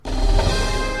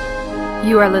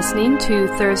You are listening to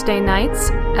Thursday Nights,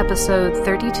 episode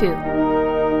 32.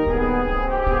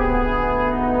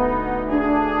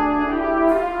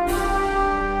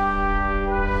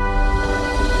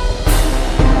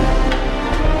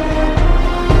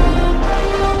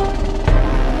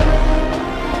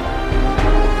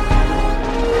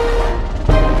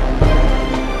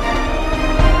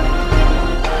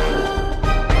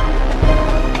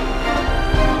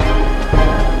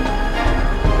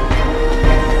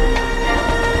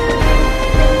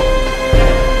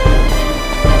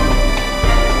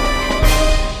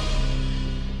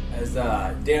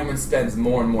 Spends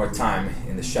more and more time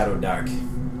in the Shadow Dark.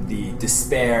 The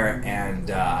despair and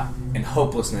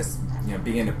hopelessness,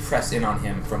 begin to press in on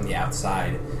him from the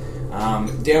outside.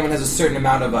 Daemon has a certain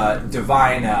amount of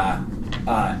divine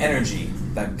energy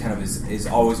that kind of is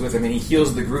always with him, and he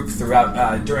heals the group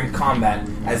throughout during combat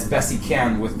as best he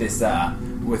can with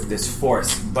this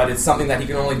force. But it's something that he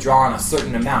can only draw on a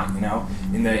certain amount.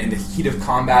 In the heat of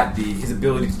combat, his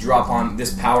ability to draw upon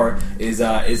this power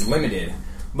is limited.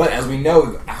 But as we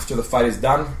know, after the fight is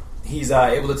done, he's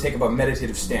able to take up a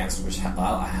meditative stance, which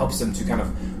helps him to kind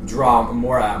of draw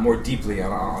more deeply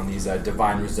on these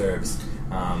divine reserves.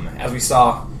 As we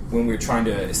saw when we were trying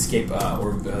to escape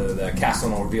the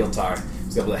castle on Orviltar, he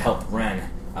was able to help Ren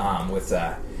with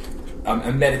a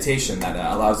meditation that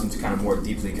allows him to kind of more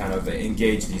deeply kind of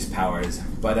engage these powers.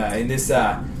 But in this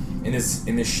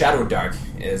Shadow Dark,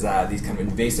 as these kind of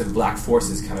invasive black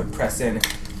forces kind of press in,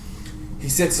 he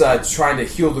sits trying to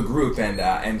heal the group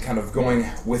and kind of going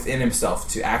within himself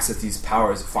to access these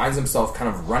powers. Finds himself kind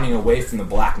of running away from the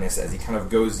blackness as he kind of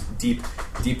goes deep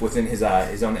within his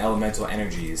own elemental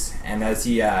energies. And as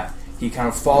he kind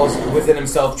of falls within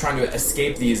himself, trying to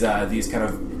escape these kind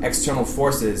of external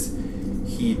forces,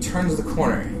 he turns the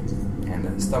corner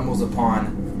and stumbles upon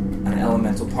an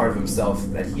elemental part of himself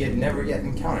that he had never yet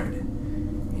encountered.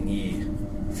 And he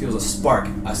feels a spark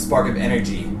of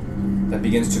energy that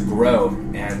begins to grow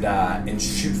and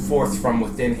shoot forth from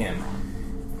within him.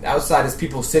 Outside, as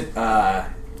people sit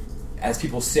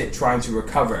trying to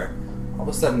recover, all of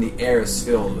a sudden the air is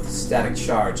filled with static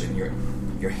charge, and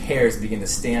your hairs begin to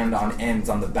stand on ends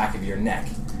on the back of your neck.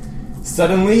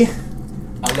 Suddenly,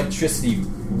 electricity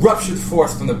ruptured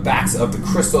forth from the backs of the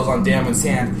crystals on Damon's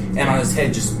hand and on his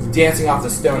head, just dancing off the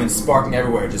stone and sparking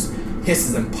everywhere. Just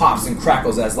hisses and pops and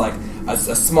crackles as like a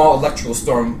small electrical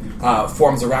storm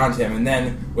forms around him, and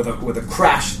then with a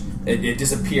crash, it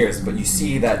disappears. But you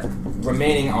see that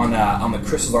remaining on the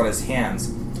crystals on his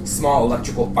hands, small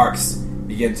electrical arcs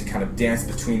begin to kind of dance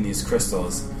between these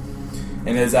crystals.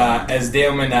 And as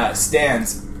Daemon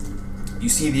stands, you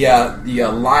see the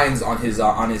lines on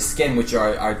his skin, which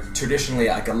are traditionally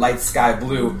like a light sky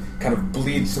blue, kind of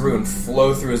bleed through and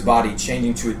flow through his body,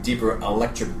 changing to a deeper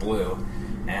electric blue.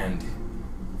 And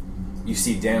you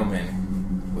see Daemon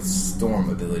with storm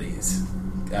abilities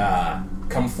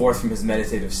come forth from his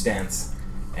meditative stance,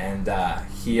 and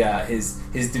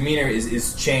his demeanor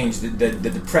is changed. The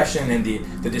depression and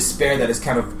the despair that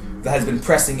has been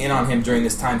pressing in on him during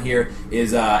this time here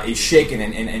is shaken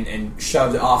and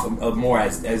shoved off more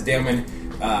as Daemon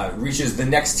reaches the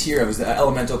next tier of his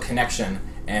elemental connection,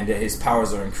 and his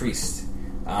powers are increased.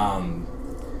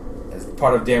 As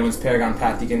part of Daemon's Paragon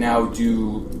Path, he can now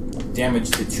do damage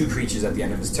to 2 creatures at the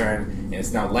end of his turn, and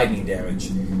it's now lightning damage.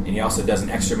 And he also does an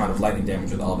extra amount of lightning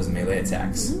damage with all of his melee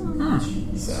attacks.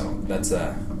 So that's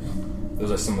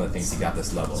those are some of the things he got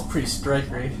this level. It's pretty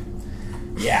strikery.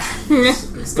 Yeah,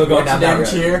 still going down that road.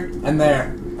 Here and there,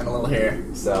 and a little here.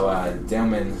 So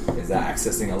Daemon is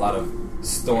accessing a lot of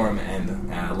storm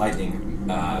and lightning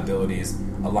abilities,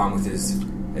 along with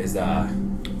his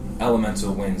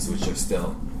elemental winds, which are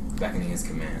still beckoning his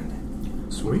command.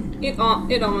 Sweet. It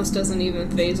almost doesn't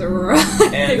even phase Aurora.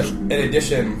 And in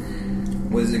addition,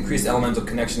 with his increased elemental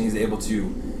connection, he's able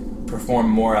to perform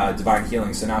more divine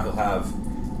healing. So now he'll have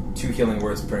 2 healing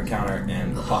words per encounter,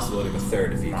 and the possibility of a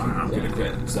 3rd if he can get a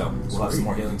crit. So we'll have some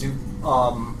more healing too.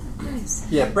 Nice.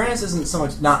 Yeah, Brandis isn't so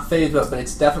much not phased, but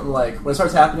it's definitely like when it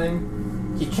starts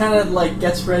happening, he kind of like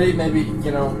gets ready. Maybe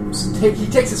he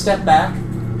takes a step back.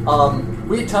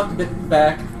 We had talked a bit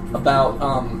back about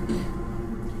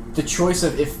the choice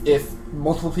of if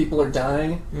multiple people are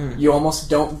dying, you almost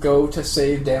don't go to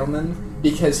save Daemon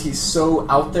because he's so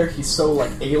out there, he's so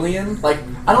like alien. Like,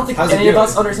 I don't think any of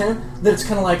us understand that it's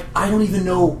kind of like, I don't even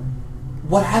know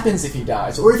what happens if he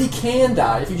dies, or if he can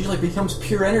die, if he just like becomes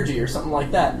pure energy or something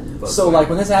like that. So like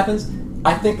when this happens,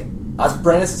 I think as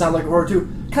Brandis, it sounds like Aurora too,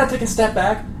 kind of take a step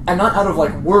back, and not out of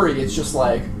like worry, it's just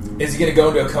like, is he going to go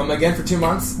into a coma again for 2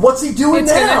 months? What's he doing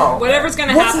now? Whatever's going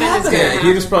to happen is going to happen.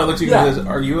 He just probably looked at you and says,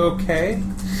 "Are you okay?"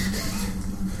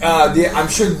 I'm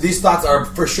sure these thoughts are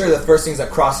for sure the first things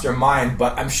that crossed your mind,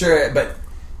 but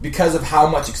because of how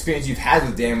much experience you've had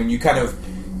with Damon, you kind of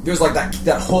there's like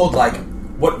that hold like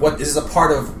what this is a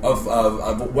part of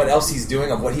what else he's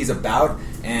doing, of what he's about,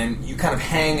 and you kind of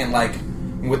hang and like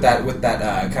with that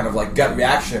kind of like gut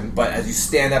reaction. But as you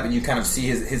stand up and you kind of see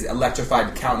his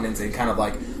electrified countenance and kind of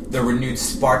like the renewed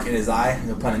spark in his eye,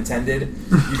 no pun intended,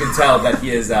 you can tell that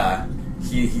he is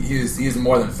he is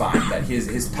more than fine. That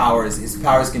his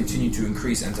powers continue to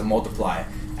increase and to multiply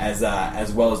as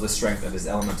well as the strength of his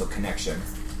elemental connection.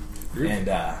 And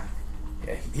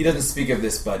he doesn't speak of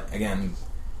this, but again,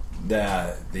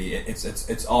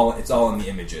 it's all in the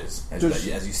images as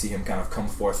you see him kind of come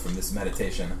forth from this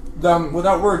meditation.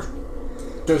 Without words,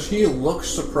 does he look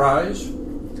surprised,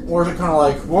 or is it kind of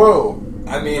like, whoa?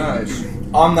 I mean, nice.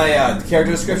 On the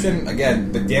character description,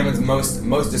 again, the Damon's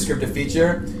most descriptive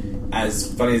feature,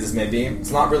 as funny as this may be,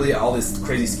 it's not really all this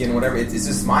crazy skin or whatever. It's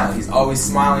just smile. He's always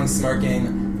smiling,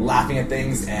 smirking, laughing at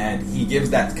things, and he gives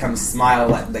that kind of smile,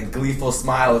 that gleeful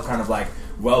smile of kind of like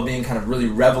well-being, kind of really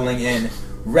reveling in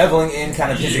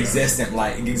kind of his existence,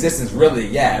 really,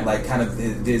 like kind of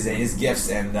his gifts,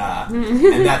 and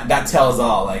that tells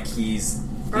all. Like he's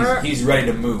ready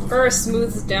to move. Or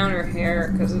smooths down her hair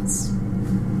because it's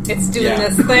doing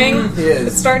this thing.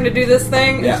 It's starting to do this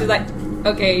thing, and she's like,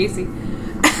 okay, easy.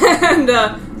 And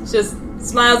just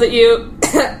smiles at you,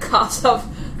 coughs up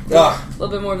a little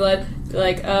bit more blood,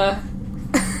 like,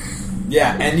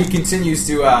 Yeah, and he continues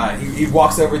to, he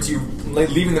walks over to you,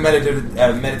 leaving the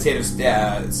meditative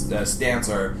stance,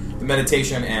 or the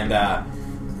meditation, and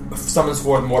summons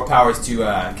forth more powers to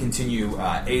continue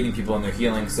aiding people in their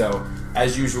healing. So,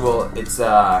 as usual, it's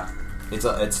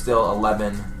still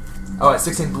 11. Oh, at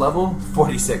 16th level,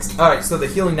 46. Alright, so the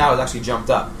healing now has actually jumped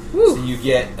up. Woo. So you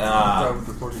get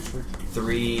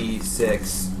 3,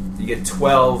 6, you get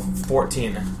 12,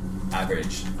 14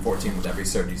 average. 14 with every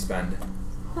surge you spend.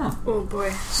 Huh. Oh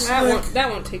boy. That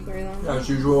won't take very long. As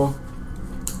usual.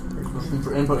 Looking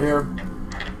for input here.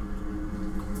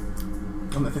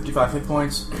 I'm at 55 hit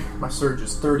points. My surge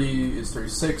is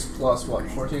 36 plus what?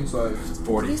 14, so it's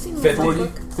 40.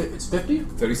 50. It's 50?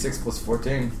 36 plus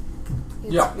 14.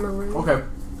 Yeah. Maroon. Okay.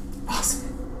 Awesome.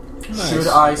 Nice. Should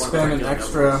I spend an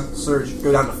extra surge,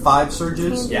 go down to 5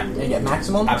 surges? Yeah. And get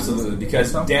maximum? Absolutely,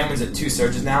 because Damon's at 2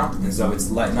 surges now, and so it's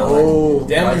letting out. Oh.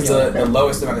 Damon's the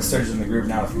lowest amount of surges in the group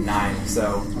now with 9,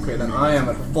 so. Okay, then I am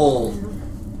at full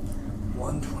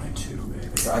 122,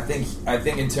 baby. So I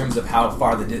think in terms of how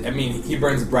far he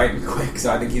burns bright and quick,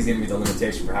 so I think he's going to be the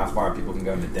limitation for how far people can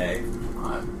go in a day.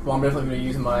 Well, I'm definitely going to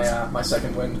use my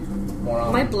second wind more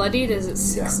on. My bloodied is at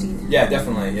 60. Yeah,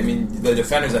 definitely. I mean, the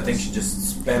defenders, I think, should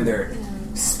just spend their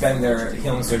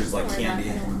healing surges like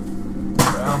candy.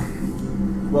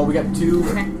 Well, we got 2.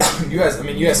 Okay. You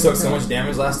guys took so much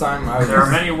damage last time. There are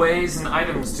many ways and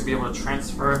items to be able to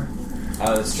transfer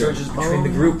surges between the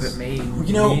group. It may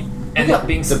end up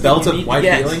being the belt of white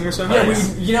healing or something.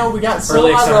 Yeah, we got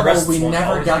so high level, we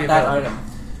never got that item.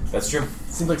 That's true.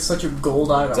 Seems like such a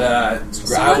gold item. So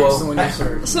who has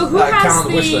count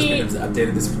on the wish list items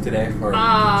updated this today? Or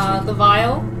the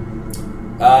vial?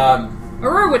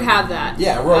 Aurora would have that.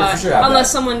 Yeah, Aurora for sure have unless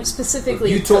that. Someone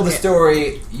specifically you told the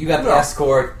story, you got the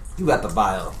escort, you got the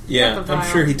vial. Yeah, I'm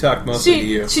sure he talked mostly to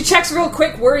you. She checks real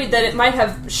quick, worried that it might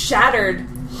have shattered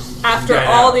after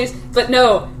all these, but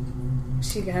no.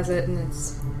 She has it, and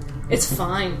it's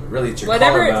fine. Really, it's your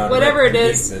whatever it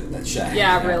is. That shattered.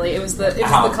 Yeah, really, it was the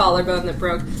collarbone that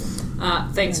broke.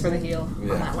 Thanks for the heal on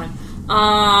that one.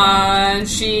 And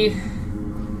she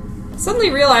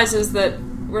suddenly realizes that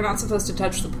we're not supposed to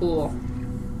touch the pool.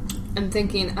 I'm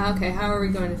thinking, okay, how are we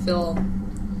going to fill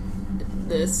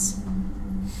this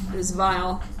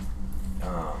vial?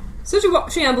 So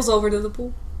she ambles over to the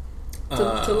pool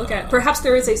to look at it. Perhaps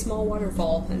there is a small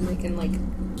waterfall, and we can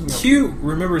Q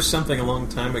remembers something a long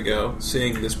time ago,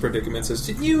 seeing this predicament. Says,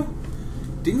 didn't you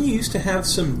used to have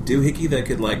some doohickey that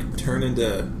could turn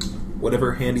into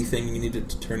whatever handy thing you needed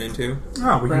to turn into?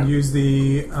 Oh, we can use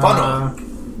the funnel.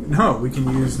 No, we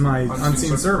can use my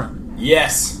unseen servant.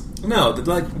 Yes. No, you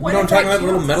know what I'm talking about? The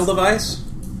little metal device?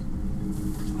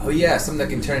 Oh yeah, something that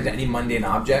can turn into any mundane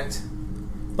object.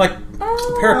 Like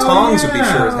a pair of tongs would be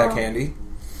sure as heck handy.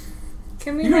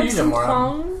 Can we have some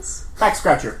tongs? Back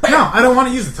scratcher. No, I don't want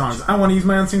to use the tongs. I want to use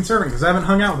my unseen servant because I haven't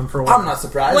hung out with him for a while. I'm not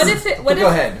surprised. What if go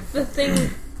ahead. The thing,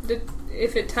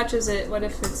 if it touches it, what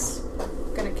if it's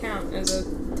going to count as a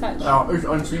touch? Oh, it's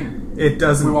unseen. It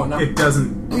doesn't. We won't know. It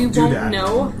doesn't we do won't that.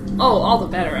 know? Oh, all the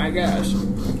better, I guess.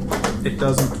 It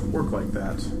doesn't work like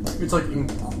that. It's like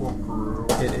incorporeal.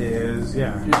 It is,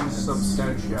 yeah.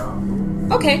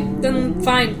 Insubstantial. Okay, then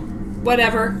fine.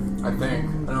 Whatever. I think. I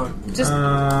don't know. Just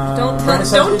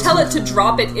don't tell it to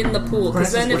drop it in the pool,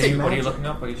 because then if it... What are you looking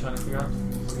up? What are you trying to figure out?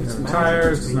 It's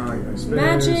tires, does not like space.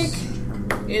 Magic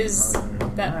is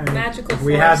that magical force.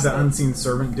 We had the unseen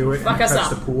servant do it Fuck and us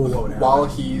touch up. the pool. What would happen? While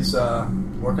he's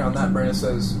working on that, Brandon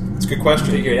says... It's a good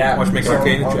question. Figure it out. Watch make an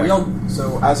arcane check.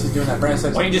 So as he's doing that, Brandon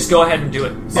says... Why don't you just go ahead and do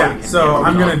it? Yeah, so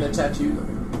I'm The gonna... tattoo.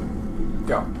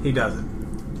 Go. He does it.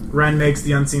 Ren makes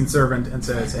the unseen servant and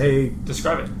says, hey...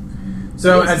 Describe it.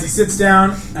 So as he sits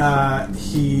down,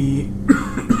 he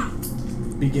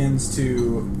begins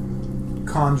to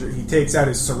conjure. He takes out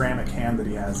his ceramic hand that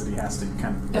he has to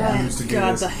kind of use to do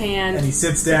this. The hand. And he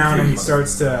sits down and he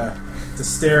starts to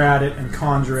stare at it and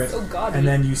conjure it. Oh, God. And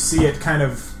then you see it kind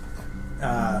of...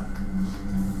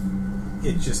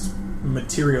 it just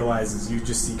materializes. You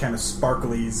just see kind of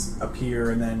sparklies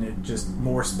appear, and then it just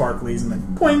more sparklies, and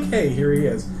then poink, hey, here he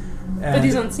is. And, But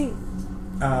he's unseen.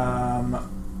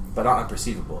 But not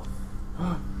unperceivable.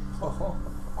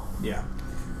 Yeah.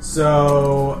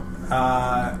 So,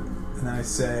 and then I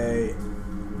say,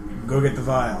 go get the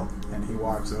vial. And he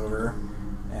walks over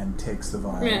and takes the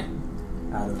vial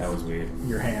out of That was weird.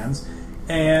 your hands.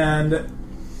 And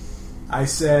I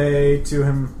say to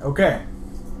him, okay,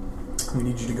 we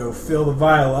need you to go fill the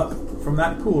vial up from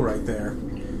that pool right there.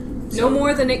 No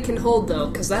more than it can hold, though,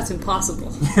 because that's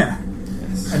impossible. Yeah.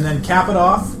 And then cap it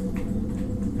off.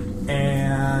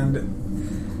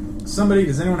 And somebody,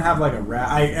 does anyone have like a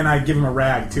rag? And I give him a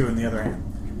rag too in the other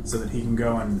hand, so that he can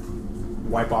go and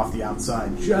wipe off the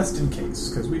outside just in case,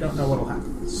 because we don't know what'll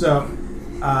happen. So,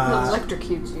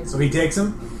 Electrocute you. so he takes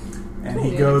him and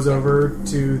he goes over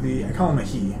to the. I call him a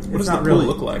he. What does the pool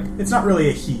look like? It's not really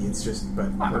a he. It's just, but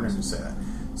we're going to just say that.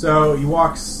 So he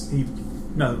walks. He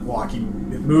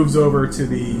moves over to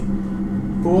the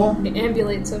pool. It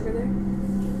ambulates over there.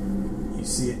 You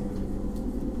see it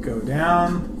go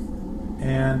down,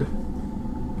 and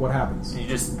what happens?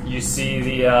 You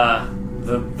see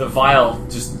the vial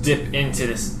just dip into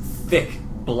this thick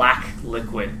black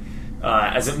liquid.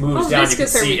 As it moves down, you can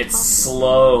see it's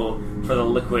slow for the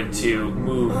liquid to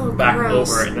move back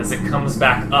over, and as it comes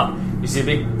back up, you see a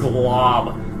big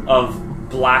glob of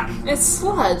black. It's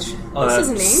sludge. This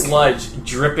isn't ink. Sludge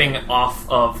dripping off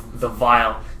of the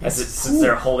vial as it sits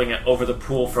there holding it over the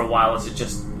pool for a while as it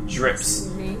just drips.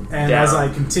 And down.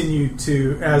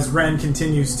 as Ren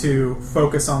continues to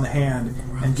focus on the hand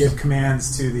and give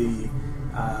commands to the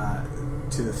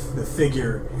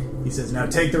figure, he says, "Now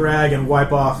take the rag and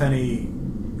wipe off any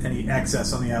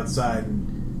excess on the outside,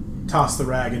 and toss the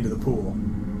rag into the pool."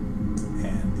 And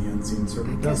the unseen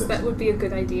servant does it. That would be a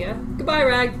good idea. Goodbye,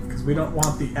 rag. Because we don't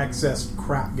want the excess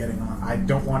crap getting on. I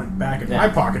don't want it back in my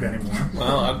pocket anymore.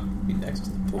 Well, I'd be next to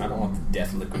the pool. I don't want the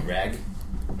death liquid rag.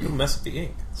 It'll mess with the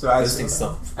ink. So as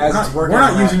We're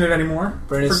not using it anymore.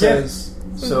 Brandon says,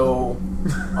 so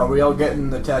are we all getting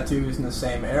the tattoos in the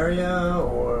same area,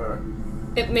 or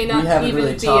it may not even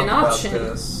really be an option? We're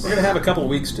going to have a couple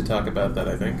weeks to talk about that,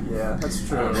 I think. Yeah, that's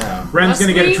true. Ren's going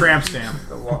to get a tramp stamp.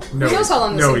 Who knows how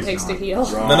long this thing takes to heal?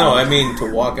 No, I mean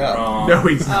to walk up. No,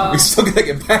 he's not. We still got to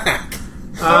get back.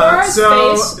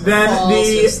 So then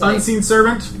the unseen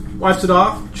servant wipes it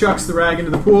off, chucks the rag into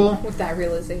the pool. With that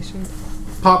realization.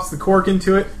 Pops the cork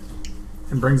into it,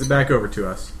 and brings it back over to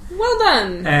us. Well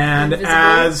done. And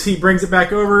as he brings it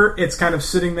back over, it's kind of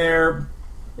sitting there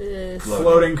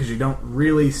floating, because you don't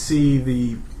really see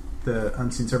the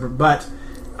unseen serpent. But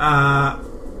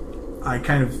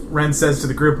Ren says to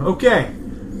the group, okay,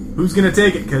 who's going to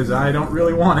take it? Because I don't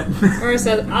really want it. Or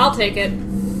says, I'll take it.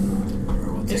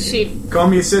 She call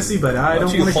me a sissy, but I don't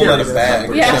want to hold carry out a bag.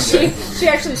 it. Yeah,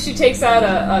 she takes out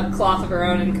a cloth of her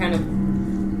own and kind of,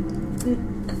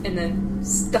 and then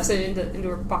stuffs it into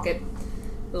her pocket,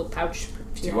 little pouch.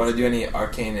 Do you want to do any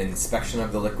arcane inspection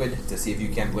of the liquid to see if you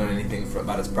can't learn anything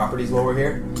about its properties while we're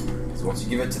here? Because once you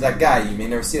give it to that guy, you may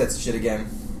never see that shit again.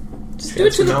 Just do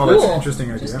it to the pool. That's an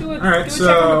interesting idea. Just do it. All right, do a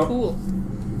check on the pool.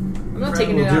 I'm not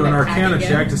taking it out We'll do of an my pack Arcana again.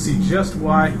 check to see just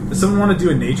why. Does someone want to do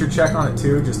a nature check on it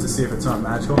too, just to see if it's not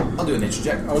magical? I'll do a nature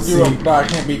check. I'll do it, but I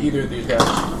can't beat either of these guys.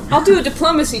 I'll do a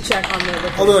diplomacy check on the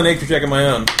liquid. I'll do a nature check of my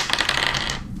own.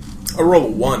 I'll roll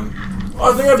a 1.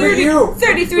 I think I beat you!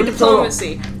 33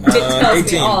 diplomacy. It tells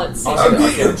 18. me all it sees. I'll do an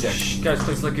Arcana check. Guys,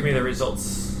 please give me the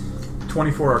results.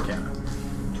 24 Arcana.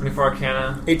 24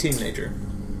 Arcana. 18 nature.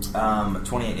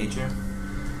 28 nature.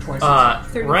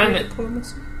 33 Ren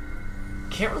diplomacy.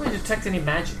 can't really detect any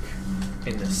magic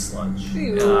in this sludge.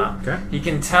 Okay. He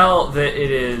can tell that it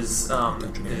is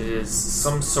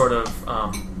some sort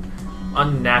of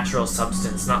unnatural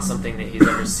substance, not something that he's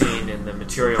ever seen in the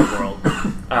material world.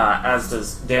 As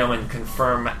does Daemon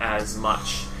confirm as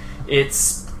much.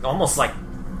 It's almost like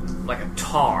like a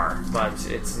tar, but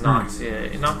it's not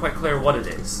quite clear what it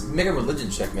is. Make a religion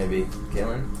check, maybe,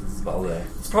 Galen. It's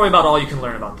probably about all you can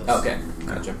learn about this. Okay,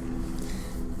 gotcha.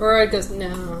 Aurora goes,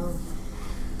 no.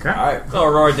 Okay. All right. Oh,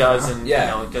 Aurora does, and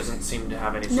Yeah. it doesn't seem to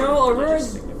have any sort No, of Aurora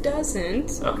religious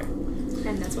significance. doesn't. Okay.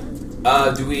 And that's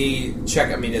what. Do we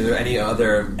check? I mean, is there any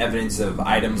other evidence of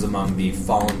items among the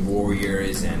fallen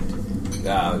warriors and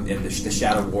the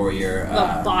Shadow Warrior? The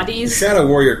The bodies. Shadow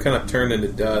Warrior kind of turned into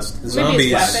dust. The Maybe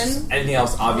his zombies. weapon. Anything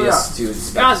else obvious to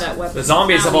inspect? God, that weapon. The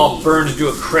zombies have all Owie. burned to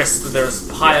a crisp. There's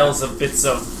piles of bits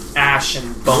of ash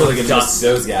and bone Really gonna miss dust.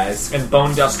 those guys. And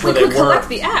bone dust where We they could were. collect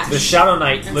the ash. The Shadow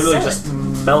Knight and literally sell just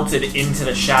melted into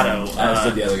the shadow. As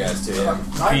did the other guys too. Yeah.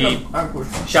 The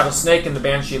Shadow Snake and the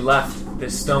Banshee left.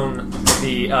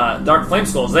 The Dark Flame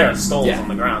Skull is there. The skull is on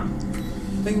the ground.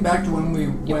 Thinking back to when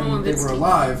want they this were tea?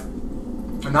 alive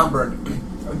and not burned.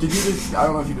 Did you just? I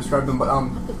don't know if you described them, but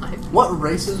what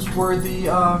races were the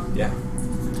Yeah.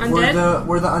 Undead?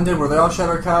 were the undead? Were they all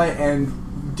Shadowkai?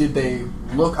 And did they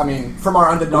look? I mean, from our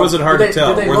undead, Or was it hard did to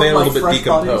tell? did Were they a look little like bit fresh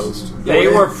bodies? decomposed? Yeah, They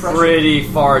were fresh- pretty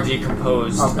far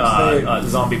decomposed Okay.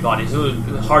 zombie bodies. It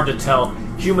was hard to tell.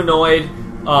 Humanoid.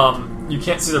 You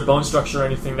can't see their bone structure or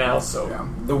anything now. So Yeah.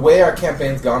 The way our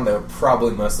campaign's gone, though,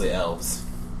 probably mostly elves.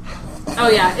 Oh,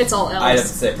 yeah, it's all I'd have to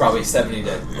elves. say probably 70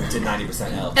 to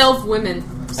 90% elves. Elf women,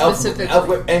 specifically.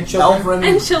 And children. Elf women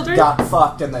And children? got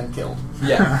fucked and then killed.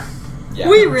 Yeah. Yeah.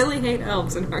 We really hate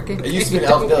elves in our game. It used to be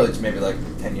an elf village maybe like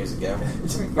 10 years ago.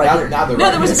 Right now they're No,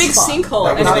 right there was a here. big sinkhole.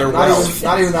 That was and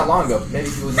not even that long ago. Maybe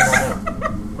people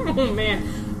didn't know. oh, man.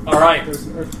 all right. There's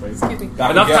an earthquake. Excuse me.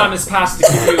 Back Enough we go. time has passed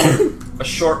to give you a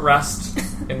short rest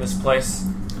in this place.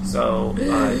 So you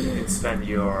can spend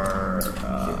your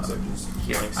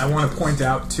healing. I want to point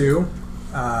out too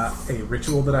a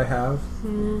ritual that I have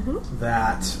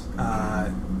that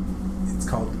it's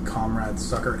called Comrade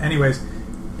Sucker. Anyways,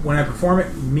 when I perform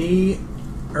it,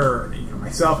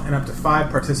 myself and up to 5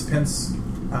 participants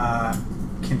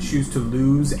can choose to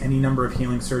lose any number of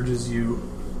healing surges you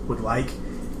would like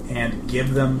and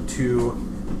give them to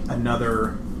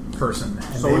another person,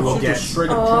 and So they we will should get just straight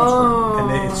up Oh.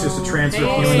 and it's just a transfer of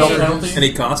Hey. healing No surges. penalty?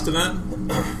 Any cost to that?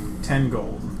 10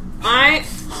 gold. I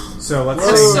So let's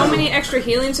have say so many extra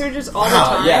healing surges all the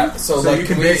Wow, time. yeah. So, So like, you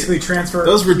can we- basically transfer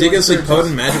Those ridiculously healing surges.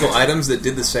 potent magical items that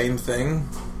did the same thing.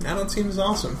 That don't seem as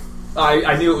awesome.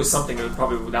 I knew it was something that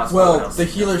probably that's Well, what the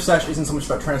healer sash isn't so much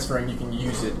about transferring; you can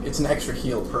use it. It's an extra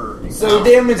heal per. So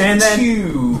damage And then-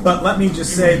 2. But let me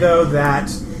just say though that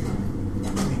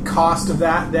the cost of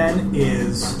that then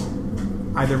is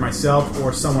either myself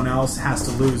or someone else has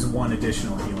to lose 1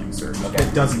 additional healing surge. Okay.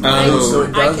 It doesn't. Oh. So it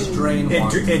I does can- drain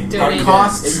one. it Donate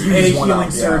costs it. It a uses one healing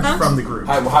up, yeah. surge Huh? from the group.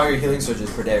 How are your healing surges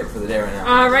per day for the day right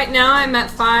now? Right now I'm at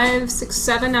 5, 6,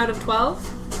 7 out of 12.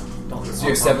 So you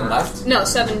have 7 left? No,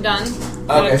 7 done.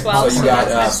 Out Okay, of 12, so you got,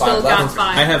 I've 5 still left? got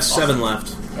 5. I have 7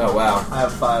 left. Oh, wow. I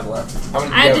have 5 left. How many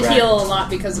do I you had have, to Ren? heal a lot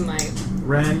because of my.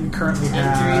 Ren currently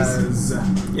has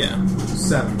Yeah.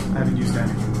 7. I haven't used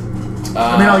any.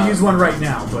 I mean, I'll use 1 right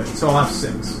now, but so I'll have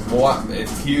 6. Well,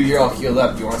 if you're all healed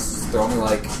up, do you want to throw me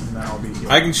like... And then I'll be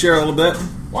healed. I can share a little bit.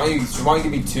 Why don't you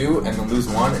give me 2 and then lose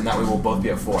 1, and that way we'll both be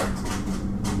at 4.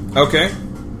 Okay.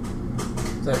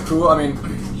 Is that cool? I mean,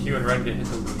 you and Ren get hit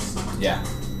the loose. Yeah.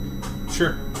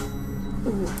 Sure.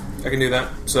 I can do that.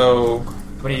 So,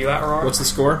 What are you at, Aurora? what's the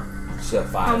score? Should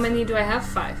have 5. How many do I have?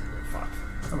 5.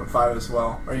 I'm at 5 as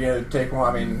well. Are you gonna take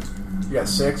one? I mean, you got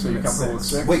 6. Are you I'm at comfortable with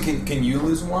 6? Wait, can you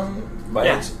lose 1?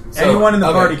 Yeah. Anyone in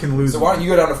the party can lose So why don't you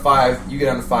go down to 5, you go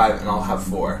down to 5, and I'll have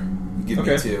 4. You give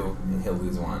me Okay. 2, and he'll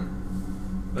lose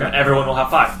 1. Okay, everyone will have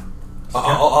 5,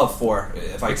 I'll have 4.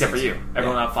 If I except for you.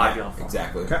 Everyone will have 5. You'll have 4.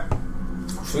 Exactly. Okay.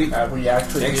 Sweet. We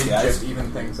actually Thanks, did guys. just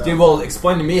even things out. Dude, well,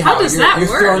 explain to me How how does you're, that you're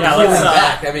work? throwing Yeah, the healing let's,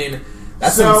 back. I mean,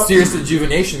 that's So- some serious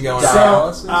rejuvenation going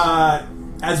on. So,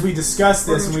 as we discuss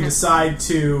this and we decide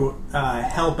to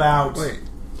help out... Wait.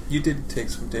 You did take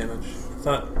some damage. I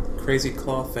thought Crazy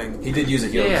Claw thing. He did use a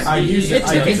healing. Yeah. I used It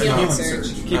I took a used healing surge.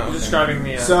 surge. Keep Oh, okay. describing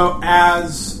the. So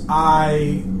as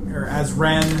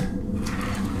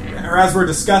we're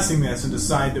discussing this and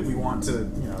decide that we want to,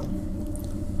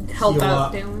 Help heal out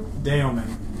up Dalen.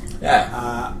 Daemon,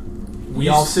 Yeah. we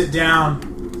all sit down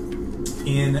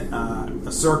in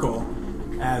a circle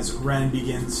as Ren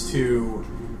begins to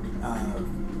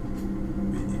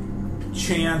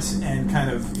chant and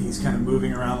he's kind of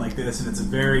moving around like this, and it's a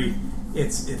very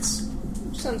Sounds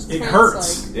it trance-like.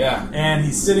 hurts. Yeah. And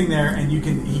he's sitting there, and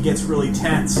he gets really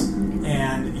tense,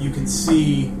 and you can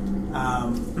see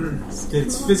that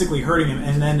it's physically hurting him.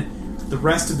 And then the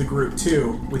rest of the group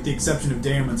too, with the exception of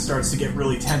Daemon, starts to get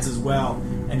really tense as well,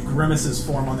 and grimaces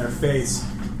form on their face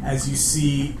as you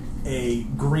see a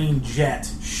green jet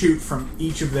shoot from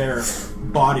each of their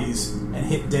bodies and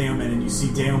hit Daemon, and you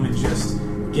see Daemon just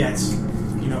gets,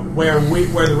 where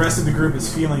the rest of the group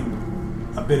is feeling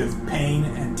a bit of pain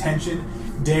and tension,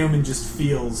 Daemon just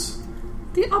feels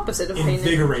the opposite of pain.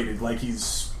 Invigorated, like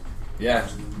he's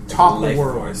top of the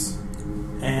world.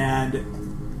 And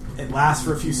it lasts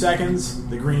for a few seconds.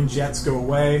 The green jets go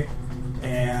away,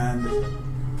 and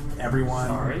everyone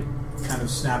kind of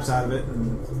snaps out of it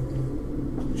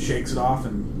and shakes it off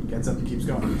and gets up and keeps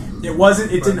going. It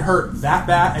didn't hurt that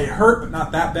bad. It hurt, but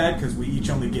not that bad because we each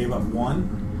only gave up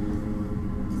one.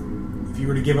 If you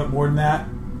were to give up more than that,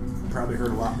 it probably hurt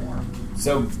a lot more.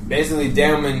 So basically,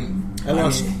 Daemon. I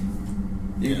lost.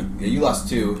 You lost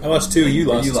 2. I lost 2. You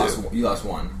lost 2. You lost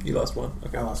 1. You lost 1.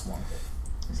 Okay. I lost 1.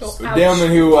 So Daemon,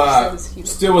 who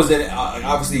still was in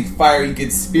obviously fiery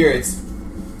good spirits,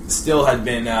 still had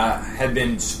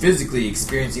been physically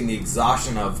experiencing the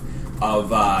exhaustion of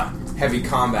heavy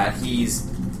combat. He's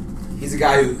a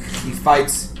guy who he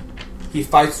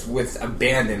fights with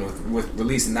abandon, with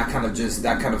release, and that kind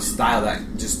of style that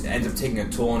just ends up taking a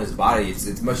toll on his body.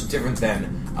 It's much different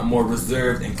than a more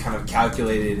reserved and kind of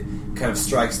calculated kind of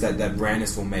strikes that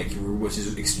Brandis will make, which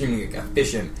is extremely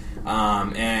efficient.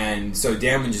 And so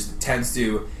Daemon just tends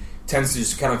to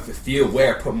just kind of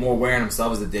put more wear on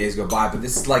himself as the days go by. But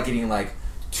this is like getting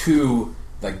 2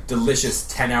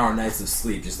 delicious 10-hour nights of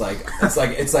sleep. Just it's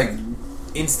like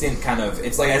instant kind of.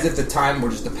 It's like as if the time were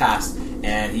just to pass,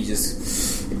 and he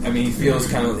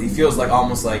feels like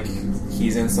almost like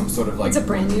he's in some sort of it's a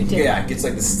brand new day. Yeah, it gets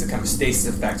this kind of stasis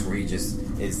effect where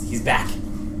he's back.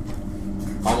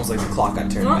 Almost like the clock got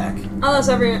turned back. Unless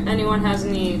anyone has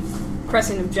any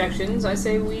pressing objections, I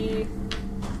say we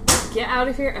get out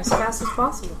of here as fast as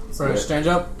possible. Right, stands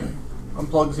up,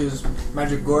 unplugs his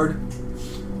magic gourd,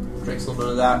 drinks a little bit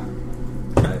of that,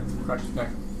 cracks his neck,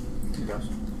 he goes.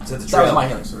 To the That trail. was my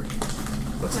healing story.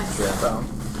 What's the trail?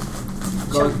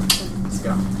 Let's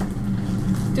go.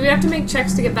 Do we have to make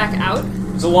checks to get back out?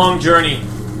 It's a long journey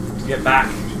to get back.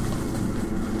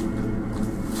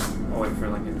 I'll wait for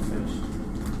Lincoln to finish.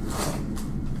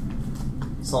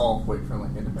 So I'll wait for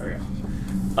Lincoln to There we finish.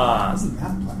 go. Isn't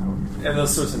that loud? And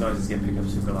those sorts of noises get picked up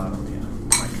super loud on the mic.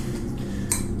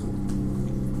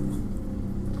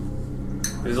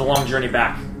 It was a long journey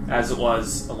back, as it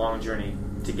was a long journey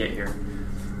to get here.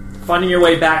 Finding your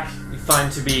way back, you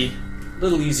find to be a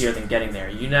little easier than getting there.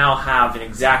 You now have an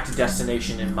exact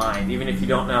destination in mind, even if you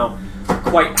don't know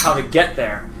quite how to get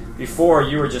there. Before,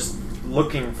 you were just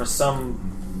looking for some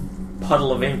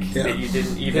puddle of ink that you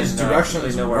didn't even His directions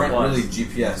really know where it weren't was. really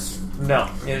GPS. No,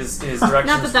 his directions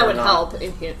Not that were would not. help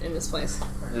in this place.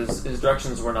 His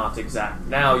directions were not exact.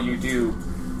 Now you do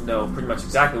know pretty much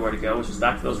exactly where to go, which is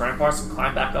back to those ramparts and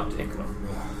climb back up to Icaro.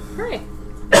 Hooray.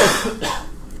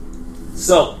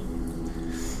 So,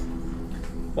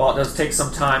 while it does take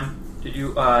some time, did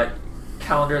you,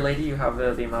 calendar lady, you have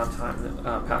the amount of time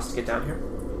that passed to get down here?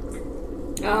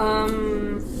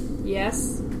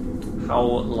 Yes. How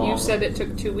long? You said it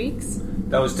took 2 weeks?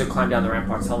 That was to climb down the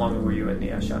ramparts. How long were you in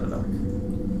the Shadow Dark?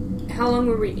 How long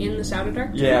were we in the Shadow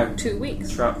Dark? Yeah. 2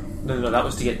 weeks. No, that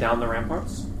was to get down the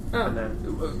ramparts. Oh. And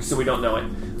then, so we don't know it.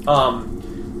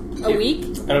 A week?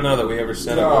 I don't know that we ever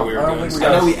set up what we were I don't doing. think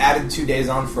I know we added 2 days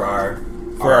on for our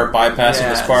bypassing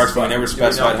the sparks, but we never Do we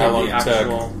specified not how long give it the took.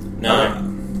 actual-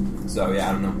 No. So yeah,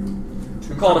 I don't know.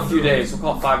 We'll call it a few days. We'll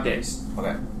call it 5 days.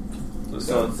 Okay.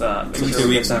 So it's make 2 sure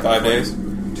we weeks get and that 5 days.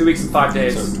 2 weeks and 5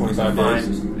 days. So 25 to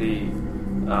days.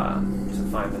 to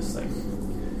find this thing.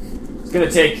 It's going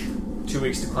to take 2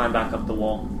 weeks to climb back up the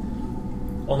wall.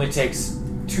 Only takes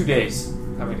 2 days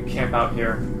having to camp out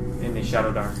here in the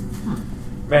Shadow Dark.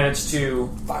 Managed to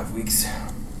 5 weeks.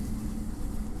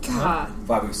 God.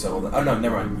 5 weeks total. Oh no,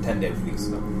 never mind. 10 days weeks.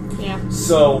 So. Yeah.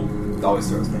 so It always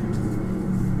throws me.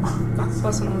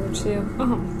 Plus another 2. Oh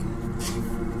my god.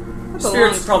 That's a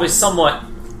spirits long- probably somewhat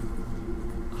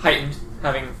heightened,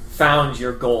 having found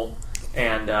your goal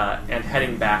and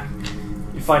heading back.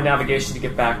 You find navigation to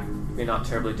get back be not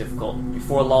terribly difficult.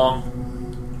 Before long,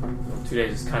 2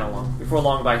 days is kind of long. Before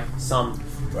long, by some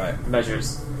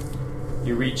measures,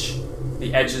 you reach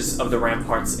the edges of the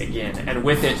ramparts again, and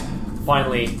with it,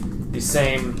 finally, the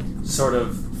same sort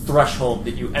of threshold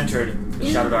that you entered the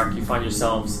Shadow Dark. You find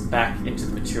yourselves back into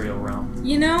the material realm.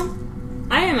 You know,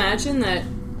 I imagine that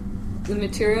the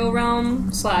material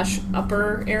realm /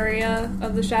 upper area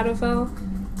of the Shadowfell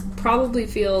probably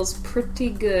feels pretty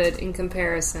good in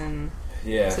comparison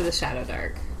to the Shadow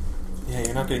Dark. Yeah,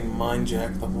 you're not getting mind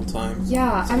jacked the whole time.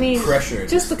 Yeah, I mean, pressured.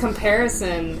 Just the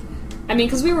comparison. I mean,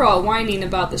 because we were all whining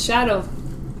about the Shadowfell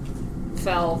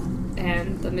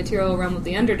and the material realm of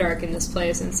the Underdark in this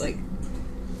place, and it's like,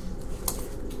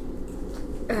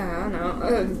 don't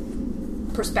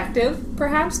know, perspective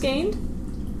perhaps gained.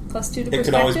 +2 to perspective. It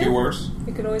could always be worse.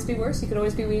 It could always be worse. You could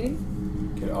always be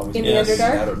weeding. Could always In be the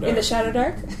Underdark. Underdark. In the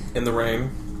Shadowdark. In the rain.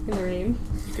 In the rain.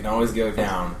 You can always go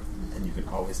down, and you can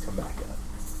always come back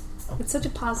up. It's such a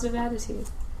positive attitude.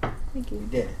 Thank you. You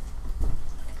did it.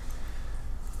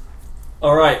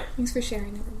 All right. Thanks for sharing,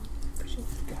 everyone. Appreciate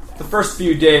it. The first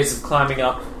few days of climbing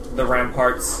up the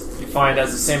ramparts, you find,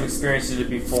 as the same experience you did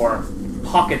before,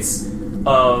 pockets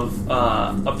of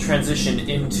transition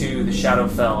into the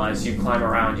Shadowfell. As you climb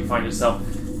around, you find yourself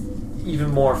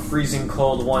even more freezing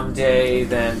cold one day.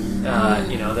 Then,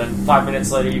 then 5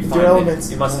 minutes later, you find that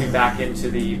you must be back into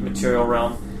the material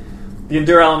realm. The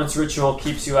Endure Elements ritual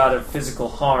keeps you out of physical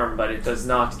harm, but it does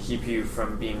not keep you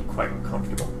from being quite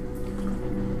uncomfortable.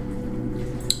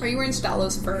 Are you wearing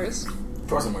Stalos furs? Of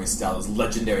course I'm wearing Stalos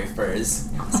legendary furs.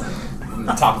 On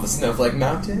the top of the Snowflake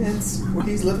Mountains, where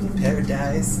he's living in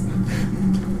paradise.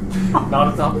 Not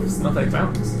on top of Snowflake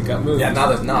Mountains. It got moved. Yeah, now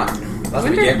there's not. That's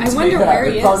what he gave me. I wonder where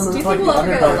he is. probably Do you like think we'll the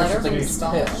ever get a Underdark letter or from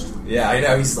something. Stalo? Yeah, I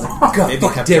know. He's like, God, Maybe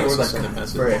fuck, Captain damn, we're also like sent a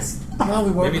message. first. No,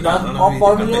 we weren't. Maybe not. I don't know. Off I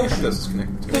on don't the think ocean. Captain is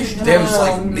connected to it. Damn, it's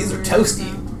like, these are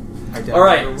toasty. All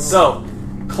right, so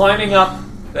climbing up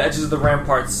the edges of the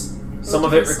ramparts. Some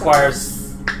of it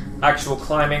requires actual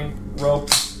climbing,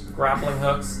 ropes, grappling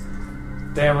hooks.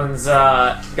 Damon's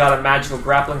got a magical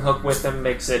grappling hook with him,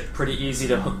 makes it pretty easy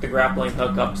to hook the grappling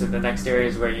hook up to the next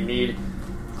areas where you need.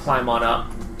 Climb on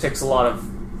up. Takes a lot of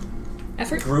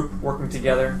Effort? group working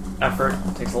together, effort,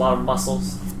 takes a lot of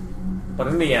muscles. But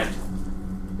in the end,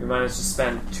 you manage to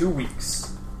spend 2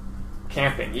 weeks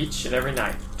camping each and every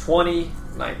night. 20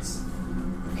 nights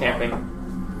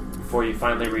camping before you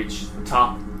finally reach the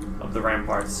top of the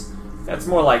ramparts. That's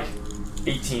more like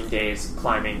 18 days of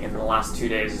climbing, and the last 2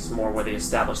 days is more where the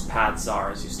established paths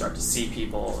are as you start to see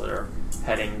people that are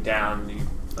heading down,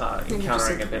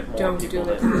 encountering a bit more people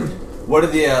that... What do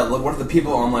the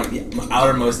people on like the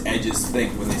outermost edges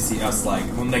think when they see us? Like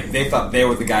when they thought they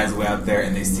were the guys way out there,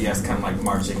 and they see us kind of like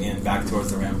marching in back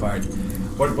towards the rampart.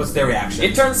 What's their reaction?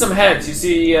 It turns some heads. You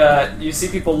see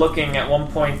people looking. At one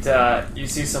point, you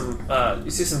see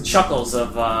some chuckles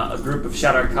of a group of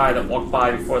Shadar-kai that walk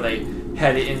by before they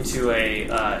head into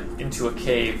a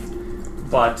cave.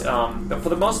 But for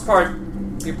the most part,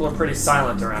 people are pretty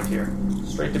silent around here.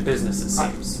 Straight to business, it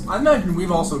seems. I imagine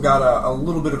we've also got a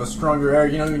little bit of a stronger air.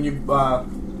 You know, when you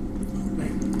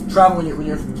travel, when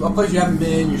you're a place you haven't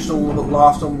been, you're still a little bit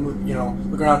lost.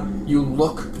 Look around. You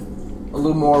look a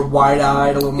little more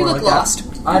wide-eyed, a little more like lost.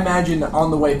 that. I imagine that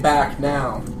on the way back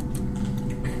now,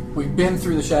 we've been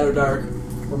through the Shadowdark.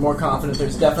 We're more confident.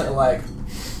 There's definitely like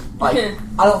I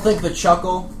don't think the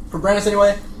chuckle for Brandis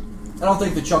anyway. I don't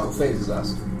think the chuckle phases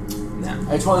us. No.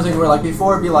 It's one of those things where, like,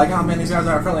 before it'd be like, oh man, these guys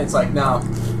aren't friendly. It's like, no,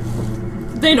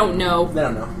 They don't know. they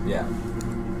don't know. Yeah.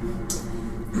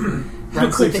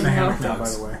 Ren sleeps in a they hammock know? now, by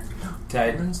the way.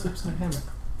 Okay. Ren sleeps in a hammock.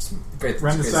 Great.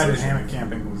 Ren great decided solution. hammock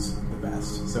camping was the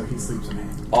best, so he sleeps in a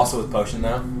hammock. Also with potion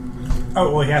though.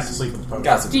 Oh, well, he has to sleep with potion.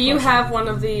 Got some Do you potion. have one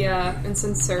of the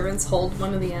incensed servants hold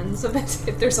one of the ends of it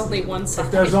if there's only one side?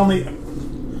 If there's only...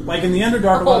 Like, in the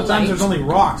Underdark, a lot of times light. there's only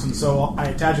rocks, and so I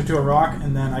attach it to a rock,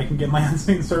 and then I can get my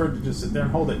unseen servant to just sit there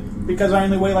and hold it. Because I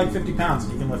only weigh like 50 pounds,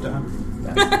 and he can lift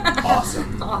 100. That's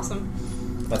awesome. Awesome.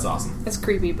 That's awesome. That's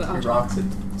creepy, but He awesome. rocks it.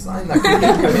 It's not that creepy.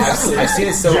 I mean, I've seen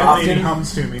it so Gently, he often.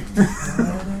 hums to me.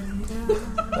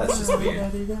 That's just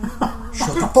weird.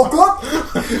 Shut the fuck up!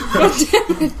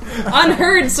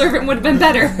 Unheard servant would have been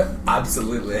better.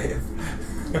 Absolutely.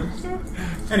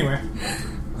 Anyway,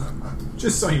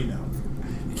 just so you know.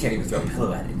 You can't even throw a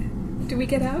pillow at it. Do we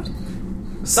get out?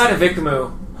 The sight of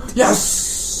Ikamu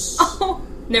Yes. Oh,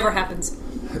 never happens.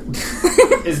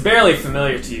 is barely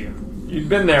familiar to you. You've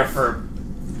been there for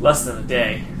less than a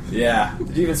day. Yeah.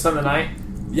 Did you even spend the night?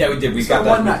 Yeah, we did. We Spent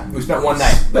got that. one night. We spent one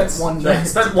night. That's one night.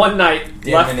 Spent one night,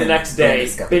 Damn left it, the next day,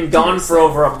 Brandis got been the gone tears. for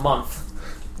over a month.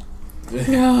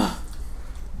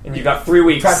 And you got 3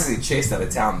 weeks Practically chased out of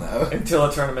town, though. until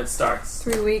the tournament starts.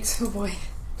 3 weeks. Oh boy.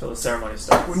 Until the ceremony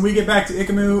starts. When we get back to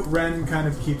Ikamu, Ren kind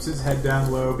of keeps his head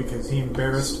down low because he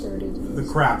embarrassed the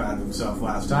crap out of himself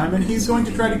last time, and he's going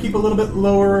to try to keep a little bit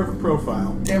lower of a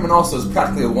profile. Damon also is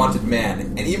practically a wanted man,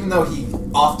 and even though he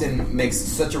often makes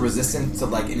such a resistance to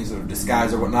like any sort of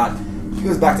disguise or whatnot, he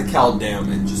goes back to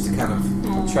Caldam just to kind of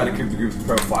try to keep the group's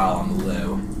profile on the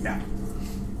low. Yeah.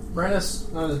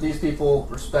 Brandis knows that these people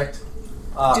respect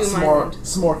some my more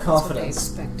mind. confidence,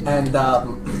 That's what they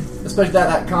and especially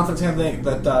that confidence kind of thing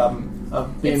that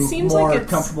of being It seems more like it's-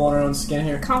 comfortable in our own skin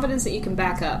here. Confidence that you can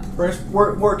back up. Brandis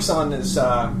works on his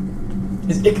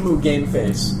Ikamu game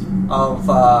face of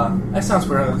that sounds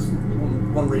weird.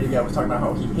 One reading guy was talking about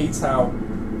how he hates how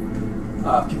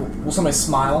will somebody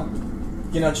smile?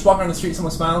 Just walk around the street,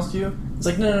 someone smiles to you. It's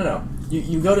like no.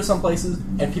 You go to some places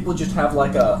and people just have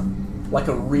like a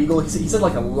regal. He said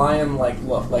like a lion-like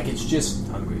look. Like it's just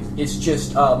hungry. It's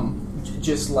just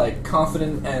like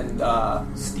confident and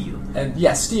steeled. And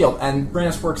yeah, steeled. And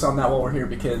Brandis works on that while we're here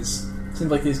because it seems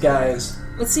like these guys.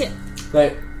 Let's see it.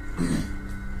 They.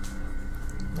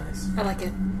 Nice. I like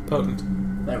it. Potent.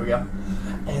 There we go.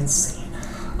 Insane.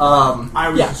 I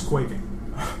was just quaking.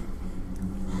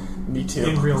 Me too.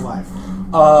 In real life.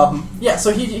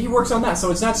 So he works on that.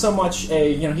 So it's not so much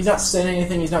he's not saying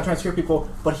anything, he's not trying to scare people,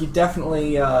 but he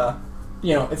definitely,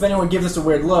 if anyone gives us a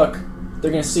weird look,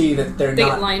 they're going to see that they're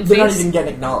not even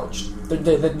getting acknowledged. They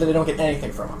don't get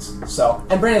anything from us. So,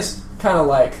 and Brandis kind of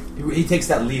like... He takes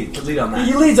that lead on that.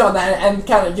 He leads on that and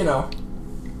kind of,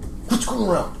 what's going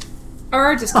around?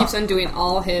 Aurora just keeps on doing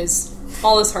all his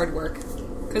hard work.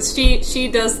 Because she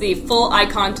does the full eye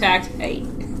contact, hey...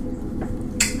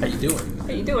 How you doing? How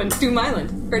you doing? Doom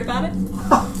Island. Heard about it?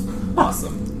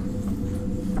 Awesome.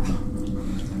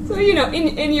 So,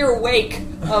 in your wake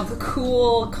of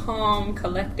cool, calm,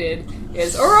 collected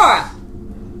is Aurora.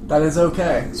 That is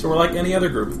okay. So we're like any other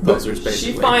group of posers,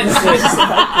 basically. She finds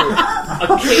that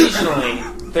occasionally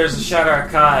there's a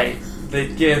Shadar-kai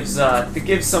that gives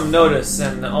some notice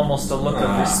and almost a look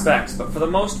of respect. But for the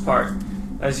most part,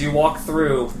 as you walk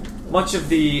through, much of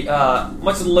the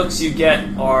looks you get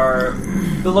are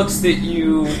the looks that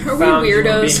you found you were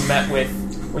being met with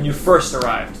when you first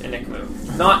arrived in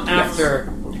Ikmu. Not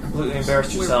after you completely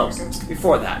embarrassed yourselves.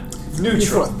 Before that.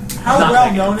 Neutral. How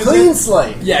well known is Clean it?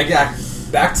 slate. Yeah, exactly.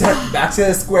 Back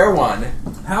to square one.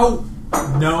 How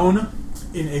known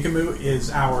in Ikemu is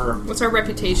our what's our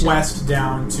reputation? Quest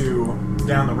down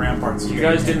the ramparts. You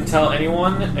guys didn't tell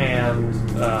anyone, and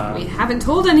we haven't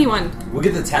told anyone. We'll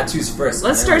get the tattoos first.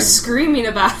 Let's start screaming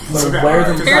about it. Okay,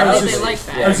 Apparently they like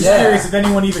that. I was just curious if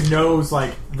anyone even knows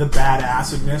like the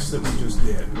badassedness that we just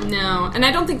did. No, and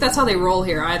I don't think that's how they roll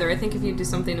here either. I think if you do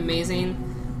something amazing,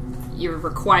 you're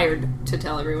required to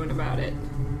tell everyone about it.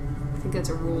 I think that's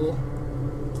a rule.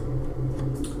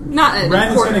 Not an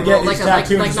important rule, like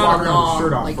not a law,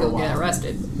 like you'll get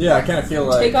arrested. Yeah, I kind of feel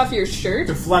like... Take off your shirt.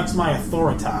 To flex my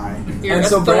authority. And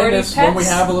so Brandis, when we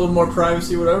have a little more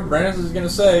privacy or whatever, Brandis is going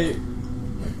to say,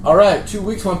 alright, 2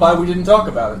 weeks went by, we didn't talk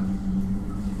about it.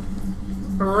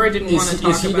 Aurora didn't want to talk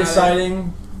about it. Is he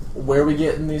deciding where we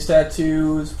get in these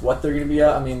tattoos, what they're going to be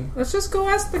at? I mean... Let's just go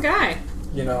ask the guy.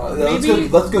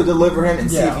 Let's go deliver him and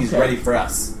see if he's ready for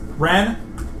us. Ren,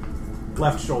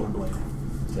 left shoulder blade.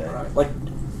 Okay. Right. Like...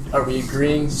 Are we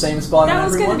agreeing same spot? That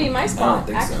was going to be my spot,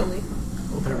 actually. So.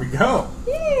 Well, there we go.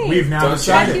 Yay! We've now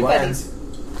decided. Alright.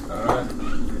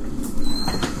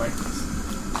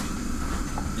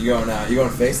 You going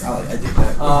face? I did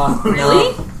that.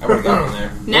 Really? I would have gone on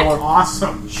there. Neck?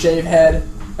 Awesome. Shave head,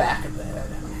 back of the head.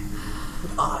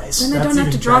 With eyes. Then I don't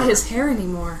have to draw his hair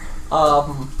anymore. I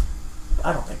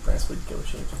don't think Brandis would go with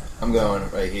shaved head. I'm going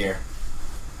right here.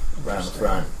 Around the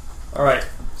front. Alright,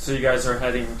 so you guys are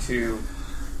heading to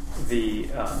the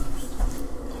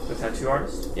tattoo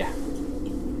artist? Yeah.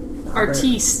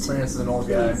 Artiste. Brandis is an old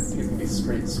guy. He's going to be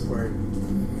straight, square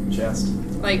chest.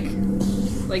 Like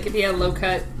if he had a low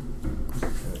cut.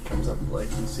 And it comes up like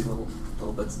you see little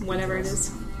bits. Whatever it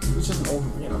is. It's just an old,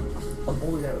 an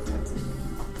older guy with tattoos.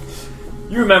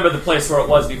 You remember the place where it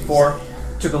was before.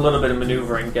 Took a little bit of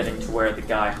maneuvering getting to where the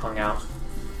guy hung out.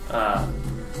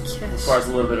 Requires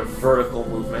a little bit of vertical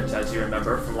movement, as you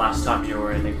remember from last time you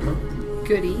were in Ikemu.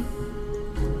 Goody.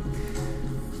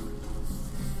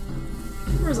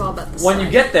 Where's all about the When you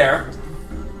get there,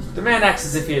 the man acts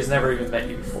as if he has never even met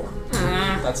you before.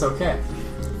 That's okay.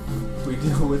 We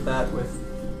deal with that with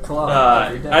Kalana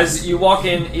every day. As you walk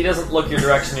in, he doesn't look your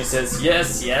direction. He says,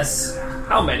 yes.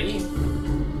 How many?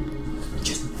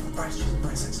 Just put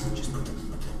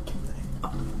the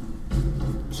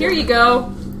Here you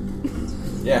go.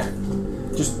 Yeah.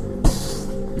 Just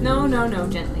No,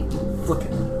 gently. flick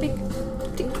it.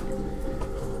 Tink.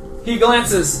 He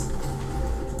glances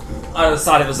out of the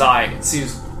side of his eye and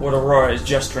sees what Aurora is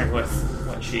gesturing with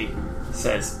when she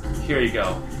says, here you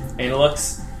go. And he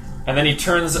looks, and then he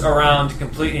turns around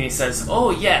completely and he says,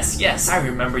 oh, yes, I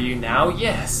remember you now.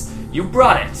 Yes, you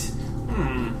brought it.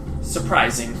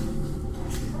 Surprising.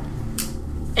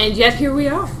 And yet here we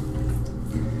are.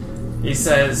 He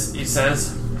says,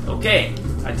 okay,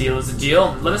 a deal is a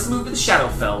deal. Let us move to the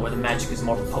Shadowfell where the magic is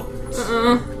more potent.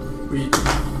 We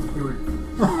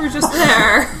We're just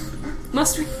there.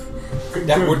 Must we? We're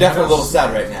definitely a little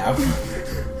sad right now.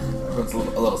 Everyone's a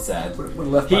little sad.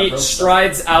 He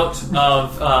strides out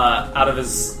of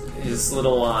his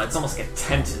little. It's almost like a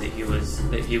tent that he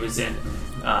was in.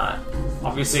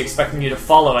 obviously expecting you to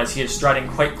follow as he is striding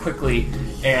quite quickly,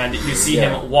 and you see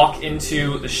him walk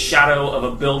into the shadow of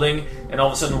a building and all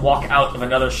of a sudden walk out of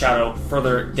another shadow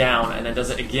further down, and then does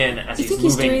it again as he's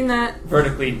moving doing that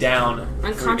vertically down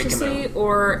unconsciously,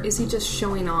 or is he just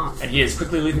showing off? And he is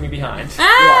quickly leaving you behind.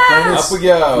 Yeah, Up we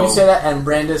go. You say that, and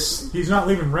Brandis... He's not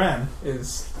leaving Ren.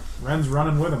 Ren's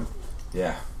running with him.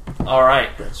 Yeah. All right.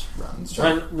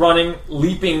 Run. Running,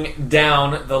 leaping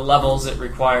down the levels it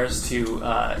requires to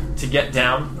get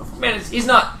down. Man, he's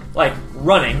not like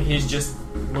running. He's just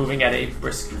moving at a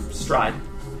brisk stride.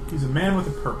 He's a man with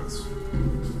a purpose.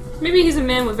 Maybe he's a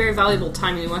man with very valuable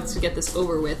time and he wants to get this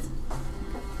over with.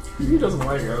 He doesn't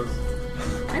like us.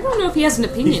 I don't know if he has an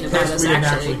opinion about us, we didn't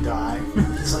actually. die.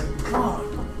 He's like, come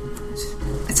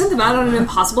on. I sent them out on an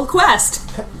impossible quest.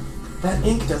 That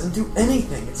ink doesn't do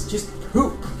anything. It's just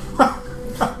poop.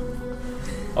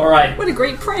 All right. What a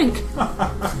great prank.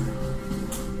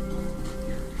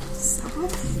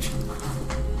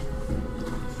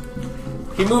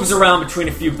 He moves around between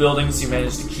a few buildings. You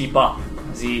manage to keep up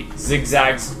as he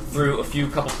zigzags through a few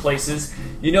couple places.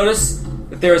 You notice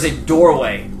that there is a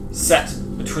doorway set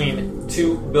between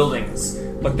two buildings,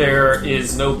 but there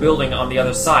is no building on the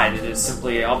other side. It is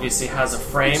simply, obviously has a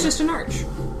frame. It's just an arch.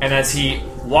 And as he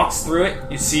walks through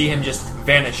it, you see him just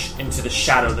vanish into the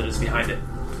shadow that is behind it.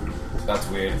 That's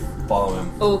weird. Follow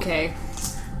him. Okay.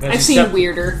 And as I've you seen step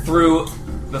weirder. Through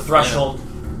the threshold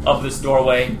of this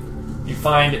doorway, you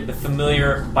find the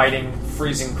familiar, biting,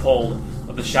 freezing cold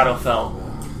of the Shadowfell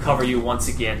cover you once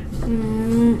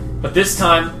again. But this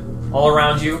time, all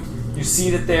around you, you see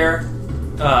that there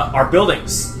are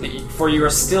buildings, for you are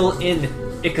still in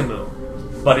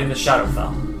Ikamu, but in the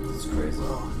Shadowfell. That's crazy.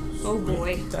 Oh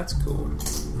boy. That's cool.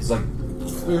 It's like,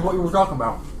 What you were talking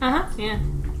about. Yeah.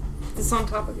 It's on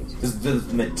top of these. does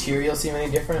the material seem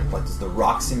any different? Like, does the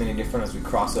rock seem any different as we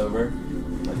cross over?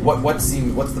 Like, what's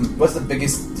the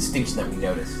biggest distinction that we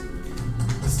notice?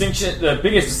 The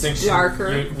biggest distinction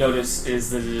Darker. you notice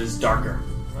is that it is darker.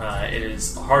 It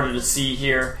is harder to see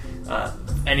here.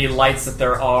 Any lights that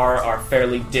there are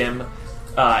fairly dim.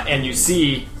 And you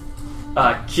see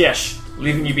Kiesh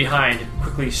leaving you behind,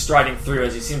 quickly striding through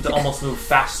as he seems to almost move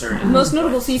faster. The most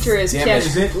notable feature is Damn Kesh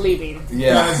Is it? leaving.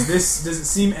 Yeah. Does it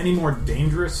seem any more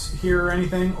dangerous here or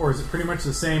anything, or is it pretty much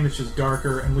the same? It's just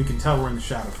darker, and we can tell we're in the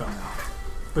Shadowfell now.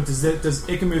 But does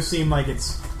Ikamu seem like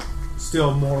it's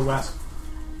still more or less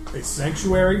a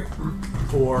sanctuary,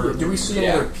 or Do we see any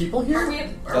other people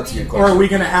here? That's a good or question. are we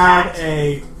going to have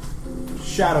a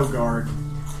shadow guard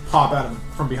pop out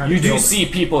from behind? You the do building? see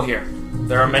people here.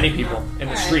 There are many people in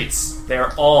the streets. They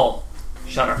are all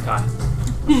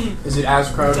Shadowkai. Is it as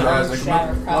crowded as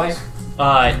Ikamu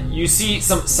was? You see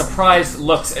some surprised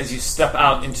looks as you step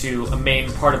out into a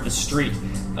main part of the street,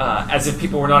 as if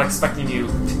people were not expecting you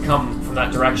to come from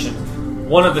that direction.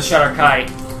 One of the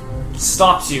Shadowkai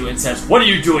stops you and says, "What are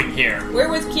you doing here?" We're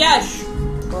with Kiesh.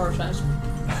 Or says.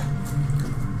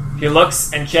 He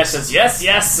looks, and Kiesh says, "Yes,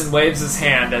 yes," and waves his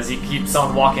hand as he keeps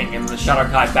on walking, and the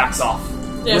Shadowkai backs off.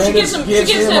 Yeah, she gives him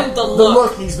the The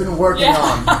look. look he's been working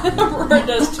on. Red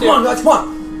does too. Come on, guys, come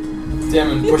on!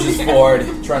 Damon pushes forward,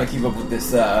 trying to keep up with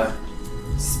this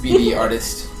speedy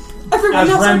artist. Everyone As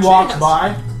else Ren on walks chance.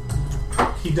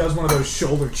 by, he does one of those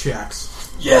shoulder checks.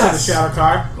 Yes! To the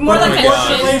Shadowkai. More But like a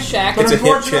unfortunately- shin check. But It's a hip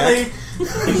unfortunately,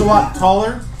 he's a lot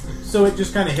taller, so it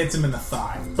just kind of hits him in the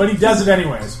thigh. But he does it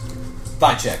anyways.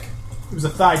 Thigh check. It was a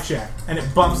thigh check, and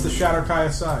it bumps the Shadowkai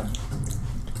aside.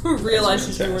 Who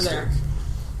realizes you were there?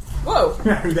 Whoa.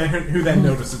 who then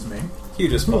notices me. He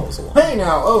just follows along. Hey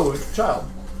now, oh, it's a child.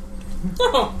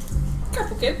 Oh.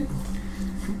 Careful, kid.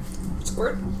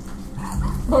 Squirt.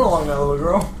 Run along now, little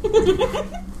girl.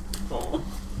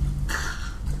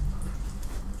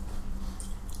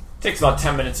 Takes about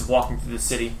 10 minutes of walking through the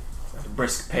city at a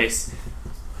brisk pace.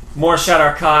 More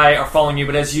Shadowkai are following you,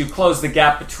 but as you close the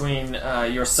gap between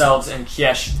yourselves and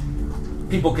Kiesh,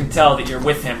 people can tell that you're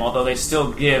with him, although they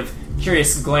still give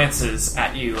curious glances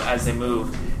at you as they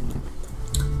move.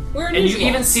 We're And you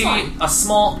even see a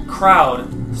small crowd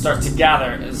start to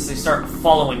gather as they start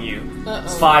following you.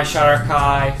 It's 5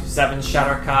 Shadowkai, 7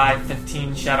 Shadowkai,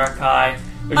 15 Shadowkai.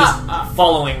 They're just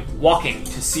following, walking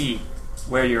to see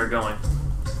where you're going.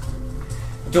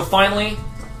 Until finally,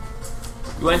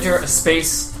 you enter a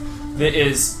space that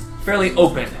is fairly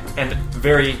open and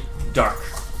very dark.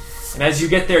 And as you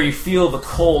get there, you feel the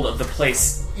cold of the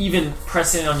place even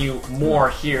press in on you more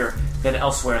here than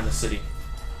elsewhere in the city.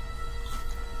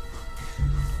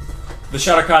 The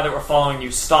Shadowkai that were following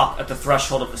you stop at the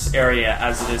threshold of this area,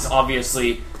 as it is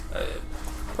obviously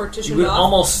partitioned you would off.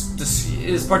 almost it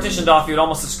is partitioned off. You would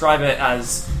almost describe it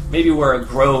as maybe where a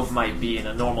grove might be in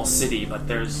a normal city, but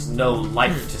there's no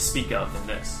life to speak of in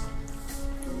this.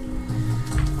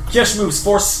 Kiesh moves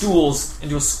 4 stools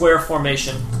into a square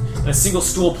formation, and a single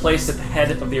stool placed at the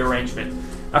head of the arrangement.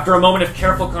 After a moment of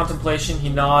careful contemplation, he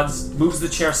nods, moves the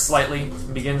chair slightly,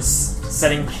 and begins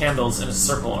setting candles in a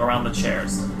circle around the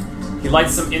chairs. He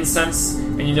lights some incense,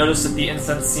 and you notice that the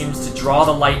incense seems to draw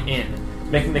the light in,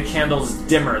 making the candles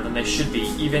dimmer than they should be,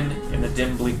 even in the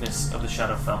dim bleakness of the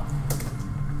Shadowfell.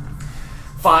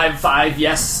 5,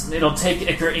 yes, it'll take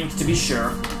Ichor ink to be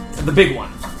sure. The big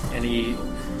one. And he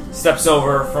steps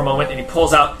over for a moment, and he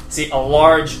pulls out, a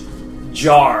large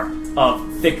jar of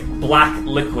thick black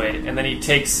liquid, and then he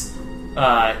takes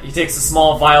a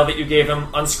small vial that you gave him,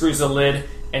 unscrews the lid,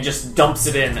 and just dumps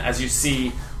it in. As you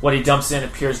see, what he dumps in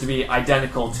appears to be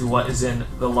identical to what is in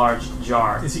the large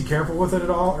jar. Is he careful with it at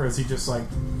all, or is he just like...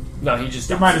 No, he just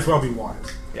dumps it. Might as well be water.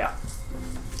 Yeah.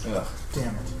 Ugh.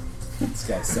 Damn it. This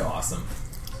guy's so awesome.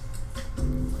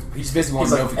 He just basically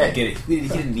wants to know if he could get it. He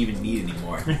didn't even need it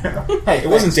anymore. Yeah. Hey, it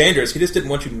wasn't dangerous. He just didn't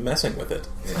want you messing with it.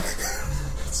 Yeah.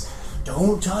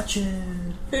 Don't touch it.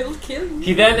 It'll kill you.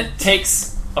 He then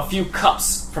takes a few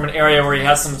cups from an area where he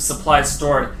has some supplies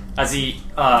stored as he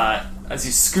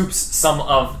scoops some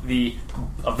of a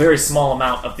very small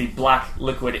amount of the black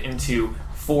liquid into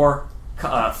 5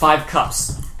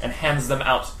 cups and hands them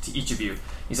out to each of you.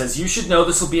 He says, "You should know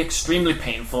this will be extremely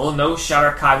painful. No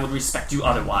Shadar-kai would respect you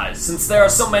otherwise. Since there are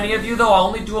so many of you, though, I'll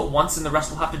only do it once and the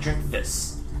rest will have to drink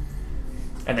this."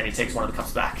 And then he takes one of the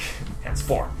cups back. Hands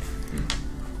 4.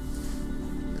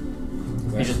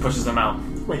 He just pushes them out,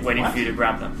 waiting for you to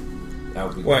grab them. That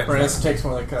would be What? Brandis takes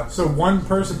one of the cups. So one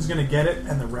person's going to get it,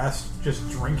 and the rest just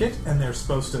drink it, and they're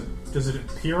supposed to... Does it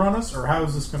appear on us, or how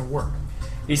is this going to work?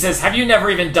 He says, "Have you never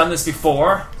even done this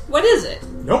before?" What is it?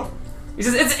 Nope. He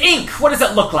says, "It's ink! What does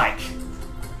it look like?"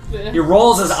 He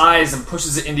rolls his eyes and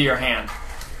pushes it into your hand.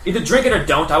 "Either drink it or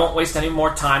don't. I won't waste any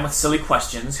more time with silly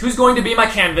questions. Who's going to be my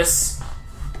canvas?"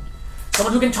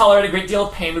 "Someone who can tolerate a great deal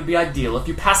of pain would be ideal. If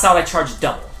you pass out, I charge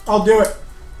double." I'll do it.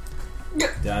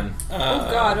 done. Oh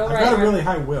God! All I've right. got a really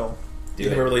high will. Do you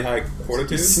have a really high He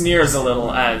fortitude? sneers a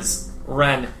little as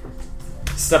Ren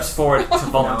steps forward to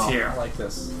volunteer. No, I like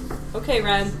this. Okay,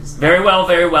 Ren. Very well,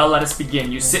 very well. Let us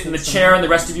begin. You sit in the chair, and the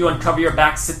rest of you uncover your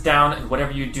back, sit down, and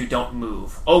whatever you do, don't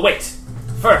move. Oh, wait!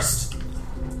 First!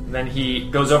 And then he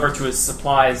goes over to his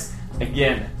supplies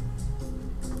again.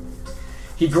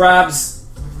 He grabs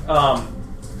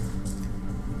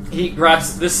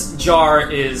this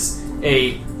jar is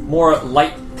a more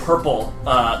light purple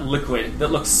liquid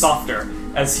that looks softer.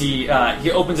 As he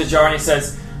opens a jar and he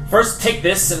says, "First, take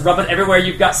this and rub it everywhere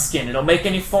you've got skin. It'll make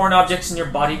any foreign objects in your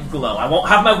body glow. I won't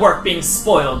have my work being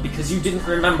spoiled because you didn't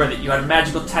remember that you had a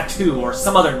magical tattoo or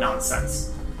some other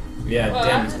nonsense." Yeah,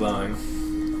 Dan's glowing.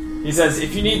 He says,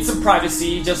 "If you need some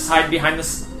privacy, just hide behind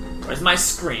this. Where's my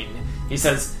screen?" He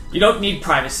says, "You don't need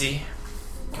privacy."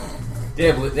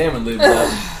 Damn lubes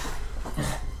up.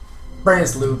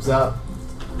 Brandis lubes up.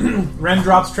 Ren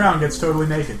drops Trow and gets totally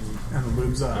naked, and the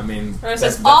lube's up. I mean, Ren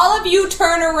says, "All of you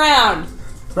turn around."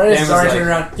 Brandis is Dan was already like- turning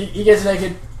around. He gets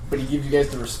naked, but he gives you guys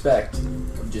the respect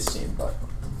of just seeing butt.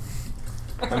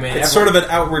 I mean, It's sort of an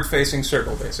outward-facing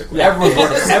circle, basically. Yeah, everyone's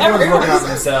working Everyone's- on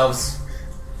themselves.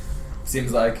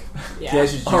 Seems like. You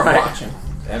guys should just All right. watch him.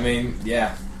 I mean,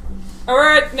 yeah.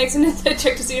 Alright, makes an insight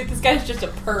check to see if this guy's just a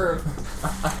perv.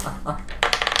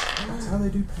 That's how they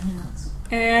do pants.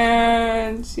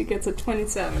 And she gets a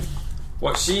 27.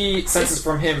 What she senses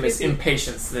from him is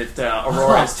impatience that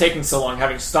Aurora is taking so long,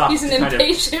 having stopped He's an to kind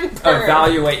impatient of perv.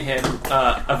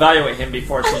 evaluate him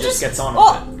before she just gets on with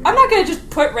Oh, it. I'm not gonna just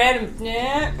put random.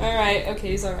 Yeah, alright, okay,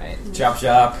 he's alright. Chop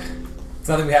shop. It's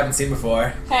nothing we haven't seen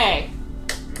before. Hey,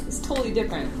 it's totally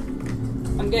different.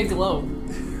 I'm gonna glow.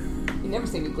 You never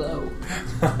see me glow.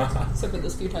 Except for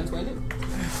those few times when I do.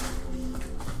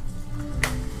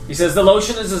 He says the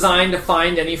lotion is designed to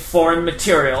find any foreign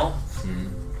material.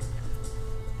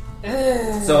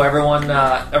 So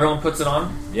everyone puts it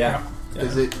on. Yeah.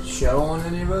 Does it show on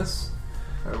any of us?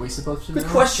 Are we supposed to know? Good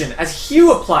question. As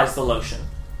Hugh applies the lotion,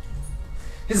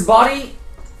 to his body,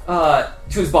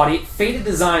 faded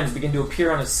designs begin to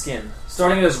appear on his skin.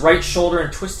 Starting at his right shoulder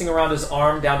and twisting around his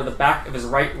arm down to the back of his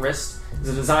right wrist is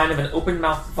a design of an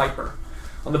open-mouthed viper.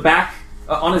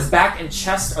 On his back and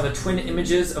chest are the twin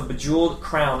images of bejeweled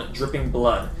crown dripping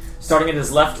blood. Starting at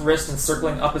his left wrist and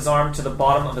circling up his arm to the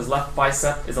bottom of his left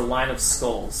bicep is a line of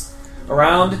skulls.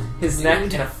 Around his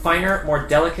neck, in a finer, more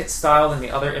delicate style than the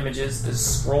other images, is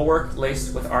scrollwork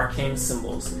laced with arcane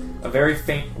symbols. A very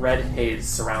faint red haze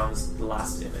surrounds the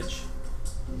last image.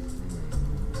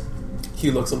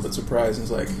 Hugh looks a little bit surprised and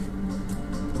is like,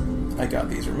 "I got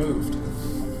these removed."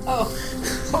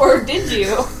 Oh. Or did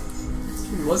you?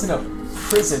 It wasn't a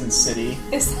prison city.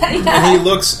 Is that And he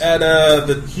looks at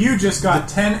the Hugh just got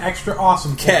 10 extra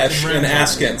awesome points cash in and Ren's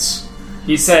askance.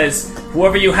 He says,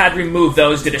 whoever you had remove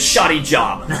those did a shoddy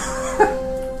job.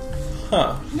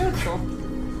 Huh. Neutral.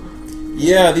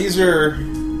 Yeah, these are...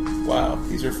 Wow,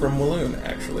 these are from Walloon,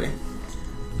 actually.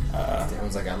 I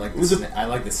was like, I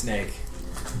like the snake.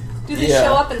 Do they Yeah.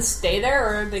 show up and stay there,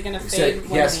 or are they going to fade?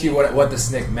 He asked you what the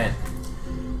snake meant.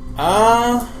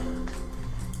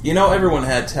 You know, everyone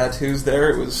had tattoos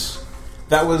there.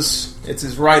 It's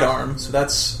his right arm, so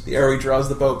that's the arrow he draws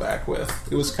the bow back with.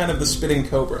 It was kind of the spitting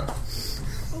cobra.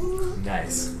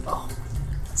 Nice.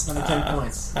 That's another 10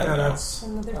 points. I don't know. That's,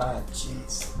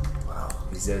 Jeez. Wow.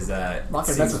 He says, Not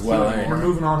seems that's a well few we're earned.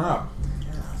 moving on up.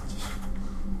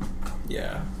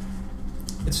 Yeah.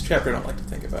 It's a chapter I don't like to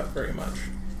think about very much.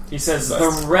 He says, But-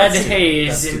 the red that's too-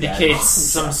 haze that's too bad. indicates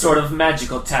some sort of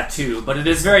magical tattoo, but it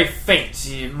is very faint.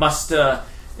 It must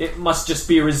just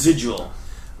be residual.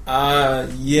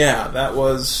 Yeah, that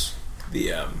was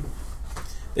the,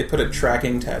 they put a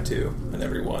tracking tattoo on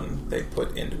everyone they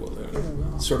put into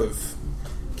Walloon. Sort of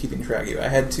keeping track of you. I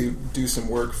had to do some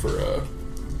work for a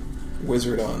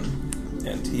wizard on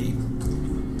NT.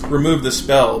 Removed the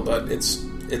spell, but it's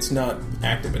not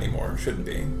active anymore. Shouldn't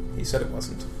be. He said it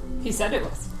wasn't. He said it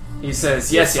was. He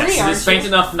says, yes, You're free, it is aren't faint you?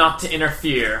 enough not to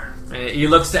interfere. He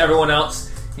looks to everyone else.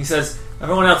 He says,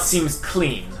 everyone else seems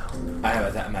clean. I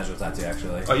have a magical tattoo,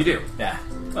 actually. Oh, you do? Yeah.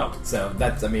 Oh. So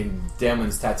that's,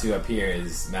 Damon's tattoo up here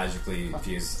is magically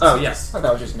infused. Oh, yes. I thought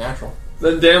that was just natural.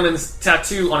 Then Damon's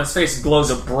tattoo on his face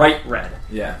glows a bright red.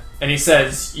 Yeah. And he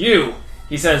says,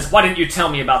 he says, why didn't you tell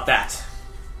me about that?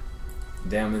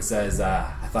 Damon says,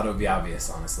 I thought it would be obvious,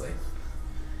 honestly.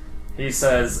 He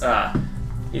says,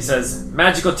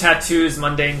 magical tattoos,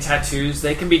 mundane tattoos,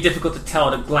 they can be difficult to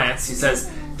tell at a glance. He says,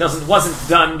 wasn't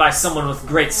done by someone with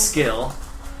great skill.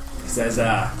 He says,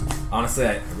 honestly,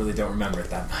 I really don't remember it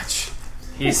that much.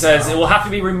 He says, it will have to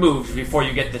be removed before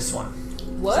you get this one.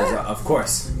 What? He says, of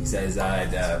course. He says,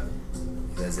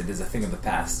 it is a thing of the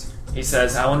past. He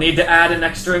says, I will need to add an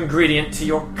extra ingredient to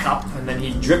your cup, and then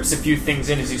he drips a few things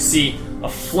in as you see a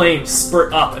flame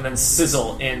spurt up and then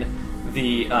sizzle in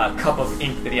the cup of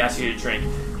ink that he asked you to drink.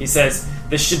 He says,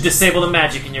 this should disable the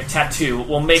magic in your tattoo. It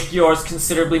will make yours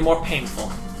considerably more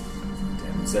painful.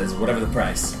 Damon says, whatever the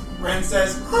price. Ren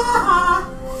says, ha ha!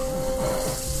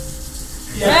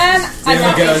 Ren,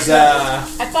 Damon goes, I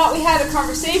thought we had a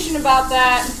conversation about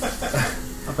that.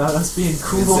 About us being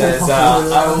cool. He says, I'll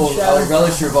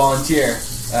relish your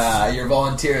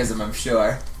volunteerism, I'm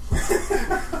sure.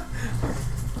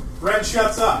 Ren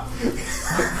shuts up.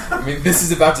 This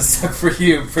is about to suck for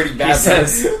you pretty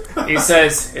badly. He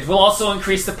says, it will also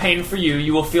increase the pain for you.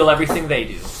 You will feel everything they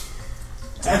do.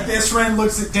 At this, Ren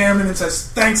looks at Damon and says,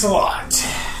 thanks a lot.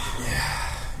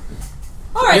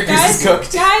 All right, Your goose guys. is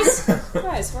cooked.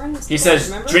 Guys, we're in this. He together, says,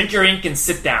 remember? drink your ink and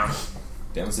sit down.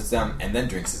 Damon sits down and then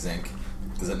drinks his ink.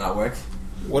 Does it not work?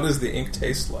 What does the ink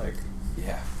taste like?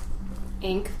 Yeah.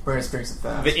 Ink. Brandon drinks it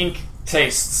fast. The ink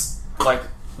tastes like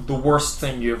the worst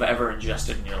thing you've ever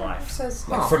ingested in your life. Says,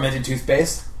 Like fermented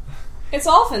toothpaste? it's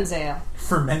Alphin's ale.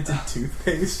 Fermented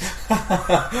toothpaste.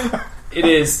 It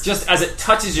is, just as it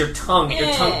touches your tongue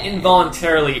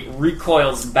involuntarily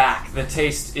recoils back. The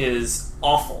taste is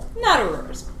awful. Not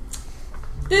Aurora's.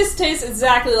 This tastes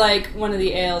exactly like one of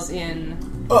the ales in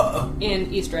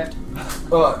East Rift.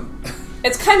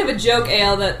 It's kind of a joke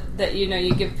ale that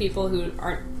you give people who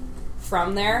aren't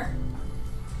from there,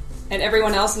 and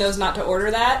everyone else knows not to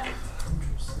order that.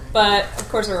 But of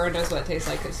course, Aurora knows what it tastes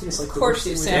like because of course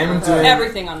you sample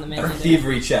everything on the menu. A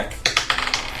thievery check.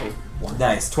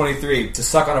 Nice, 23. To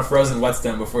suck on a frozen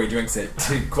whetstone before he drinks it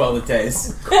to quell the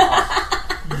taste.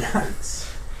 Yikes.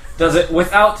 Does it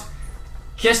without...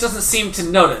 Kish doesn't seem to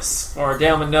notice, or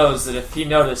Dalman knows that if he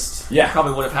noticed, he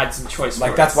probably would have had some choice for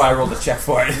it. That's why I rolled a check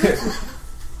for it.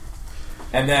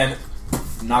 And then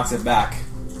knocks it back.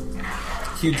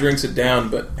 Hugh drinks it down,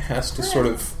 but has to sort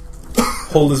of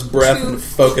hold his breath and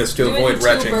focus to avoid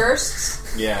retching. 2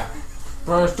 bursts. Yeah.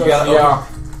 First, You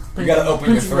gotta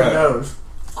open your throat. Nose.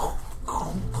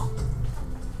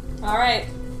 All right.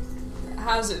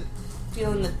 How's it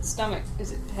feel in the stomach?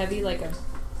 Is it heavy like a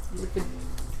liquid?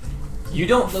 You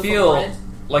don't loaf of feel bread?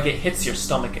 like it hits your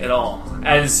stomach at all.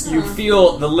 As you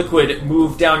feel the liquid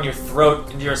move down your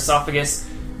throat into your esophagus,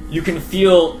 you can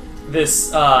feel this,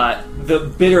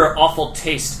 the bitter, awful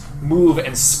taste move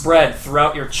and spread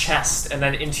throughout your chest and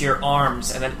then into your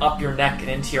arms and then up your neck and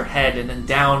into your head and then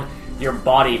down your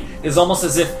body. It's almost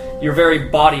as if your very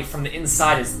body from the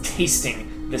inside is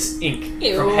tasting this ink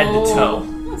from head to toe.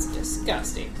 That's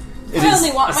disgusting. It is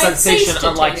a sensation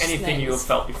unlike anything you have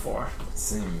felt before. It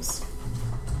seems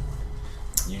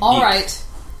unique. All right.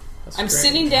 I'm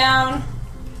sitting down.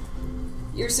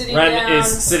 You're sitting down. Ren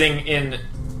is sitting in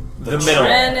the middle.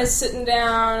 Ren is sitting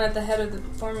down at the head of the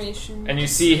formation. And you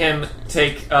see him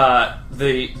take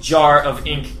the jar of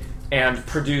ink and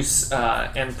produce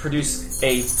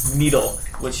a needle,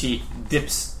 which he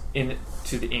dips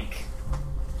into the ink.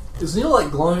 Is the needle like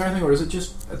glowing or anything, or is it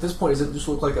just at this point? Does it just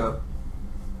look like a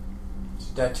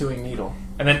tattooing needle?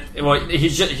 And then,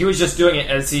 he was just doing it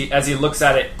as he looks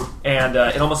at it, and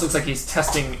it almost looks like he's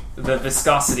testing the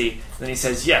viscosity. Then he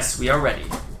says, "Yes, we are ready."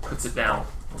 Puts it down.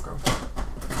 Okay.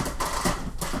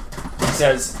 He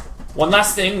says, "One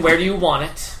last thing. Where do you want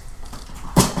it?"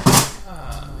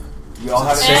 You all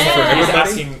have it Same for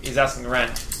everybody? He's asking Ren.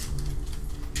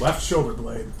 Left shoulder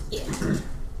blade. Yeah.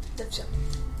 Left shoulder.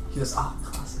 He goes,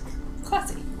 classic.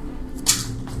 Classic.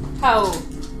 How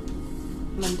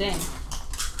mundane.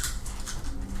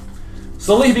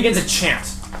 Slowly he begins a chant.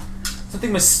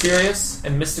 Something mysterious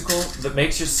and mystical that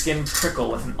makes your skin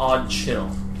prickle with an odd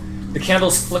chill. The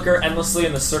candles flicker endlessly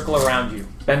in the circle around you,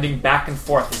 bending back and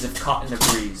forth as if caught in the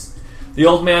breeze. The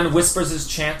old man whispers his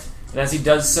chant, and as he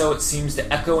does so, it seems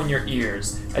to echo in your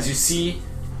ears. As you see,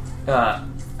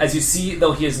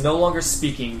 though he is no longer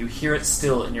speaking, you hear it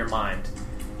still in your mind.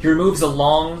 He removes a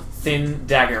long, thin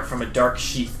dagger from a dark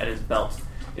sheath at his belt.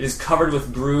 It is covered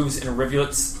with grooves and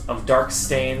rivulets of dark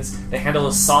stains. The handle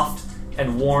is soft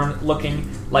and worn, looking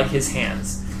like his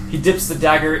hands. He dips the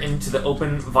dagger into the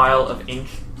open vial of ink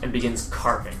and begins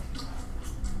carving.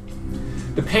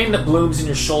 The pain that blooms in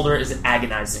your shoulder is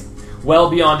agonizing, well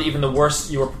beyond even the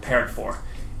worst you were prepared for.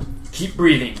 "Keep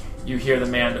breathing," you hear the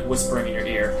man whispering in your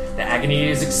ear. "The agony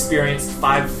is experienced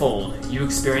fivefold. You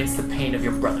experience the pain of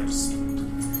your brothers."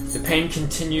 The pain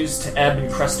continues to ebb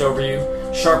and crest over you,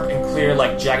 sharp and clear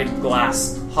like jagged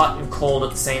glass, hot and cold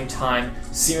at the same time,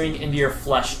 searing into your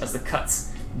flesh as the cuts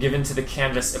given to the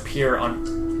canvas appear on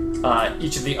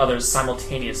each of the others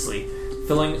simultaneously,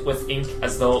 filling with ink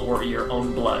as though it were your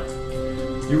own blood.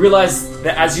 You realize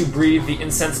that as you breathe, the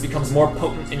incense becomes more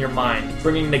potent in your mind,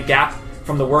 bringing the gap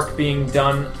from the work being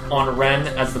done on Ren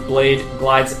as the blade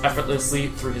glides effortlessly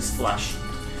through his flesh.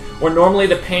 Where normally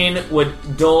the pain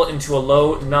would dull into a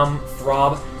low, numb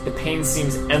throb, the pain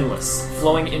seems endless,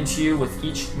 flowing into you with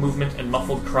each movement and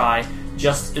muffled cry,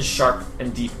 just as sharp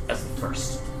and deep as the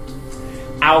first.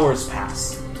 Hours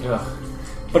pass,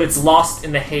 but it's lost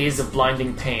in the haze of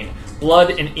blinding pain. Blood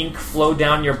and ink flow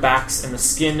down your backs, and the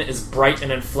skin is bright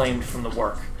and inflamed from the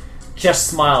work. Kesh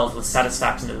smiled with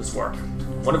satisfaction at his work.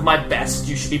 "One of my best.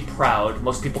 You should be proud.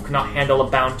 Most people cannot handle a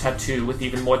bound tattoo with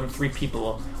even more than 3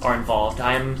 people are involved.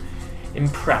 I am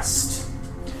impressed."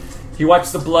 He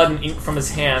wipes the blood and ink from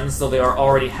his hands, though they are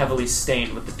already heavily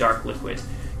stained with the dark liquid.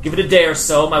 "Give it a day or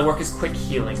so. My work is quick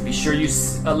healing. Be sure you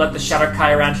let the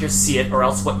Shatterkai around here see it, or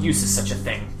else what use is such a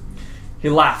thing?" He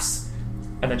laughs,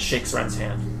 and then shakes Ren's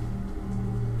hand.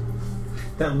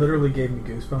 That literally gave me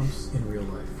goosebumps in real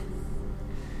life.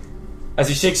 As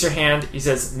he shakes your hand, he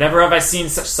says, "Never have I seen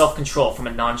such self-control from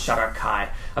a non-Shatterkai.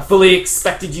 I fully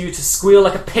expected you to squeal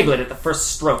like a piglet at the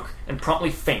first stroke and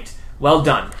promptly faint. Well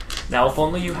done. Now, if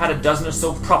only you had a dozen or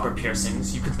so proper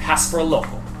piercings, you could pass for a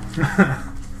local."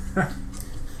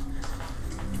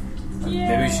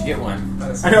 Maybe we should get one.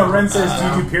 I know, Ren says, "Do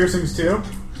you do piercings too?"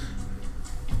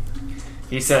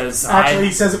 He says, Actually,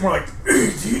 he says it more like,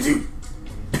 "Do you do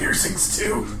piercings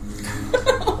too?"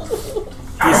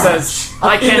 He says,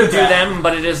 "I can do them,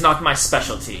 but it is not my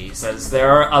specialty." He says,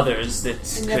 "There are others that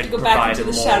And you have could to go back provide into a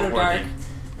the more Shadow worthy. Dark.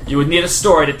 You would need a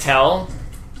story to tell."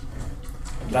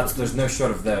 There's no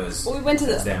short of those. Well, we went to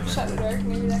the Damn it. Shadow Dark.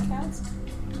 Maybe that counts.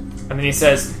 And then he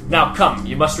says, "Now come,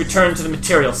 you must return to the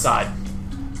material side."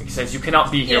 He says, "You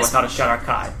cannot be here Yes. without a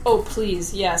Shatterkai." Oh,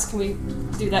 please, yes. Can we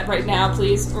do that right now,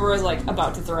 please? We're like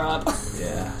about to throw up.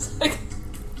 Yeah. Like,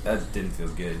 That didn't feel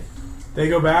good. They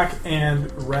go back,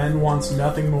 and Ren wants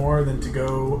nothing more than to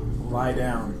go lie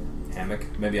down. Hammock?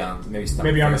 Maybe stomach.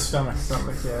 Maybe on his first.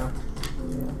 stomach. Yeah.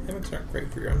 Hammocks aren't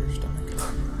great for your understomach.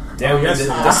 Damn, yes.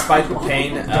 despite the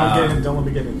pain, Don't let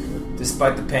me get into it.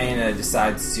 despite the pain,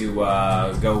 decides to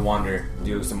go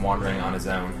do some wandering on his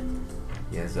own.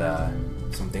 He has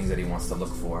some things that he wants to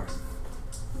look for.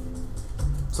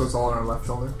 So it's all on our left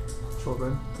shoulder?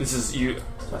 This is you.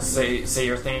 Say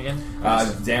your thing again.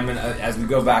 Damon, as we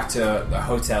go back to the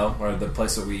hotel or the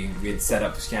place that we had set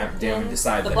up camp, Damon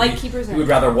decided The that Lightkeepers he would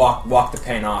rather walk the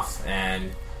pain off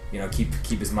and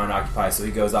keep his mind occupied. So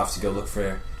he goes off to go look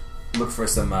for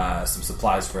some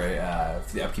supplies for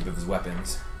the upkeep of his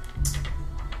weapons.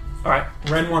 All right.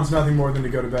 Ren wants nothing more than to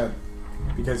go to bed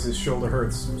because his shoulder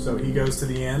hurts. So he goes to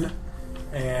the inn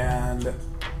and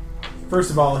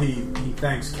first of all, he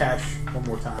thanks Cash one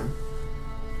more time,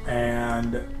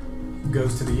 and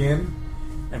goes to the inn,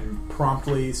 and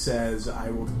promptly says, "I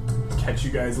will catch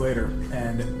you guys later,"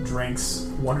 and drinks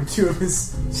one or two of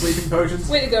his sleeping potions.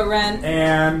 Way to go, Ren.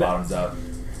 And bottoms up.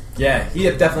 Yeah, he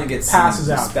definitely gets passes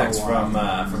some out respect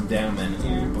from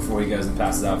Damon before he goes and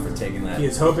passes out for taking that. he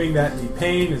is hoping that the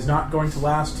pain is not going to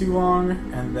last too long,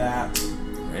 and that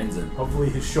Ren's a hopefully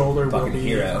his shoulder will fucking be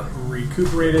hero.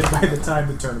 recuperated by the time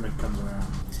the tournament comes around.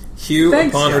 Hugh,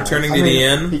 Thanks, upon guys. returning I to mean, the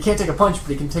inn, he can't take a punch,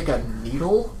 but he can take a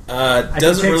needle.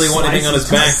 doesn't take really want anything on his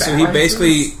slices back, to so he slices.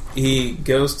 basically he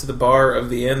goes to the bar of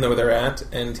the inn where they're at,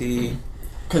 and he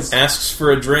Because asks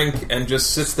for a drink and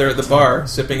just sits there at the bar,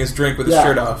 sipping his drink with his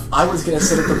shirt off. I was gonna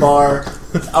sit at the bar.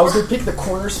 I was gonna pick the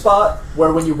corner spot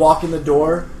where when you walk in the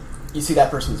door, you see that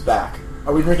person's back.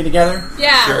 Are we drinking together?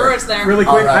 Yeah, Sure. Roar's there. Really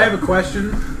quick, Alright. I have a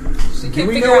question. She Do can't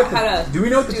we figure know out what how to do we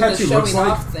know what the do tattoo the looks showing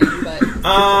like? off thing, but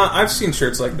I've seen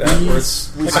shirts like that where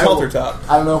it's We- like a I- halter top.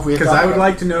 I don't know if we have Because I would about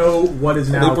like to know what is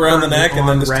now Loop around the currently neck and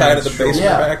then on just tie it at Ren's the base of shoulder.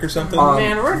 Yeah. your back or something.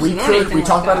 Man, we're we doing could anything we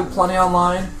talked like about it plenty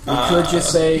online. We could just you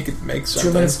say could make 2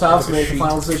 something minutes tops. with a Make a sheet.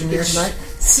 final decision here tonight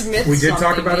Smith. We did talk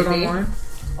something, about it maybe. online?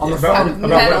 on the About, phone. about what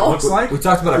Metal. it looks like? We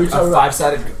talked about We a talked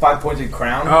about- five-pointed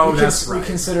crown. Oh, we that's we right.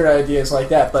 consider ideas like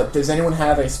that, but does anyone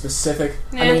have a specific?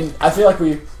 Yeah. I mean, I feel like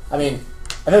we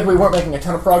weren't making a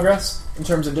ton of progress in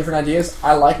terms of different ideas.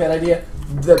 I like that idea.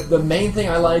 The main thing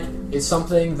I like is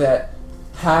something that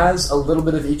has a little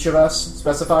bit of each of us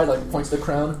specified, like the points of the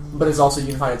crown, but is also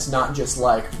unified. It's not just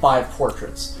like 5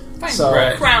 portraits. Fine. So,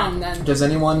 Right. Crown then. does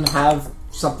anyone have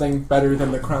something better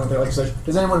than the crown that they like to say?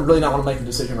 Does anyone really not want to make a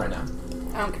decision right now?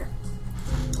 I don't care.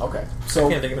 Okay, I so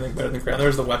can't think of anything better than crown.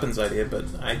 There's the weapons idea, but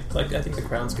I think the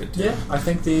crown's good too. yeah, I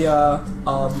think the I'm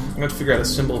going to have to figure out a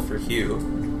symbol for Hugh.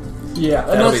 yeah.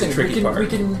 That'll Another be the thing tricky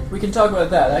part. we can talk about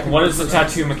that. I can What is the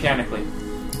tattoo mechanically?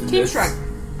 Team strike.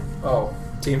 Oh.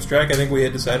 Team Strike, I think we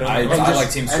had decided on. I that.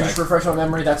 like Team And Strike. just refresh my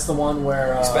memory, that's the one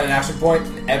where... Spend an action point,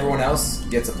 and everyone else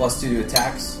gets a +2 to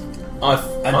attacks on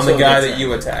Until the guy next that turn.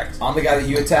 you attacked. on the guy that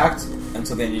you attacked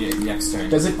until then your next turn.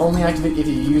 does it only activate if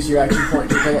you use your action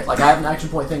point to play it? Like, I have an action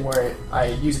point thing where I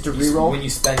use it to reroll. When you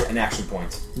spend an action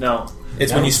point. No.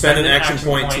 It's No, when you spend an spend an action action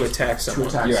point to point attack someone.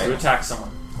 attack. You're To right. attack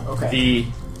someone. Okay.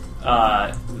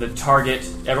 The target.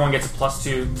 Everyone gets a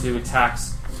 +2 to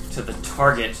attacks to the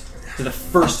target, to the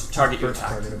first target you attack.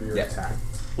 Target of your Yeah. attack.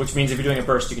 Which means if you're doing a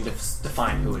burst, you can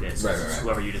define who it is. Right, It's right, right.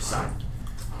 whoever you decide.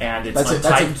 And it's That's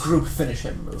untyped. a group finish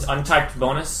him move. It's untyped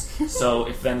bonus. So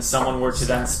if then someone were to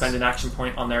then spend an action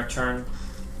point on their turn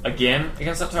again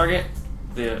against that target,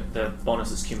 the bonus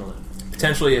is cumulative.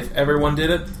 Potentially, if everyone did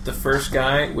it, the first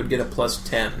guy would get a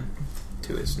 +10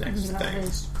 to his next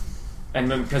thing. And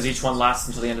then because each one lasts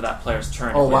until the end of that player's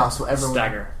turn. Oh, it would wow, so everyone-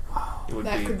 stagger. It would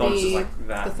That be could bonuses be like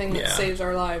that. the thing that Yeah. saves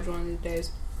our lives one of these days.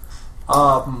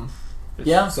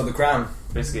 Yeah. So the crown.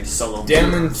 Basically a solo.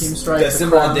 Damon's Team Strike, the the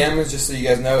symbol on crown. Damon's, just so you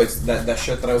guys know, it's that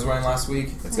shirt that I was wearing last week.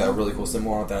 It's got a really cool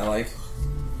symbol on it that I like.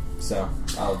 So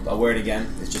I'll wear it again.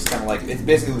 It's just kind of like it's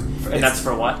basically. And that's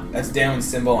for what? That's Damon's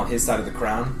symbol on his side of the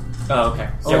crown. Oh, okay.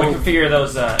 Yeah, we Oh. can figure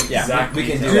those Yeah, exactly. we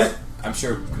can do Did- that. I'm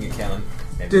sure we can. Kellen.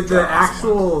 maybe Did draw the on someone.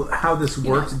 actual how this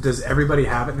worked? Does everybody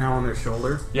have it now on their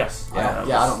shoulder? Yes. Yeah. that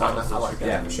Yeah, I was- don't mind was that. I the like that.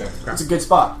 Yeah, for sure. It's a good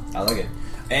spot. I like it.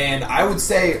 And I would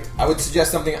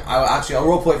suggest something. I'll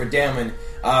roleplay for Damon.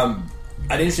 An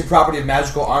interesting property of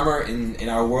magical armor in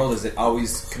our world is it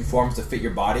always conforms to fit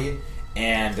your body.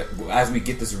 And as we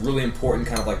get this really important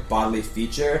kind of like bodily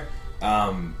feature,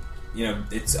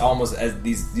 it's almost as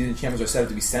these enchantments are set up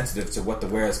to be sensitive to what the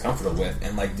wearer is comfortable with.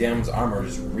 And like Damon's armor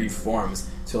just reforms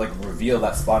to like reveal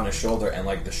that spot on his shoulder, and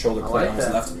like the shoulder plate like on his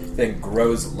that. left thing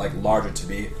grows like larger to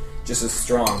be just as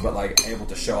strong, but like able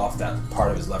to show off that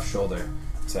part of his left shoulder,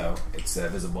 so it's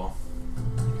visible.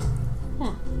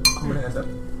 I'm gonna end up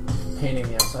painting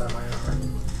the outside of my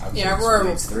armor. Yeah, we're-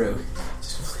 bleeds through.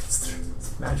 It's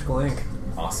magical ink.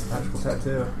 Awesome. Magical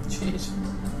tattoo. Jeez.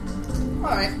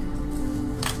 Alright.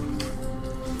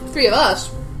 3 of us.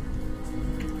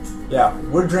 Yeah,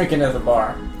 we're drinking at the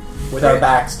bar with our Right.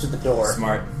 backs to the door.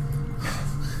 Smart.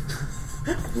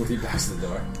 With your backs to the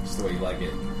door, just the way you like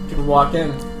it. People walk in.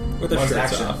 With the One's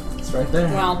shirts action. off. It's right there.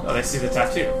 Well, Oh, they see the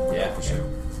tattoo. Yeah, for sure.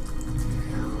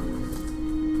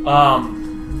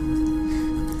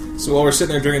 So while we're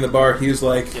sitting there drinking the bar, Hugh's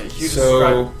like, Yeah, you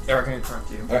so describe Eric in front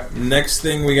of you. next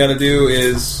thing we got to do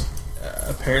is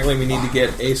apparently we need to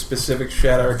get a specific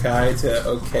Shadar Kai to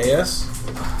okay us.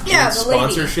 yeah, the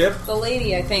Sponsorship? lady. The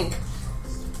lady, I think.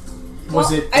 Was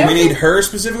Well, it? I Do don't we need think- her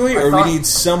specifically, I or thought- we need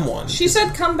someone? She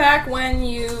said come back when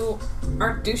you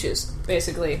aren't douches,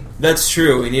 basically. That's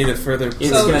true. We need a further. It's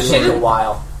So gonna she take a didn't-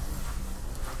 while.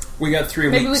 We got 3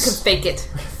 weeks. Maybe we could fake it.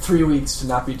 3 weeks to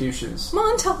not be douches.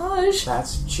 Montage.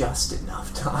 That's just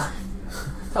enough time.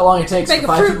 How long it takes Make for a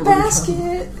 5 fruit people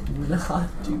basket. to become...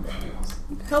 Not do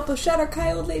Help a Shadow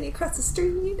Kai old lady across the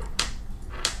street.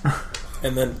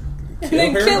 And then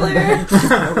Kill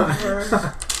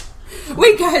her.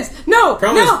 Wait, guys, no,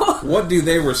 Problem no. is, what do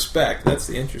they respect? That's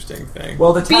the interesting thing.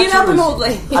 Well, the tattoo Beat up an is- old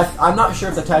lady. I'm not sure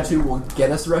if the tattoo will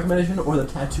get us the recommendation or the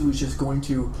tattoo is just going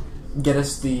to get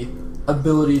us the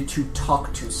ability to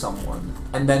talk to someone.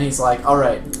 And then he's like,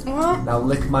 alright, now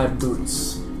lick my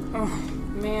boots. Oh,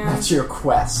 man. That's your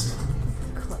quest.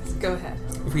 Go ahead.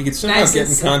 If we could somehow Nice get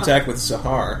in and contact with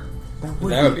Sahar, That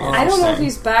would be awesome. I don't know if interesting.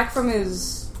 he's back from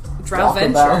his Talk Drowventure.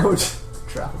 about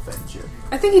Drowventure.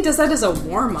 I think he does that as a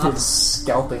warm-up. His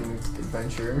scalping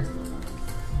adventure.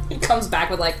 He comes back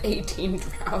with like 18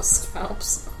 drow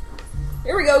scalps.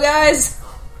 Here we go, guys!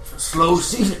 Slow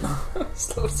season.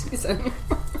 Slow season.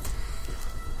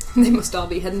 They must all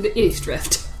be heading to East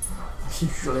Drift.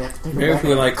 Usually have to take maybe him if back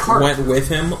we in a like cart. went with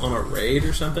him on a raid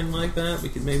or something like that, we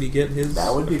could maybe get his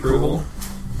That would be approval. cool.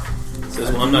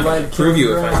 Says, well, I'm not going to Like prove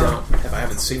you if Killing I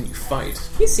haven't seen you fight.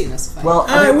 He's seen us fight. Well,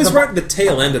 It was the- right at the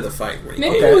tail end of the fight. When he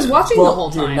Maybe came. he was watching well, the whole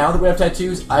dude, time. now that we have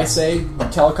tattoos, I say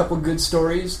tell a couple good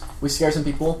stories. We scare some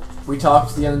people. We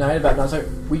talked the other night about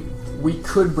we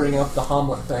could bring up the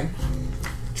Hamlet thing.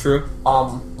 True.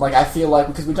 Like I feel like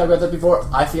because we talked about that before,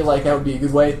 I feel like that would be a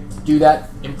good way to do that.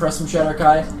 Impress some Shadow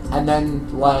Kai, and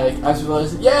then like I just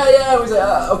realized, yeah, we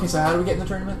like, okay, so how do we get in the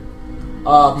tournament?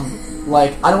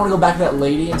 Like I don't want to go back to that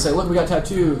lady and say, look, we got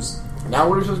tattoos. Now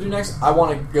what are we supposed to do next? I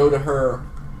want to go to her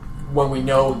when we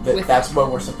know that that's when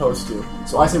we're supposed to.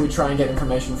 So I say we try and get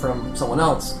information from someone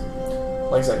else.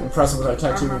 Like I said, impress them with our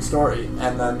tattoo story,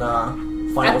 and then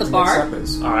find At out the what the bar? next step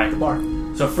is. All right. At the bar.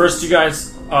 So first, you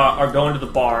guys are going to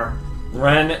the bar.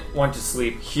 Ren went to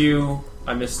sleep. Hugh,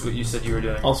 I missed what you said you were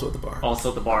doing. Also at the bar. Also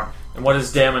at the bar. And what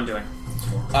is Damon doing?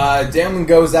 Damon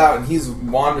goes out and he's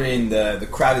wandering the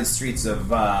crowded streets of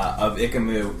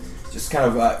Ikamu, just kind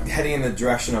of heading in the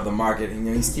direction of the market. And,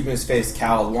 he's keeping his face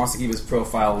cowled, wants to keep his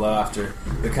profile low after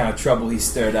the kind of trouble he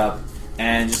stirred up,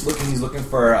 and just he's looking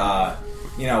for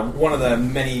one of the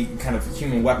many kind of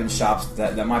human weapon shops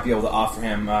that might be able to offer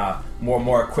him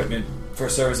more equipment for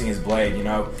servicing his blade.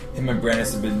 Him and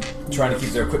Brandis have been trying to keep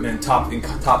their equipment in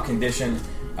top condition.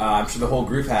 I'm sure the whole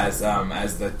group has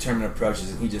as the tournament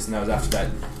approaches, and he just knows after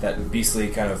that beastly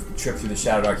kind of trip through the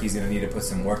Shadow Dark, he's going to need to put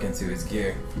some work into his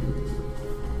gear.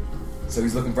 So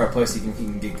he's looking for a place he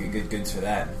can get good goods for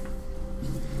that.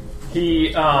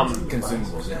 He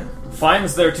Consumables, yeah.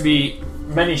 finds there to be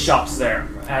many shops there.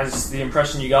 As the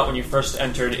impression you got when you first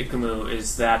entered Ikamu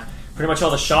is that pretty much all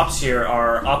the shops here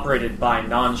are operated by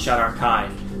non-Shadow Kai.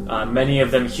 Many of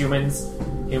them humans.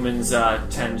 Humans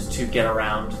tend to get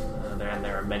around, and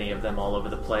there are many of them all over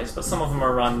the place. But some of them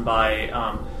are run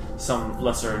by some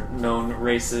lesser-known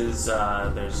races.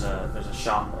 There's a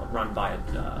shop run by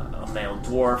a male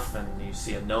dwarf, and you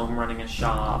see a gnome running a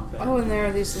shop. Oh, and there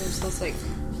are those like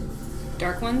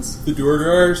dark ones. The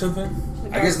Duergar or something?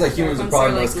 I guess the humans are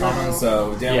probably most common,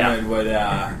 so Damon would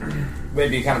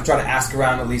maybe kind of try to ask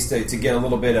around at least to get a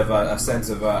little bit of a sense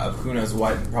of who knows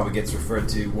what, and probably gets referred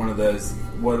to one of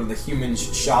the human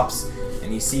shops,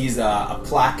 and he sees a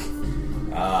plaque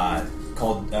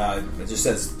called it just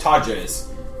says Tajas,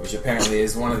 which apparently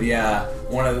is one of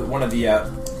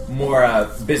the more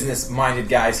business-minded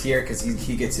guys here, because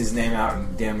he gets his name out,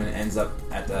 and Damon ends up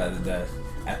at the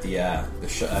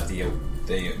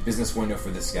business window for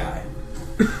this guy.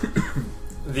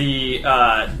 He's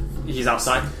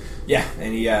outside. Yeah,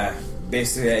 and he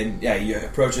he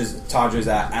approaches Tajas,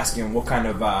 asking him what kind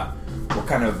of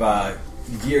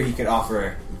gear he could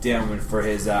offer Damon for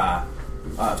his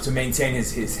to maintain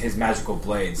his magical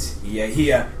blades. He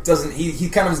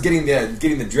kind of is getting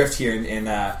the drift here in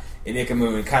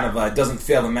Ikamu, and kind of doesn't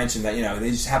fail to mention that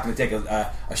they just happen to take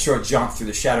a short jaunt through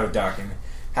the Shadow Dark, and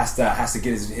has to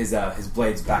get his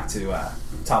blades back to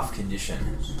top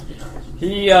condition.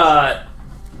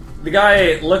 The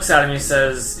guy looks at him. He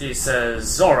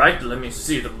says, "All right, let me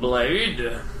see the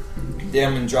blade."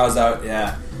 Damon draws out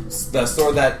the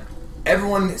sword that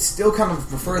everyone still kind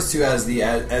of refers to as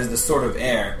the Sword of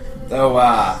Air, though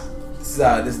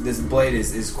this blade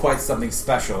is quite something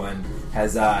special, and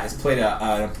has played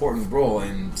an important role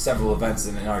in several events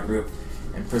in our group,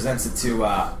 and presents it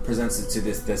to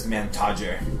this man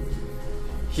Tajer.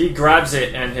 He grabs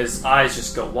it, and his eyes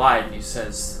just go wide, and he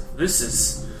says,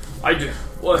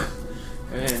 what?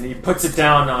 And he puts it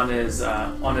down on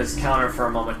his counter for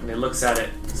a moment, and he looks at it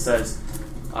and says,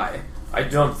 I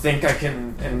don't think I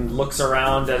can, and looks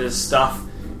around at his stuff.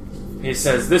 He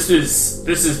says, this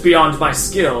is beyond my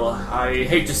skill. I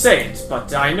hate to say it,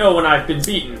 but I know when I've been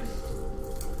beaten.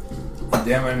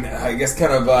 Damon, I guess,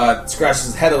 kind of scratches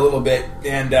his head a little bit,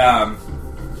 and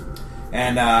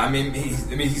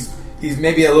he's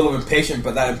maybe a little impatient,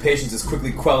 but that impatience is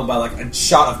quickly quelled by like a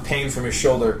shot of pain from his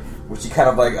shoulder, which he kind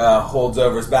of like holds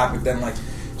over his back, but then like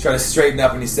try to straighten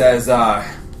up, and he says,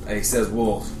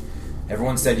 "Well,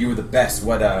 everyone said you were the best.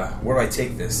 Where do I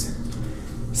take this?"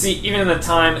 See, even in the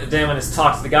time Damon has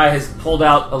talked, the guy has pulled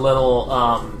out a little,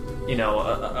 a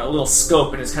little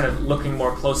scope and is kind of looking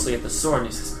more closely at the sword, and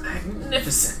he says,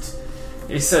 "Magnificent."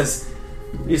 He says,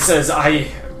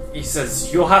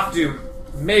 "You'll have to,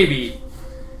 maybe."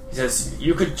 He says,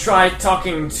 "You could try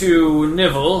talking to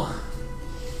Nivell."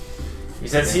 He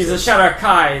says, "He's a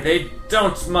Shadar-kai. They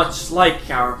don't much like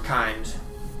our kind."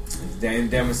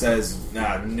 Damon says,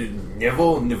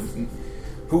 "Nivell?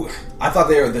 Who? I thought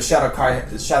they were the Shadar-kai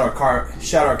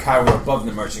were above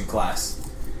the merchant class."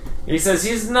 He says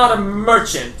he's not a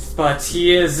merchant, but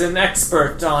he is an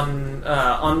expert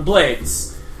on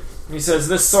blades. He says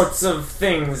this sorts of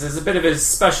things is a bit of his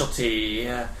specialty.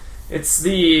 It's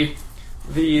the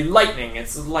lightning.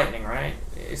 It's the lightning, right?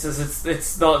 He says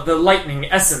it's the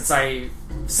lightning essence I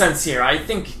sense here. I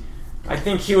think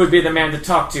he would be the man to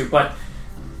talk to, but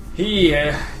he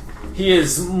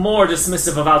is more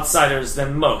dismissive of outsiders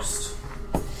than most.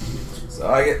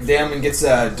 So Damon gets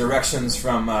directions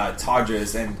from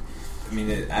Todgers, and I mean,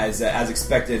 as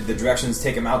expected, the directions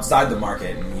take him outside the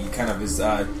market, and he kind of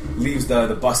leaves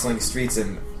the bustling streets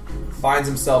and finds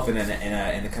himself in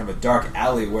a kind of a dark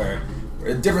alley where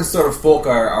a different sort of folk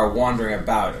are wandering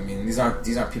about. I mean, these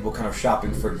aren't people kind of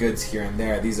shopping for goods here and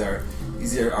there. These are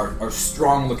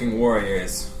strong-looking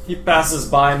warriors. He passes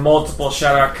by multiple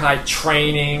Shadar-kai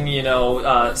training,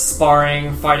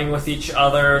 sparring, fighting with each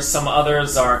other. Some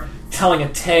others are telling a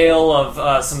tale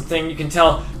of something. You can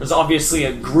tell there's obviously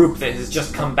a group that has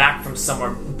just come back from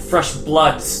somewhere, fresh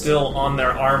blood still on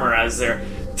their armor as they're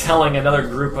telling another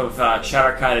group of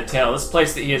Shadar-kai a tale. This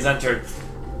place that he has entered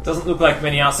doesn't look like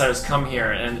many outsiders come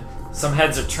here, and some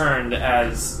heads are turned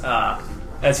as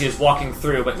he is walking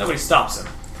through, but nobody stops him.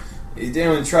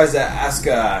 Damon tries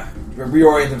to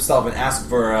reorient himself and ask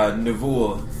for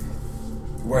Nivell,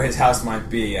 where his house might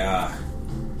be. I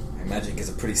imagine he gets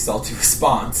a pretty salty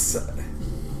response.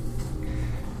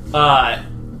 The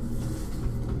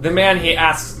man he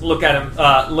asks looks at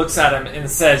him and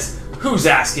says, "Who's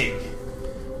asking?"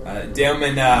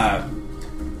 Damon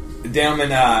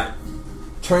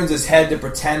turns his head to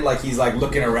pretend like he's like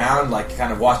looking around, like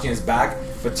kind of watching his back,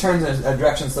 but turns in a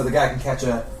direction so the guy can catch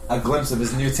a glimpse of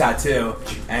his new tattoo,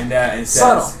 and says,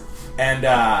 subtle. And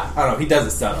I don't know, he does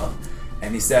it subtle,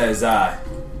 and he says,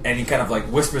 and he kind of like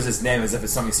whispers his name as if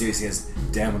it's something serious. He goes,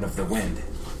 "Damon of the Wind,"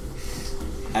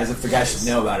 as if the guy should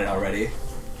know about it already.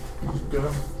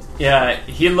 Yeah,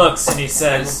 he looks and he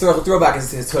says, throw back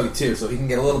his hood too, so he can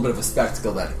get a little bit of a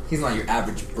spectacle that he's not your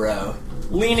average bro.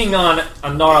 Leaning on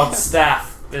a gnarled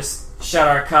staff, this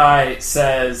Shadar-kai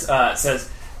says,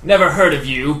 "Never heard of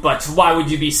you, but why would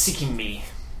you be seeking me?"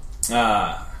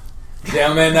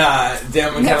 Damon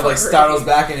kind of like startles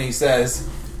back, and he says,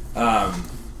 "I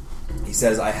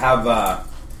have,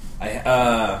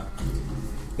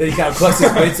 Then he kind of collects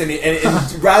his wits,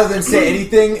 and rather than say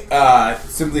anything,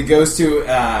 simply goes to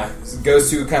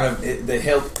kind of the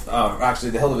hilt,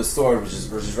 the hilt of his sword, which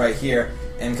is right here,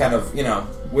 and kind of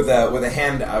with a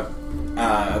hand of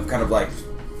kind of like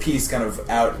peace kind of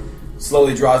out,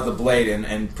 slowly draws the blade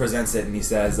and presents it, and he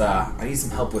says, "I need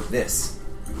some help with this."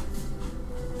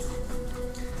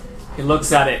 He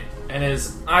looks at it, and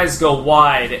his eyes go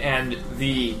wide, and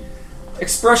the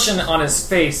expression on his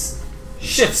face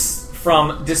shifts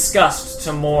from disgust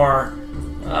to more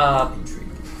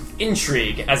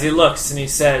intrigue as he looks, and he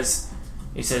says,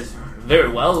 "Very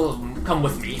well, come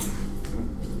with me."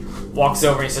 Walks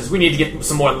over and he says, "We need to get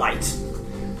some more light."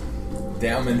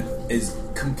 Damon is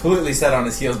completely set on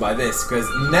his heels by this, because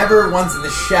never once in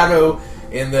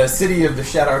the city of the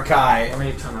Shadar-kai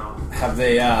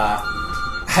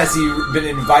has he been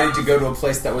invited to go to a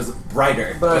place that was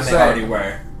brighter than they already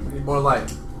were. We need more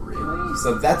light. Really?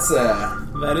 So that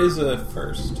is a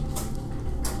first.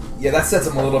 Yeah, that sets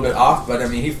him a little bit off, but I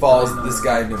mean, he follows this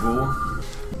guy Nivell.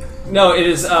 No, it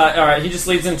is alright. He just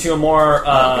leads into a more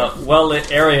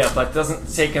well-lit area, but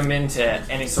doesn't take him into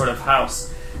any sort of house.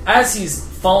 As he's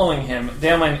following him,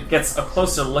 Damon gets a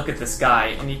closer look at this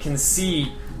guy, and you can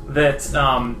see that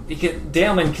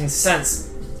Damon can sense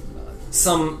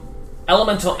some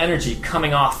elemental energy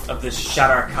coming off of this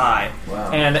Shadar-kai.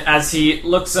 Wow. And as he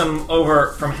looks him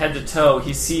over from head to toe,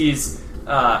 he sees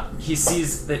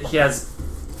that he has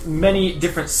many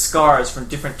different scars from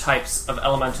different types of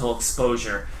elemental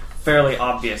exposure. Fairly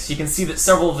obvious. You can see that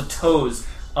several of the toes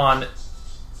on...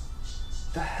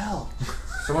 The hell?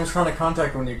 Someone's trying to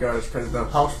contact one of you guys because the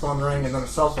house phone rang and then a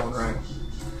cell phone rang.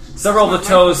 Several of the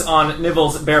toes on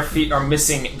Nibel's bare feet are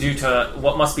missing due to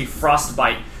what must be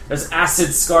frostbite. There's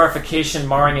acid scarification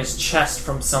marring his chest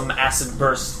from some acid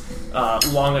burst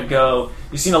long ago.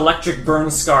 You see an electric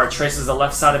burn scar traces the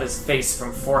left side of his face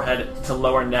from forehead to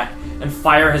lower neck, and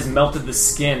fire has melted the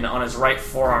skin on his right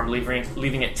forearm,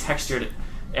 leaving it textured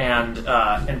and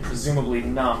presumably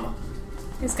numb.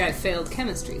 This guy failed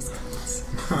chemistry skills.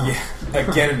 Yeah,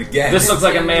 again and again. This looks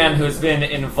like a man who has been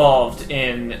involved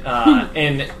in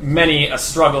many a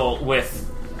struggle with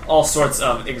all sorts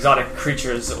of exotic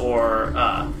creatures or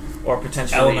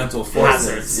potentially elemental forces.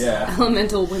 Hazards. Yeah,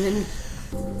 elemental women.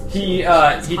 He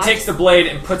takes the blade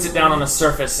and puts it down on a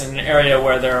surface in an area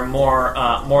where there are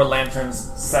more lanterns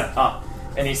set up,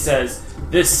 and he says,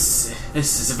 "This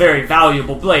is a very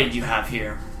valuable blade you have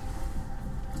here."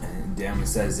 And Damon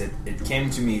says it came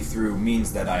to me through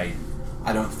means that I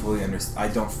don't fully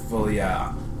understand.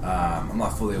 I'm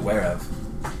not fully aware of.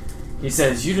 He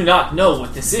says, "You do not know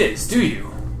what this is, do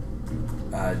you?"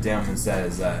 Damon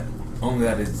says, "Only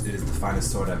that it is the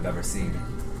finest sword I've ever seen."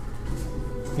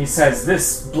 He says,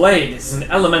 "This blade is an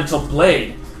elemental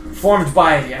blade, formed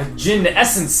by a Jinn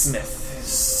essence smith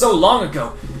so long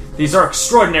ago. These are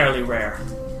extraordinarily rare."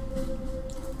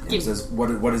 He says, what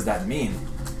does that mean?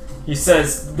 He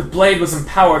says, "The blade was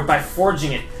empowered by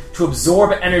forging it to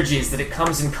absorb energies that it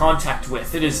comes in contact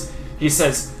with. It is," he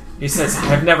says,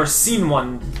 "I've never seen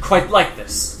one quite like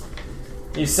this."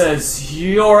 He says,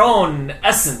 "Your own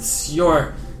essence,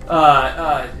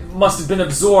 must have been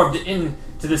absorbed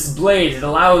into this blade. It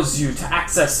allows you to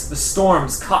access the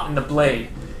storms caught in the blade."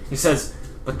 He says,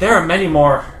 "But there are many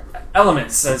more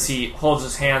elements," as he holds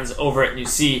his hands over it, and you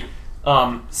see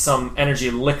some energy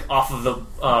lick off of the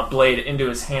blade into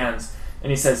his hands.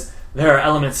 And he says, "There are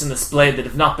elements in this blade that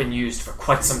have not been used for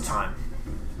quite some time."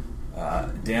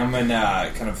 Damon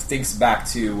kind of thinks back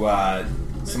to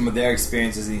some of their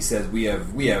experiences, and he says, "We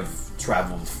have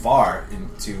traveled far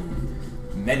into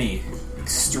many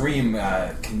extreme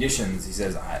conditions." He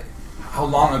says, "How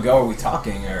long ago are we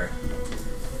talking?" Or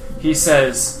he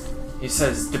says,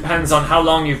 "Depends on how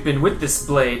long you've been with this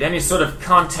blade. Any sort of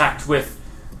contact with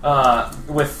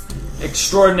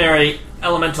extraordinary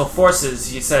elemental forces."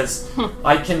 He says,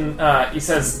 "I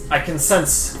can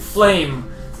sense flame,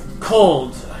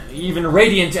 cold, even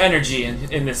radiant energy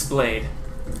in this blade."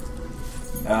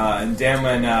 And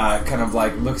Damon kind of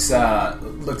like looks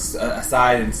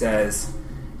aside and says,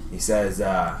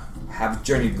 "Have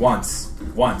journeyed once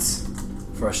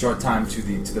for a short time to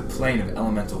the plane of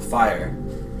elemental fire."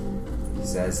 He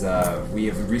says, "We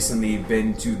have recently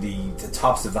been to the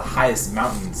tops of the highest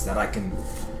mountains that I can.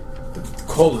 The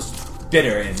cold was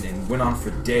bitter and went on for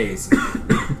days.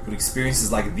 But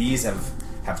experiences like these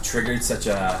have triggered such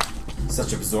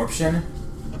absorption."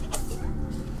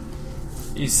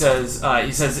 He says,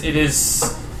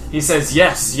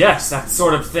 yes, that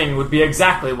sort of thing would be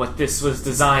exactly what this was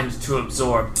designed to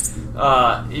absorb.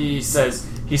 He says,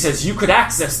 you could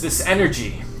access this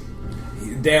energy.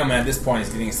 Damon at this point is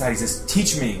getting excited. He says,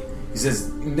 "Teach me." He says,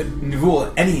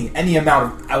 "Nivul, any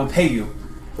amount, I will pay you.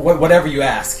 Whatever you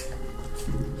ask."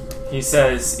 He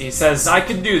says, "I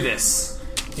can do this."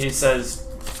 He says,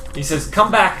 come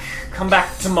back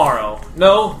tomorrow.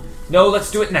 No,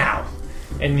 let's do it now.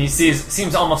 And he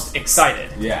seems almost excited.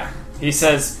 Yeah. He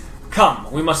says, "Come,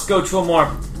 we must go to a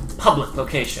more public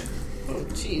location." Oh,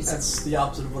 jeez. That's the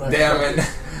opposite of what I expected.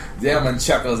 Damon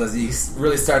chuckles as he's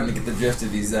really starting to get the drift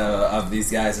of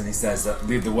these guys, and he says,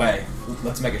 "Lead the way.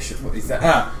 Let's make a shit." He said,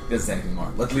 he doesn't say anything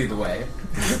more. "Let's lead the way."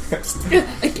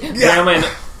 Damon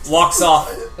walks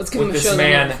off Let's give with him a this show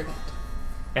man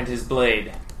and his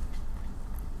blade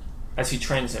as he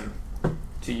trains him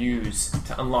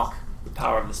to unlock the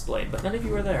power of this blade. But none of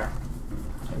you are there,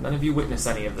 and none of you witness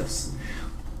any of this.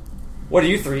 What are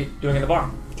you three doing in the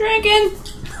bar? Drinking!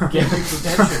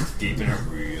 Keeping it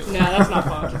real. No, that's not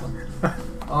possible.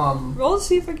 Roll to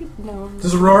see if I can... No.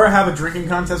 Does Aurora have a drinking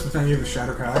contest with any of the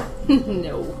Shadow Kai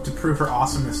No. to prove her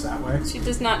awesomeness that way? She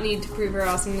does not need to prove her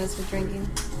awesomeness with drinking.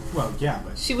 Well, yeah,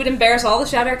 but She would embarrass all the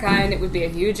Shadow Kai, and it would be a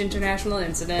huge international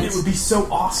incident. it would be so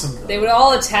awesome, though. They would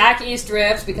all attack East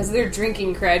Rift because their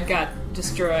drinking cred got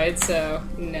destroyed, so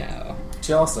no.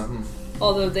 She also,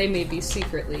 Although they may be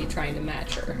secretly trying to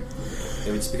match her.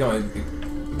 it would just become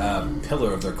a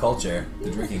pillar of their culture, the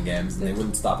drinking games, and they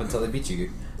wouldn't stop until they beat you.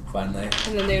 Finally,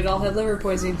 And then they would all have liver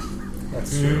poisoning.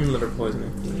 that's true. Liver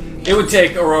poisoning. It would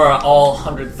take Aurora all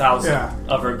 100,000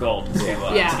 of her gold to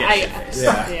get shit-faced.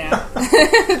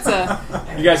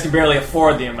 Yeah. You guys can barely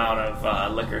afford the amount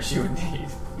of liquor she would need.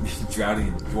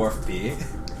 Drowning dwarf bee.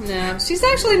 No, she's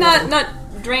actually not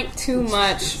drank too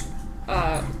much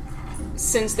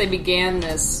since they began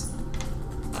this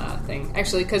thing.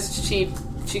 Actually, because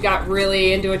she got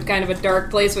really into a kind of a dark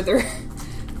place with her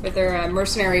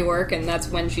mercenary work, and that's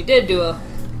when she did do a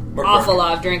awful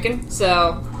lot of drinking.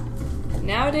 So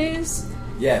nowadays,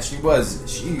 yeah, she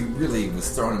really was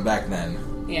throwing him back then.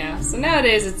 Yeah, so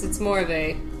nowadays it's more of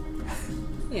a,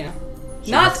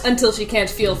 not until she can't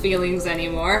feel feelings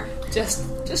anymore. Just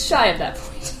shy of that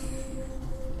point.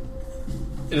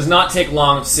 It does not take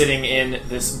long sitting in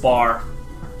this bar,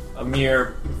 a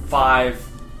mere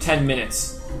 5-10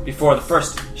 minutes before the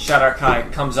first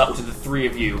Shadarkai comes up to the three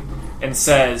of you and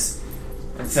says,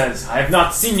 "I have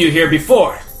not seen you here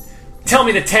before. Tell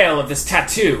me the tale of this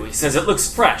tattoo." He says, "It looks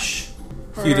fresh."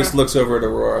 He just looks over at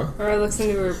Aurora. Aurora looks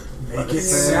into her. Make it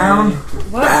sound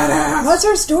badass. What's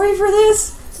our story for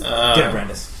this? Get it,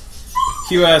 Brandis.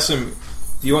 Hugh asks him,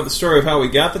 "Do you want the story of how we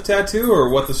got the tattoo, or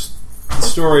what the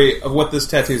story of what this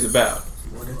tattoo is about?"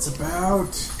 What it's about?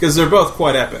 Because they're both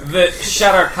quite epic. The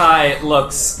Shadarkai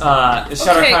looks. What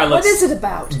is it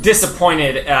about?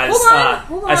 Disappointed as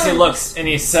Hold on. as he looks, and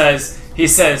he says,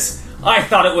 "I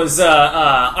thought it was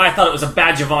a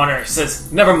badge of honor." He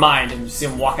says, "Never mind," and you see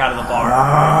him walk out of the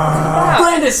bar.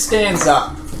 Brandis stands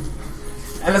up,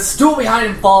 and the stool behind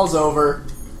him falls over,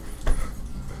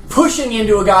 pushing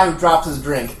into a guy who drops his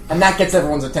drink, and that gets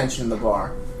everyone's attention in the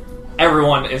bar.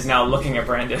 Everyone is now looking at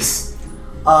Brandis.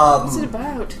 What's it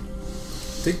about?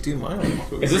 Do mine.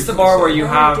 Is this the bar where you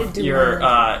have your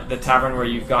the tavern where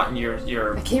you've gotten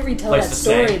your I can't retell place that to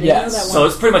story. stay? They Yes. know that one. So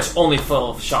it's pretty much only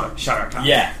full of Shadarkai.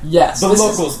 Yeah. Yes. The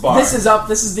locals bar. This is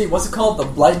the, what's it called? The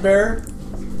Blight Bearer?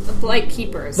 The Blight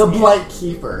Keepers. The Blight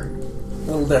Keeper.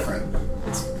 A little different.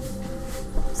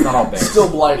 It's not all bad. Still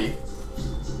blighty.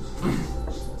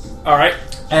 Alright.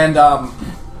 And,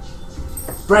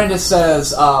 Brandis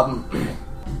says,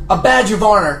 a badge of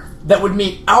honor that would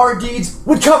meet our deeds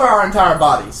would cover our entire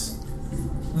bodies.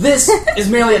 This is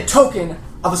merely a token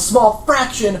of a small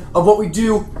fraction of what we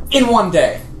do in one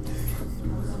day.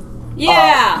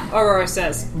 Yeah, Aurora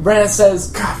says. Brandis says,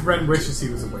 God, Ren wishes he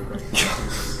was awake right now.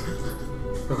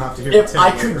 He'll have to hear if the I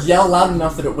tale could later. yell loud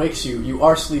enough that it wakes you, you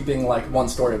are sleeping like one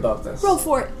story above this. Roll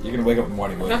for it. You're gonna wake up in the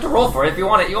morning You with don't have to roll for it. If you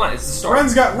want it, you want it. It's the story.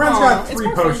 Ren's got it's 3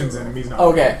 more fun. potions in him. He's not.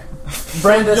 Okay.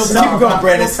 Brandis, You'll tell him going, about-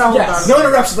 Brandis. you'll tell him Yes. about No it.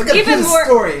 interruptions. Look at Even the more-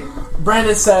 story.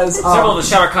 Brandis says, Several of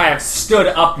the Shadarkai have stood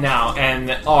up now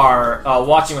and are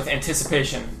watching with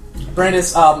anticipation.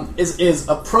 Brandis is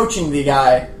approaching the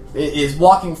guy, is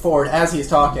walking forward as he's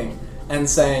talking, and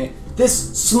saying, "This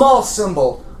small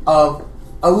symbol of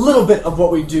a little bit of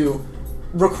what we do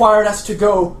required us to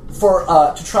go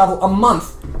to travel a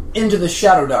month into the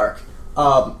Shadow Dark,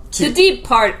 to The deep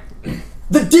part.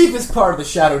 the deepest part of the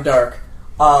Shadow Dark,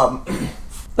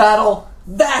 battle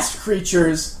vast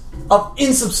creatures of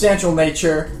insubstantial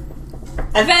nature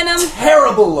and Venom.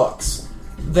 terrible looks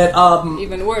that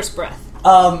Even worse breath.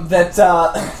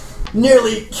 that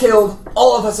nearly killed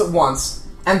all of us at once,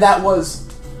 and that was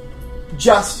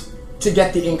just to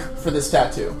get the ink for this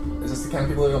tattoo." Is this the kind of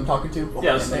people that I'm talking to?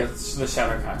 Yeah, it's the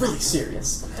Shadarkai. Really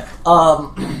serious.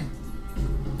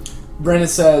 Brandon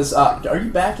says, "Are you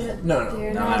back yet?" No.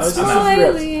 You're No, not I'm This is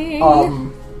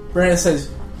smiling. Brandon says,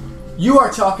 "You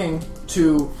are talking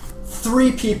to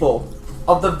 3 people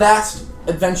of the vast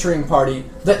adventuring party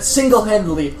that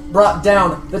single-handedly brought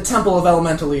down the Temple of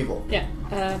Elemental Evil. Yeah.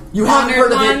 You haven't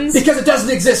heard honored of ones. it because it doesn't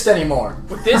exist anymore."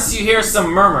 With this, you hear some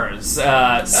murmurs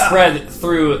spread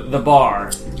through the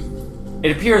bar.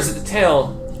 It appears that the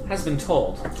tale has been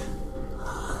told.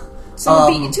 So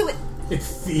beat you to it. It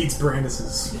feeds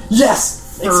Brandis's.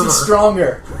 Yes, makes Fervor. me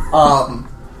stronger.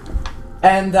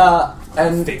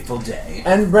 And Fateful day.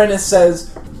 And Brandon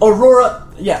says, "Aurora,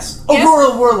 yes,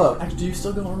 Aurora Warlord." Actually, do you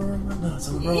still go Aurora? No, it's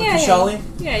Aurora Yeah, Kishali.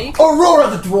 Yeah, you can. Aurora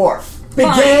the Dwarf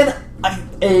began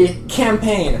a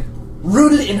campaign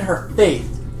rooted in her faith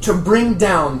to bring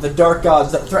down the dark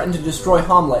gods that threatened to destroy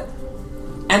Hamlet.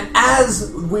 And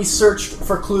as we searched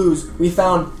for clues, we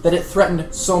found that it threatened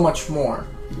so much more.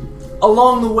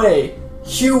 Along the way,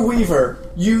 Hugh Weaver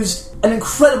used an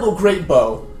incredible great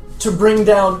bow to bring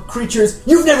down creatures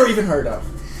you've never even heard of.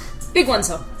 Big ones,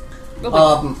 though.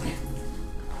 Real big.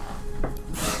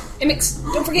 Imix.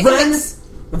 Don't forget Ren, Imix.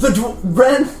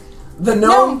 Ren, the No,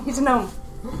 gnome, he's a gnome.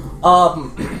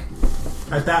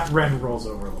 At that, Ren rolls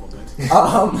over a little bit.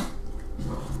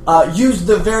 used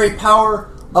the very power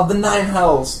of the 9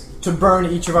 hells to burn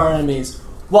each of our enemies,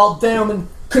 while Daemon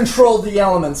controlled the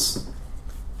elements.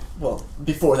 well,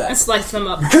 before that, And slice them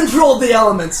up. controlled the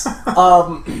elements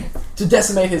to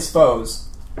decimate his foes,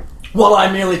 while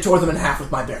I merely tore them in half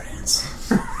with my bare hands.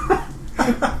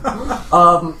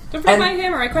 Don't forget my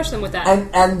hammer. I crushed them with that.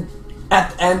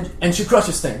 And she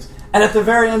crushes things. And at the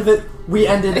very end of it, we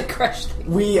ended. I crushed things.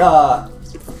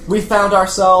 We found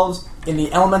ourselves in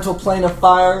the elemental plane of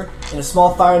fire in a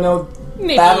small fire node.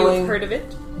 Maybe you've heard of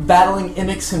it. Battling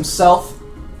Imix himself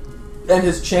and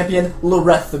his champion,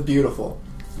 Loreth the Beautiful.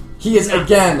 He is,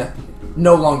 again,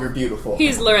 no longer beautiful.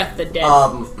 He's Loreth the Dead.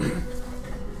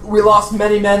 We lost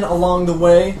many men along the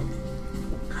way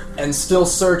and still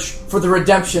search for the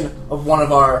redemption of one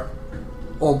of our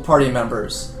old party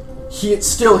members. He is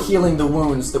still healing the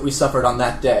wounds that we suffered on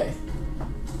that day.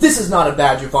 This is not a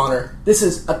badge of honor. This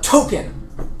is a token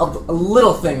of a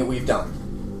little thing that we've done.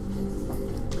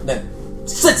 Then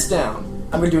sits down.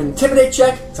 I'm going to do an intimidate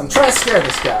check, because I'm trying to scare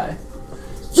this guy.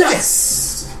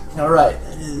 Yes! Alright.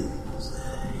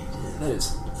 That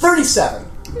is 37. I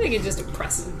think it just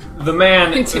impresses him. The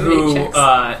man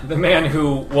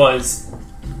who was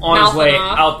on his way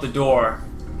out the door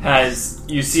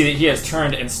you see that he has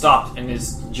turned and stopped, and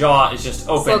his jaw is just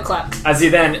open. Slow clap. As he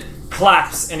then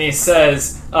claps, and he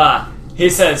says,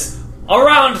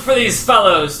 "Around for these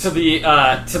fellows," to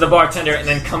the bartender, and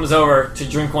then comes over to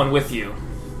drink one with you.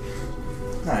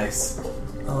 Nice.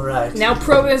 Alright. Now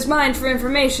probe his mind for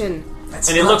information. That's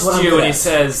And he not looks what to I'm you good and he at.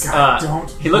 says, God,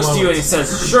 he looks to you and he says,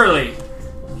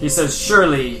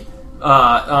 "Surely,"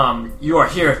 you are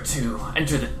here to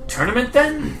enter the tournament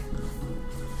then?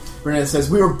 Brennan says,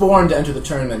 we were born to enter the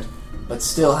tournament, but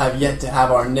still have yet to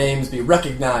have our names be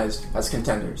recognized as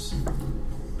contenders.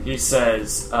 He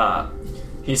says, "I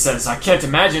can't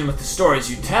imagine with the stories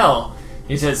you tell."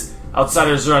 He says,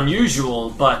 "Outsiders are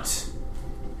unusual, but..."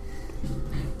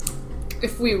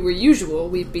 If we were usual,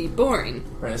 we'd be boring.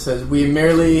 Brennan says, we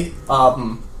merely,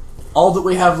 all that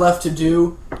we have left to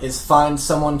do is find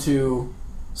someone to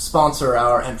sponsor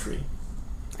our entry.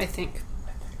 I think.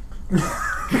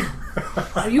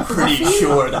 Are you Pretty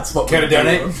sure that's what Care we're to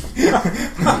doing.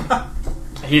 donate?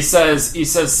 He says,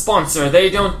 sponsor. They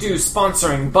don't do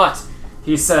sponsoring, but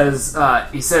he says,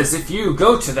 if you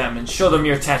go to them and show them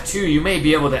your tattoo, you may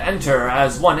be able to enter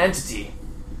as one entity.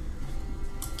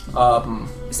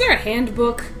 Is there a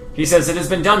handbook? He says it has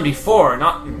been done before,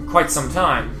 not in quite some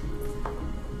time.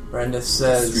 Brenda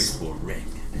says,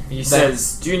 He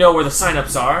says, do you know where the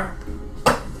sign-ups are?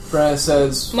 Brenda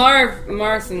says, Martha.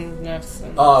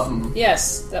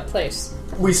 Yes, that place.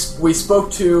 we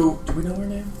spoke to, do we know her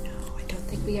name? No, I don't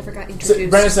think we ever got So introduced.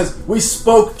 Brenda says, we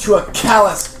spoke to a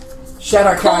callous,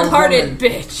 Shadowkai Cold-hearted woman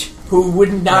bitch. who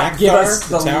would not give us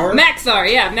the tower? Makthar,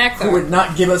 yeah, Makthar. who would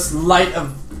not give us light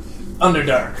of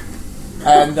Underdark.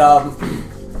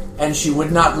 And she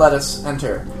would not let us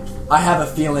enter. I have a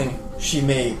feeling she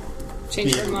may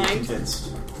Change be her mind.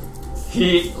 convinced.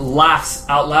 He laughs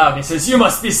out loud and he says, "You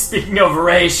must be speaking of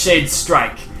Ray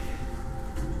Shadestrike."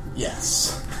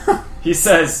 Yes. He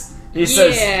says,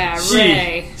 Yeah,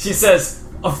 Ray. She says,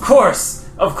 of course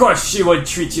she would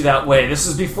treat you that way. This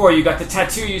was before you got the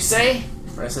tattoo, you say?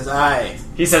 Brenda says, aye.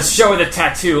 He says, show her the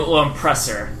tattoo, it will impress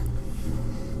her.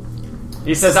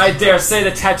 He says, I dare say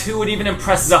the tattoo would even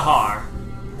impress Zahar.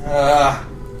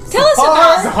 Tell us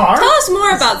Zahar? Tell us more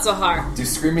about Zahar. Do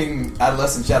screaming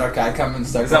adolescent Shadowkai come and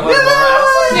start? Is that what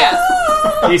Laura Yeah.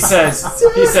 He says,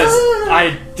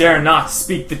 I dare not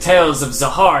speak the tales of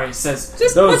Zahar. He says,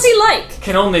 Just those what's he like?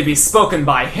 can only be spoken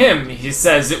by him. He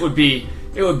says it would be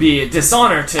a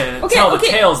dishonor to tell the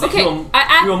tales that you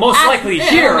will most likely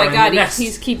hear oh my God, in the next,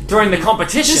 during the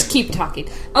competition. Just keep talking.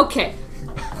 Okay.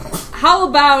 How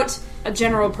about a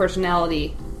general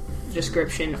personality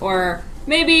description, or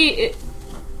maybe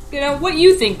what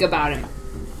you think about him?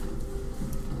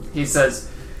 He says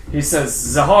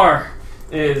Zahar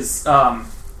is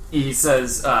he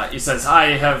says I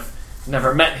have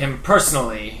never met him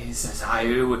personally. He says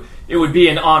it would be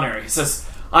an honor. He says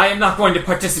I am not going to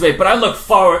participate, but I look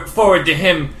forward to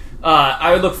him.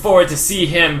 I look forward to see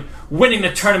him winning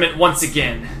the tournament once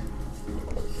again.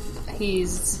 Of course he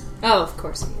is. Of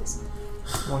course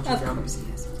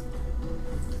he is.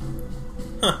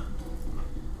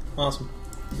 Awesome.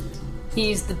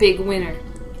 He's the big winner.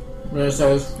 Brenda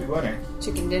says, Good winner.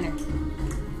 Chicken dinner.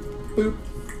 boop.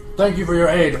 Thank you for your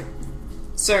aid.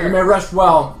 Sir. You may rest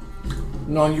well,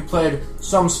 knowing you played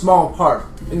some small part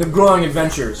in the growing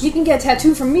adventures You can get a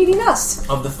tattoo from meeting us.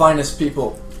 of the finest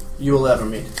people you will ever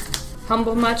meet.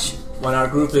 Humble much? When our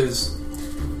group is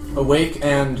awake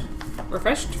and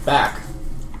Refreshed? back.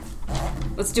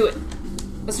 Let's do it.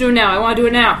 Let's do it now. I want to do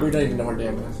it now. We don't even know her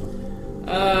name is.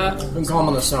 We can call him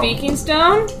on the stone. Speaking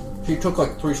stone? She took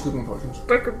like 3 sleeping potions.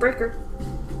 Breaker.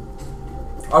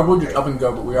 Our wound is up and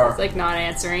go, but we are. It's like not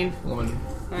answering. Woman.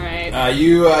 Alright.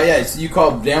 You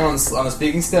called Damon on the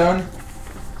speaking stone.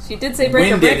 She did say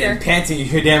breaker, Winded breaker. and panting, you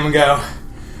hear Damon go,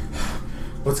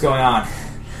 "What's going on?"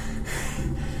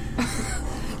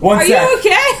 Are you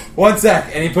okay? 1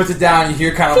 sec. And he puts it down, you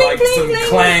hear kind of Cling, like cling, some cling.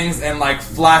 clangs and like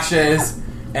flashes,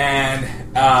 and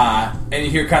you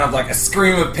hear kind of like a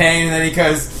scream of pain, and then he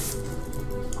goes,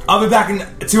 "I'll be back in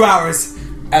 2 hours,"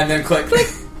 and then click.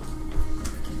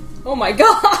 Oh my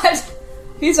god!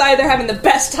 He's either having the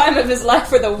best time of his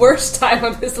life or the worst time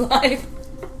of his life.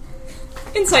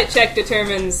 Insight check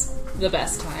determines the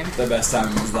best time. The best time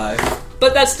of his life.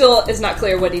 But that still is not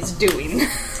clear what he's doing.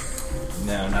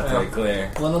 No, not very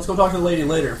clear. Well, then let's go talk to the lady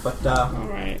later. But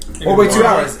Alright. Or wait 2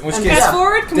 hours, in which And case fast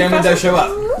forward? Can we Damon fast does show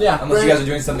forward? up. yeah, Unless you guys are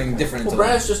doing something different. Well, until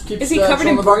Brandis just keeps. Is he covered in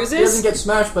showing the bar- bruises? He doesn't get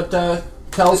smashed, but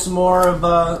tells some more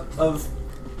of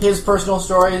his personal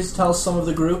stories. Tells some of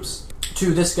the groups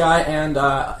to this guy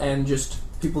and just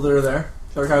people that are there.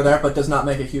 Are there, but does not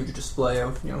make a huge display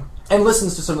of, and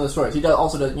listens to some of the stories. He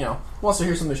wants to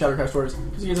hear some of the Shadowcast stories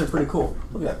because these are pretty cool.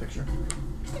 Look at that picture.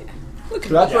 Look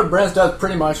So that's what Brandis does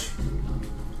pretty much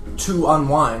to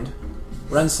unwind.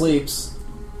 Ren sleeps.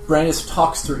 Brandis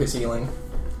talks through his healing.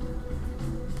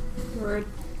 Word.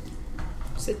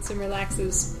 Sits and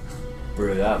relaxes.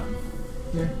 Brew it up.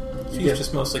 Yeah. He's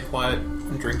just mostly quiet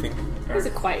and drinking. He's a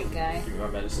quiet guy. Give me more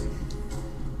medicine.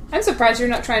 I'm surprised you're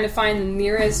not trying to find the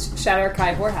nearest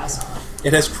Shadowkai whorehouse.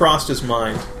 It has crossed his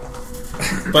mind.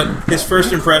 But his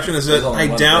first impression is that There's only I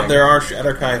one doubt thing. there are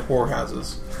Shadowkai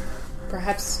whorehouses.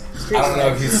 Perhaps I don't know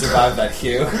if you survived that,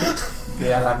 Hugh.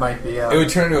 Yeah, that might be. It would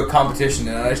turn into a competition,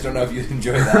 and I just don't know if you'd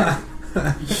enjoy that.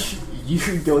 You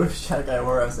should go to Shadowkai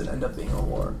Warehouse and end up being a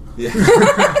war. Yeah.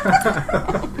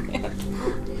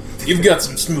 You've got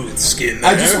some smooth skin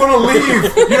there. I just want to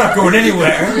leave. You're not going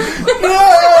anywhere.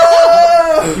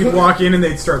 You'd walk in and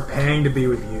they'd start paying to be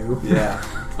with you. Yeah.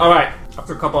 Alright,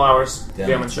 after a couple hours, Yeah.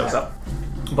 Damon shows up.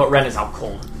 But Ren is out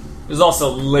cold. It was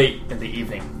also late in the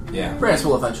evening. Yeah. Brandis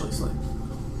will eventually sleep.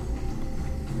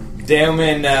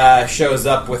 Damon shows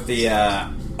up with a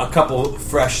couple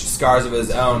fresh scars of his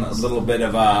own, a little bit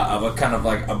of a kind of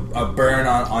like a burn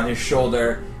on his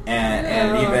shoulder,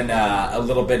 and even a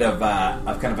little bit of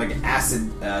kind of like acid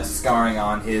scarring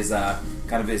on his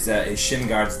kind of his shin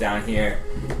guards down here.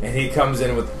 And he comes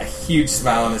in with a huge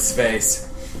smile on his face.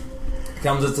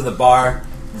 Comes into the bar,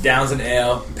 downs an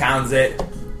ale, pounds it,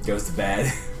 goes to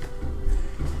bed.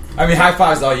 I mean, high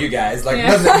fives to all you guys. Like,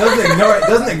 Yeah.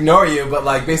 doesn't ignore you, but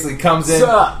like basically comes in,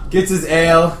 Sup? gets his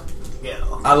ale. Yeah.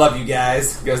 I love you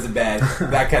guys. Goes to bed.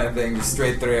 That kind of thing, just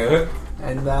straight through.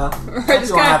 And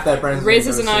just kinda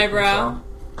raises an eyebrow.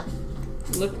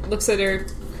 Looks at her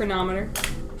chronometer.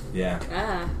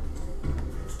 Yeah.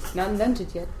 Not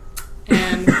invented yet.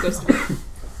 And goes to bed.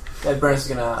 Yeah, Brandis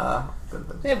is gonna go to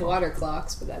bed. They have water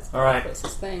clocks, but that's All right. the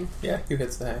closest thing. Yeah, who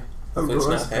hits the hay? Oh, Hopefully it's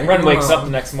Rose. not hay. Ren wakes up the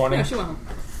next morning. Yeah, she went home.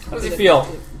 How does he feel?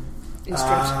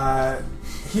 Instructions.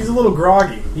 He's a little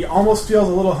groggy. He almost feels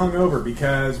a little hungover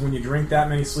because when you drink that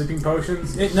many sleeping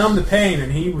potions, it numbed the pain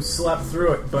and he slept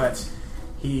through it, but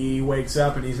he wakes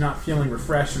up and he's not feeling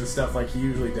refreshed and stuff like he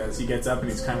usually does. He gets up and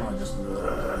he's kind of like just...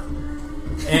 Ugh.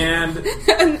 And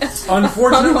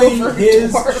unfortunately, Hungover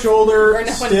his dwarf. shoulder Or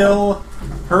no, still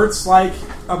hurts like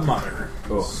a mother.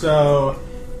 Cool. So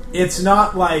it's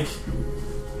not like...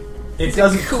 It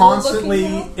doesn't cool constantly...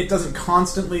 looking, though? It doesn't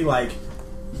constantly, like,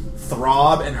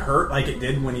 throb and hurt like it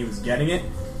did when he was getting it.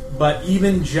 But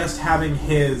even just having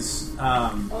his... His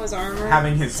armor.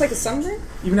 having his... It's like a sunburn?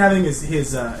 Even having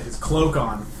his cloak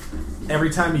on, every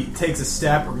time he takes a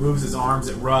step or moves his arms,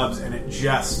 it rubs, and it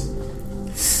just...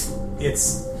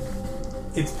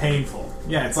 It's painful.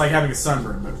 Yeah, it's like having a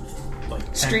sunburn, but like 10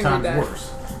 Extremely times bad.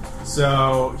 worse.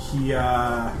 So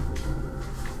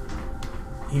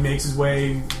he makes his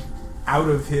way out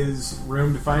of his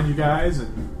room to find you guys,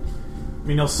 and I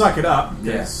mean he'll suck it up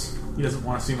because he doesn't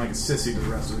want to seem like a sissy to the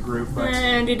rest of the group. But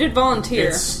And he did volunteer.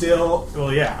 it's still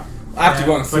yeah. After Yeah,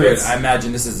 going but through it, it's- I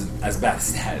imagine this isn't as bad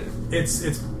as that.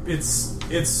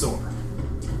 It's sore.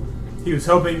 He was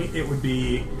hoping it would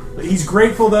be. He's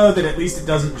grateful though that at least it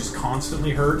doesn't just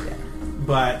constantly hurt,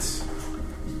 but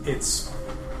it's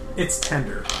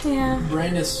tender. Yeah.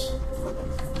 Brandis,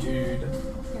 dude.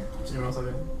 Is anyone else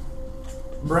okay?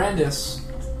 Brandis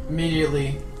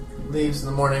immediately leaves in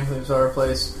the morning, leaves our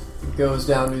place, goes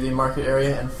down to the market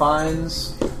area, and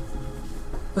finds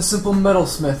a simple metal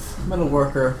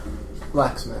worker,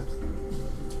 blacksmith.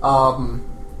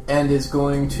 And is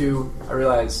going to. I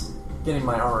realize getting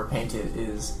my armor painted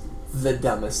is the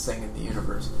dumbest thing in the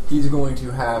universe. He's going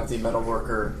to have the metal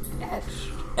worker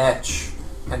etch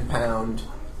and pound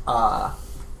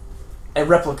a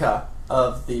replica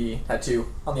of the tattoo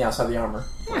on the outside of the armor.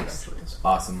 Nice.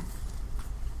 Awesome.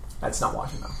 That's not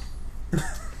watching though.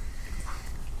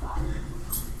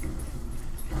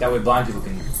 That way blind people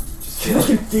can just You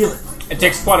can feel it. It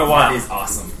takes quite a while. That is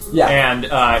awesome. Yeah. And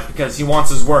because he wants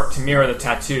his work to mirror the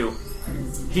tattoo,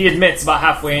 he admits about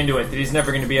halfway into it that he's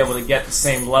never going to be able to get the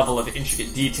same level of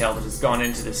intricate detail that has gone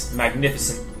into this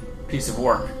magnificent piece of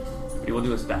work. But he will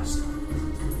do his best.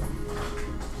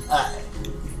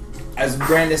 As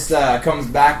Brandis comes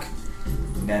back,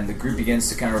 then the group begins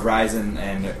to kind of rise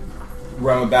and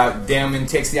roam about. Daemon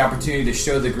takes the opportunity to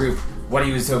show the group what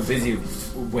he was so busy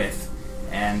with,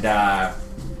 and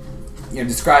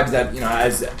describes that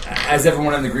as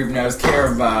everyone in the group knows, care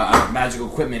of magical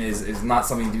equipment is not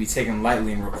something to be taken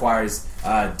lightly and requires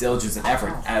diligence and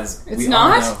effort. As It's we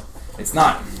not? all know, it's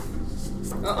not.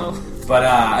 Uh-oh. But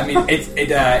I mean,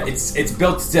 it's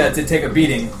built to take a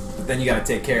beating, but then you got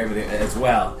to take care of it as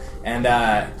well. And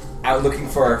out looking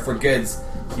for goods,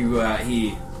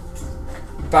 he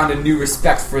found a new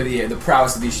respect for the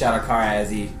prowess of these Shadowkara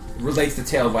as he relates the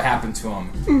tale of what happened to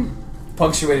him,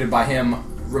 punctuated by him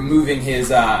removing his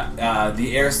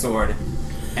the air sword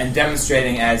and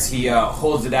demonstrating as he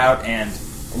holds it out and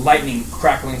lightning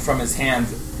crackling from his hand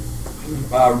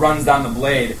runs down the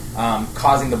blade,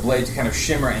 causing the blade to kind of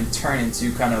shimmer and turn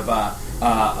into kind of a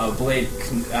blade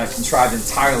contrived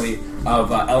entirely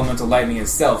of elemental lightning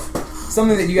itself.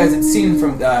 Something that you guys had seen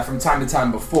from time to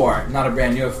time before, not a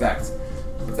brand new effect.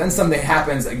 But then something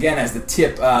happens again as the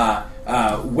tip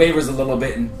wavers a little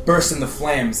bit and bursts into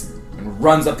flames and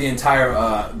runs up the entire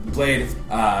blade,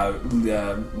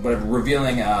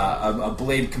 revealing a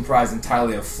blade comprised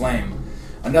entirely of flame.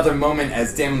 Another moment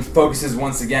as Daemon focuses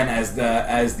once again as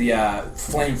the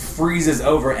flame freezes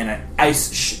over and an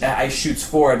ice shoots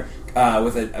forward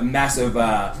with a massive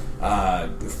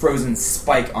frozen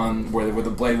spike on where the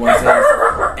blade was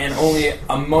there. And only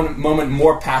a moment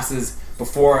more passes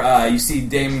before you see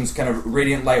Daemon's kind of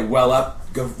radiant light well up,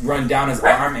 run down his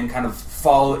arm and kind of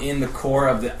fall in the core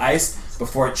of the ice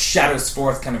before it shadows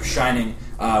forth, kind of shining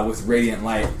with radiant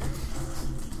light.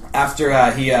 After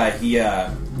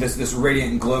this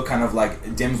radiant glow kind of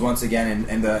like dims once again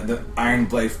and the iron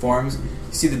blade forms,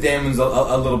 you see the Daemon's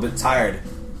a little bit tired,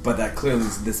 but that clearly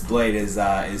this blade is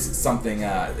something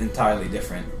entirely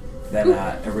different than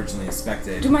originally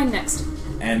expected. Do mine next.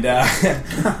 And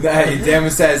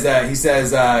Daemon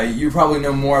says, you probably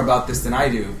know more about this than I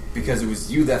do, because it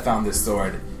was you that found this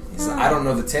sword. He said, I don't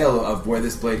know the tale of where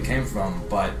this blade came from,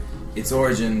 but its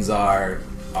origins are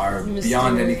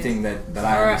beyond anything that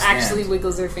I understand. Or actually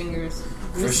wiggles their fingers.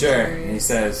 For sure. And he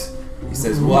says,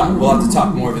 we'll have to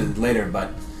talk more of it later,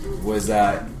 but it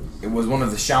was one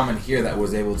of the shaman here that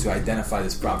was able to identify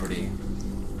this property.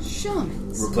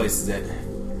 Shamans? Replaces it.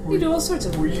 You do all sorts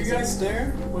of Were you guys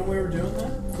there when we were doing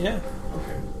that? Yeah.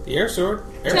 Okay. The air sword,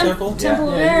 air temple. Temple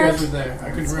of Yeah, Air. you guys were there. I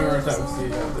couldn't remember if that was the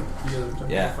other temple.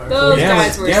 Yeah. Fire. Those Daemon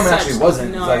guys were Daemon such actually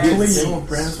wasn't. nards. Like, Please,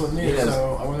 Brandis wasn't He either, does.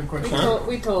 so I wasn't quite sure.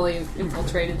 We totally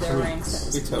infiltrated their ranks.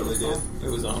 That We was totally did. fun. It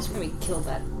was awesome. And we killed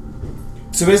that.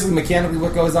 So basically, mechanically,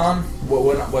 what goes on?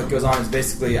 What goes on is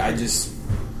basically I just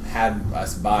had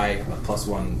us buy a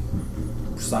 +1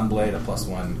 sunblade, a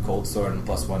 +1 cold sword, and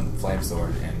a +1 flame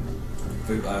sword, and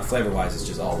flavor-wise, it's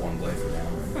just all one blade for now.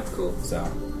 That's cool.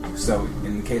 So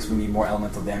in case we need more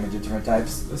elemental damage of different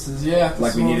types, This is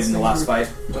like we needed in the last fight,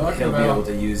 talking he'll be about. able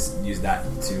to use that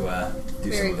to do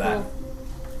Very some of that. cool.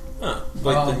 Huh.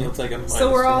 But then you'll take a minus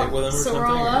So we're to all hit with him or something?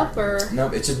 all or- up, or No,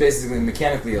 it's just basically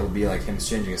mechanically it'll be like him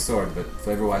exchanging a sword, but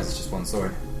flavor-wise, it's just one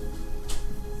sword.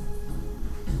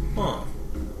 Huh.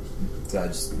 So I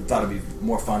just thought it'd be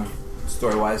more fun,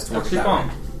 story-wise, to work it Actually that fun.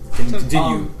 way.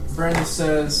 Continue. Brandis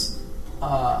says,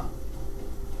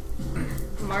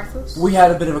 Marthos? We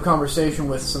had a bit of a conversation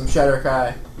with some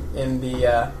Shadowkai in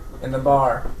the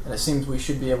bar, and it seems we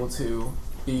should be able to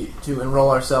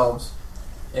enroll ourselves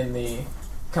in the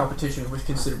competition with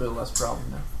considerably less problem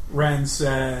now. Ren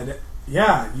said,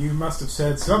 yeah, you must have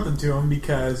said something to him,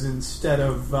 because instead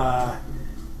of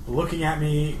looking at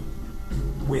me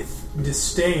with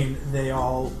disdain, they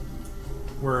all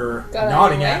were Got out of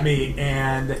nodding the way. at me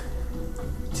and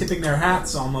tipping their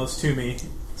hats almost to me.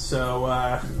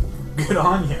 So, good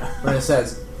on you. Brenda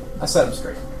says, I set him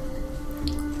straight.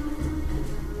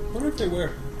 I wonder if they wear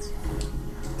hats.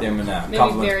 Damon Maybe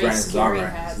compliments very Brandon's scary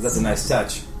armor. hats. So that's a nice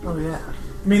touch. Oh yeah.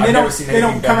 I mean, I've they never don't seen they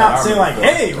don't anything come bend out and say that like, armor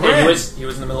 "Hey, before. Ren." He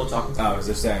was in the middle of talking. I was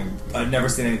just saying, I've never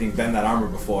seen anything bend that armor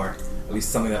before. At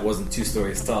least something that wasn't 2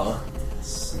 stories tall.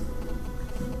 So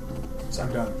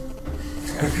I'm done.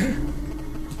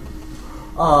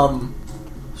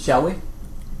 Shall we?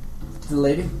 The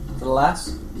lady? the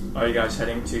last? Are you guys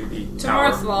heading to the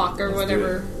tower? Northlock or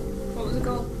whatever. What was it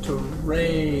called? To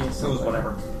Ray's. It was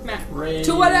whatever. Ray.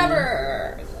 To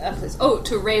whatever. Place. Oh,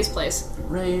 to Ray's place.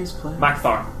 Ray's place.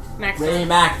 Makthar. Ray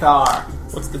Makthar.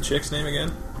 What's the chick's name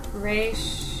again? Ray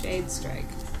Shadestrike.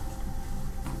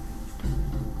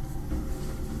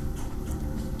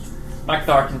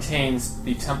 Makthar contains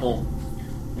the temple,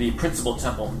 the principal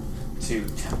temple to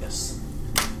Tempest.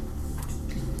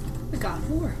 The God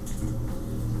of War.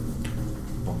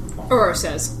 Aurora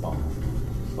says.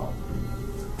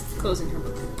 Closing her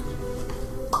book.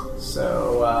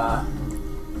 So,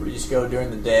 we just go during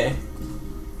the day.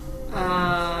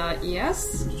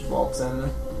 Yes. Just waltz in.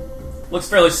 Looks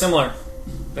fairly similar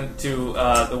to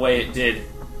the way it did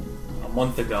a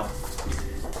month ago.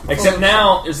 Except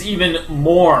now there's even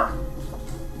more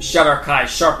Shadar-kai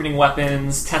sharpening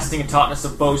weapons, testing and tautness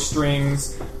of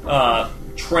bowstrings,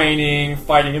 training,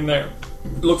 fighting in there.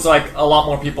 It looks like a lot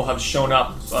more people have shown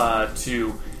up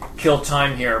to kill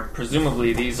time here.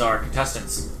 Presumably these are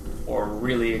contestants or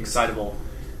really excitable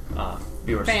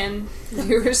viewers. Fan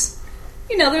viewers.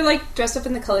 You know, they're like dressed up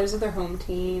in the colors of their home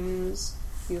teams.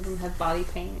 A few of them have body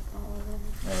paint. Oh,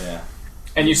 yeah.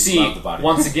 And you see,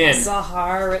 once again...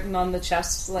 Zahar written on the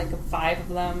chest, like 5 of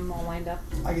them all lined up.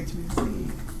 I get to be free.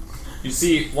 You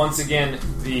see, once again,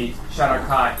 the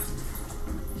Shadar-kai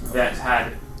that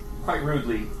had quite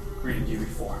rudely greeted you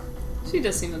before. She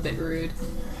does seem a bit rude.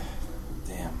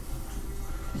 Damn.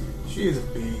 She is a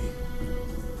bee.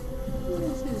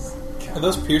 Are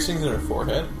those piercings in her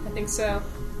forehead? I think so.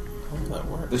 How does that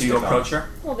work? Do you approach her?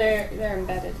 Well, they're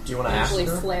embedded. Do you want to ask Usually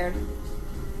her? flared.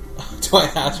 Do I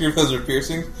ask her if those are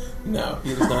piercings? No,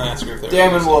 he does not ask her if they're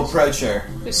Damon piercings. will approach her.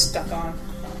 They're stuck on.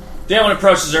 Damon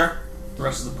approaches her, the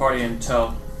rest of the party in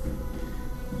tow.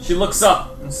 She looks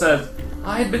up and says,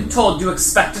 I had been told to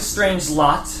expect a strange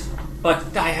lot,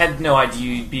 but I had no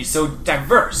idea you'd be so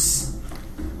diverse.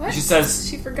 What? She says...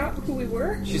 She forgot who we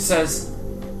were? She says,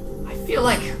 I feel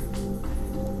like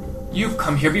you've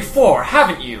come here before,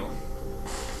 haven't you?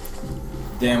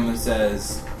 Damon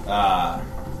says,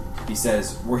 he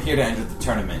says, we're here to enter the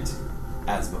tournament,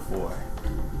 as before.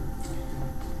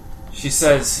 She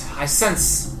says, I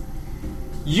sense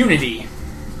unity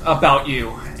about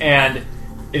you. And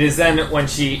it is then when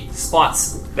she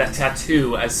spots that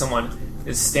tattoo as someone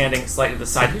is standing slightly to the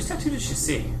side. Whose tattoo does she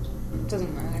see?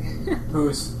 Doesn't matter.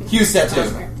 Who's? Hugh's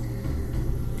tattoo.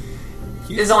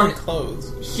 He's Is on wearing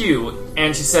clothes. Hugh,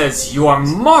 and she says, you are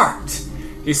marked.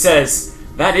 He says,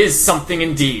 that is something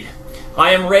indeed.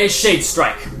 I am Ray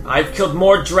Shadestrike. I've killed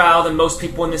more drow than most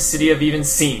people in this city have even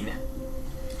seen.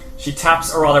 She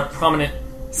taps a rather prominent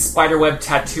spiderweb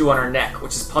tattoo on her neck,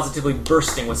 which is positively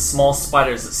bursting with small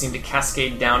spiders that seem to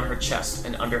cascade down her chest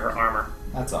and under her armor.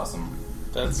 That's awesome.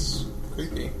 That's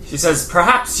creepy. She says,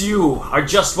 perhaps you are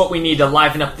just what we need to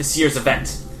liven up this year's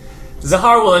event.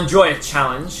 Zahar will enjoy a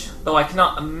challenge, though I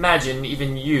cannot imagine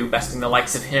even you besting the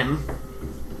likes of him.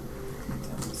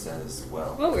 Damon says,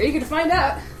 well... Well, we're eager to find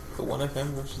out. The one of him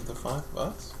versus the 5 of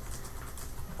us?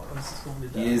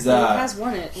 He is, He has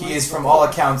won it. he is, from all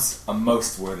accounts, a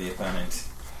most worthy opponent.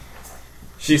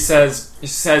 She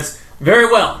says, very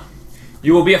well.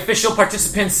 You will be official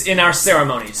participants in our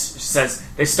ceremonies. She says,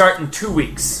 they start in 2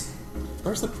 weeks.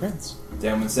 Where's the prince?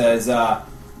 Damon says,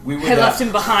 we would... I left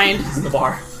him behind. In the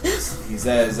bar. He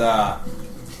says,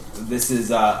 this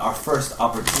is our first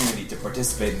opportunity to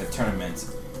participate in the tournament,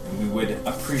 and we would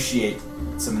appreciate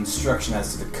some instruction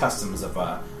as to the customs of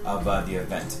the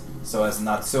event, so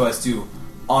as to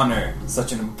honor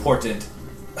such an important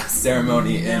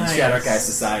ceremony in Shadar-kai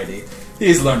society.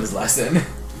 He's learned his lesson.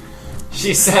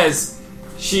 She says,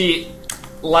 she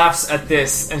laughs at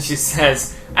this, and she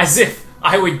says, as if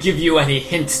I would give you any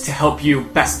hint to help you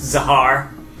best Zahar.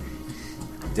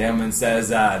 Damon says,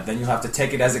 then you'll have to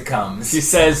take it as it comes. She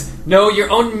says, no, your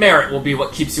own merit will be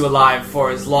what keeps you alive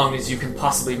for as long as you can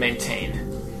possibly maintain.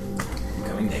 I'm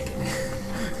coming naked.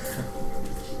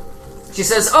 She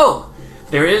says, oh,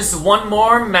 there is one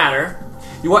more matter.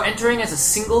 You are entering as a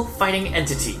single fighting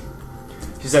entity.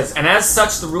 She says, and as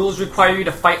such, the rules require you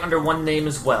to fight under one name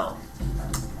as well.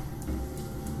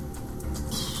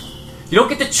 You don't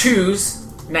get to choose,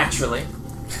 naturally.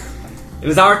 It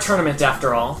is our tournament,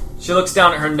 after all. She looks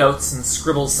down at her notes and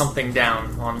scribbles something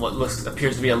down on what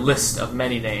appears to be a list of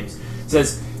many names.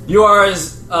 Says, you are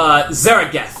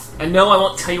Zarageth, and no, I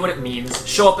won't tell you what it means.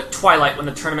 Show up at twilight when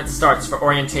the tournament starts for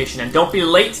orientation, and don't be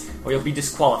late or you'll be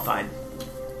disqualified.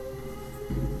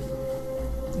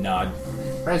 Nod.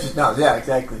 Francis nods, yeah,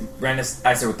 exactly. Brandis,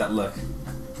 I said with that look.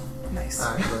 Nice.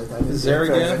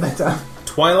 Zarageth?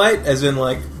 Twilight, as in,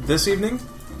 like, this evening?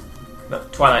 The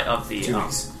twilight of the... 2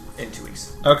 weeks. In 2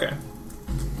 weeks. Okay.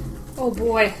 Oh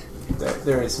boy.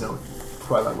 There is no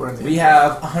Twilight. We're in the We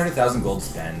have 100,000 gold to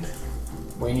spend.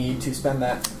 We need to spend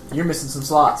that. You're missing some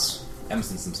slots. I'm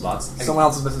missing some slots. Someone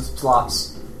else is missing some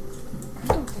slots.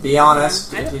 Be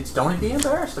honest. Don't be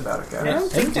embarrassed about it, guys. I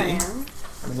don't think I am.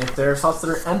 I mean, if there are slots that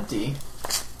are empty,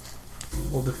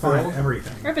 We'll define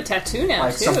everything. I have a tattoo now,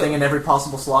 like too. something in every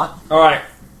possible slot. Alright.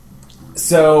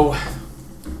 So,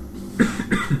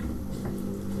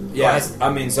 yeah,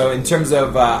 so in terms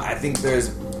of, I think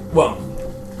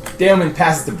Daemon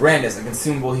passes to Brandis a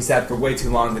consumable he's had for way too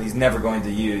long that he's never going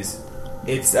to use.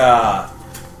 It's an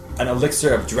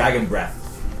elixir of dragon breath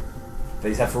that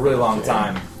he's had for a really long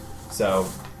time. So,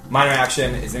 minor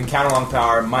action is encounter long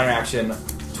power, minor action,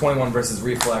 21 versus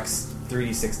reflex,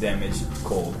 3d6 damage,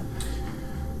 cold.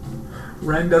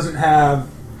 Ren doesn't have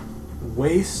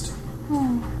waste.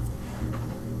 And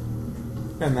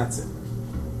that's it.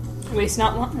 Waste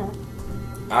not, want not.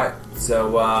 Alright,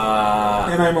 so,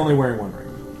 And I'm only wearing one ring.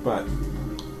 But,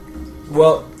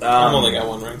 I've only got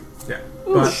one ring. yeah.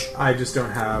 But I just don't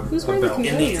have Who's a wearing the belt.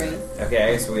 chameleon ring?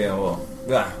 okay, so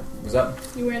what's up?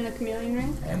 You wearing the chameleon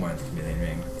ring? I am wearing the chameleon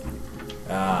ring.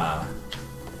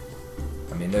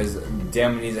 There's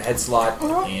Daemon needs a head slot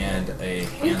and a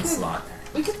hand slot.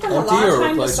 We could spend a Empty lot of or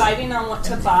time replace it? deciding on what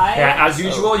to buy. Yeah, as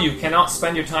usual, you cannot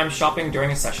spend your time shopping during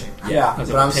a session. Yeah, Because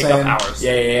it but will I'm take saying... up hours.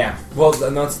 Yeah. Well,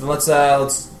 then let's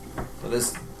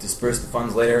disperse the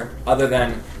funds later. Other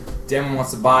than Daemon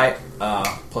wants to buy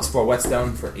plus 4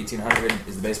 whetstone for 1,800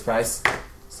 is the base price,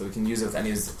 so we can use it with any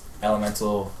of his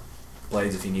elemental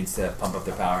blades if he needs to pump up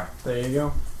their power. There you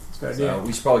go. That's a good idea. So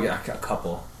we should probably get a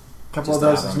couple. A couple just of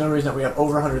those. to have There's them. no reason that we have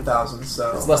over 100,000.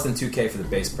 So It's less than 2k for the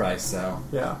base price. So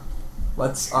yeah,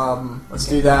 let's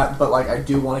do that. But like, I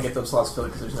do want to get those slots filled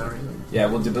because there's no reason. yeah,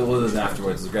 we'll do this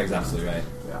afterwards. Greg's absolutely right.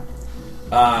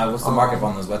 Yeah. What's the markup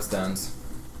on those whetstones?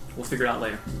 We'll figure it out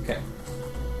later. Okay.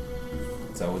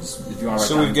 So we'll just if you want to.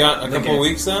 So we've got a couple of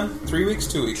weeks then? 3 weeks?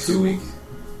 2 weeks? 2 weeks.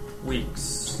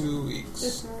 Weeks. 2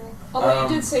 weeks. Although you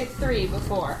did say 3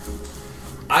 before.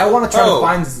 I want to try to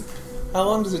find. How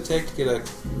long does it take to get a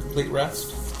complete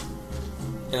rest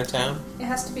in a town? It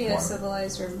has to be a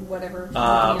civilized or whatever.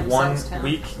 1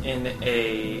 week in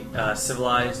a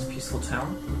civilized, peaceful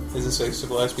town. Is this a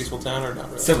civilized, peaceful town or not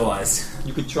really? Civilized.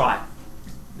 You could try.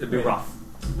 It'd be rough.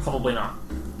 Probably not.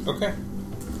 Okay.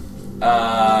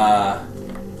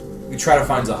 We try to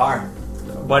find Zahar.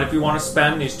 But if you want to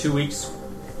spend these 2 weeks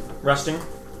resting,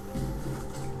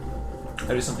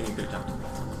 that is something you could attempt.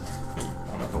 I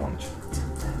don't know if I want to.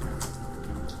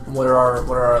 What are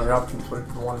our other options? What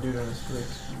do we want to do during this week?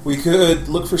 We could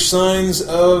look for signs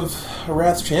of a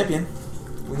Wrath champion.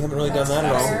 We haven't really done that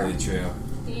at all. Absolutely true.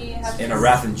 He has In a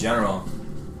Wrath in general,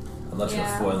 I'd love to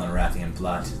Yeah. foil in a Wrathian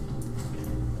plot.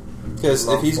 Because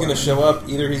if he's going to show up,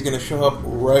 either he's going to show up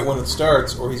right when it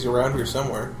starts, or he's around here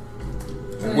somewhere.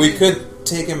 We could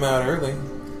take him out early.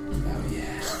 Oh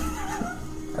yeah.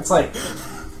 That's like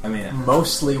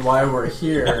mostly why we're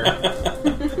here.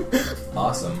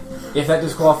 Awesome. If that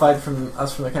disqualified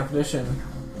us from the competition,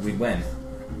 We'd win.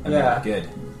 Good.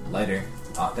 Lighter.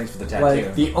 Thanks for the tattoo.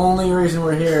 like the only reason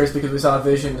we're here is because we saw a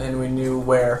vision and we knew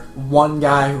where one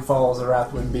guy who follows the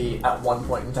Wrath would be at one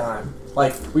point in time.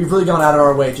 Like, we've really gone out of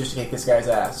our way just to kick this guy's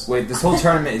ass. Wait, this whole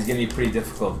tournament is going to be pretty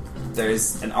difficult.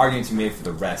 There's an argument to be made for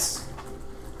the rest.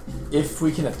 If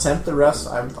we can attempt the rest,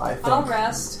 I think. I'll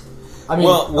rest. I mean,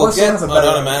 Well, we'll unless get someone's one a better-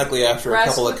 automatically after a Rest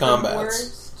couple of with the combats.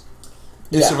 worst.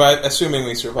 You survive, assuming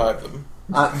we survive them.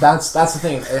 That's the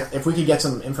thing. If we could get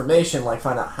some information, like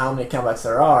find out how many combats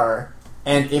there are,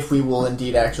 and if we will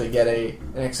indeed actually get an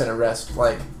extended rest,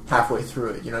 like halfway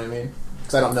through it, you know what I mean?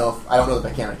 Because I don't know the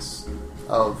mechanics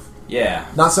of. Yeah.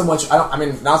 Not so much. Not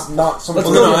so much. Let's Well,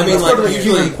 go, no, I mean, let's go to like, the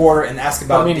usually- human quarter and ask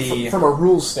about I mean, from a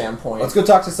rules standpoint. Let's go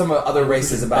talk to some other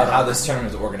races about how this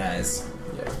tournament is organized.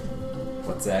 Yeah.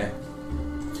 What's that?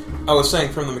 I was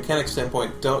saying, from the mechanics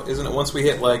standpoint, isn't it once we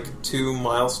hit like 2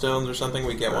 milestones or something,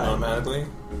 we get one automatically?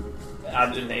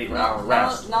 Add an 8-hour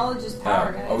rest. Knowledge is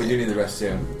power, guys. Oh, we do need the rest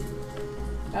too.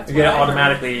 That's You get it what I heard.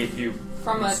 automatically if you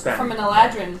from spend. an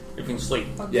Eladrin. If you can sleep.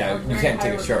 Yeah, you Very can't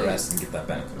take high a short review. rest and get that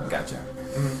benefit. Gotcha.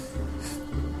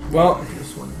 Well,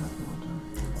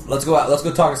 let's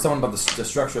go talk to someone about the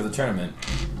structure of the tournament.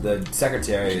 The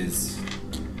secretary is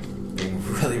being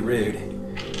really rude,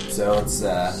 so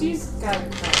let's. She's got a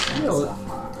question.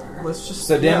 Let's just.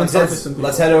 So Damon talk to says, some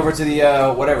let's people. head over to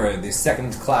the the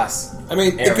second class. I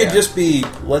mean, it area. could just be,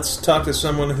 let's talk to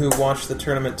someone who watched the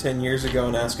tournament 10 years ago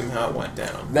and ask him how it went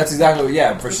down. That's exactly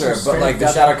for sure. is But like the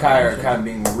straight Shadowkai are up- kind of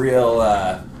being real.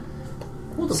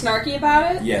 We'll Snarky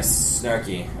about it? Yes,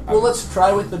 snarky. Well, let's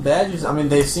try with the badges. I mean,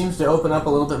 they seemed to open up a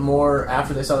little bit more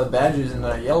after they saw the badges, and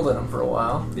I yelled at them for a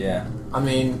while. Yeah. I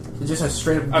mean, it's just a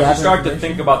straight up. As you start to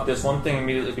think about this, one thing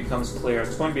immediately becomes clear.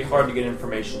 It's going to be hard to get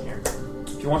information here.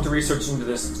 If you want to research into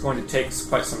this, it's going to take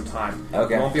quite some time.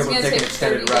 Okay. You won't be able to It's take an gonna take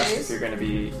extended 30 rest days. if you're going to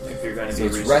be So it's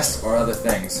researching. rest or other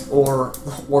things. or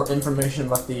information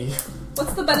about the.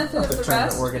 What's the benefit of The the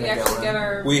tournament rest? we're gonna We actually go in. get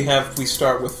our... We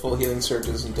start with full healing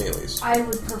surges and dailies. I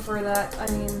would prefer that. I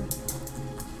mean...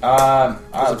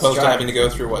 As opposed to having to go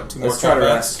through, 2 more Let's try to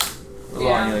combats? rest.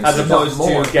 Yeah. As opposed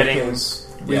More, to getting because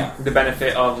the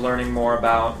benefit of learning more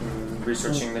about and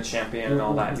researching the champion and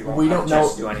all that. You won't We have don't a chance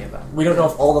know- to do any of that. we don't know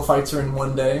if all the fights are in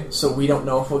one day, so we don't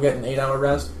know if we'll get an 8-hour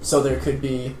rest. So there could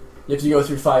be you have to go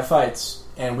through 5 fights,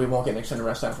 and we won't get an extended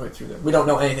rest halfway through them. We don't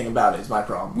know anything about it. Is my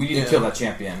problem. We need Yeah. to kill that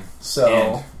champion. So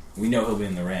And we know he'll be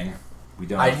in the ring. We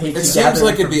don't. I'd hate It to seems gather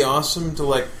like it'd be awesome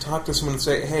to talk to someone and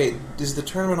say, "Hey, is the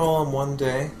tournament all on one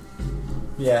day?"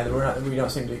 Yeah, we're not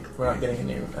getting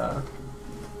any.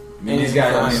 I mean, these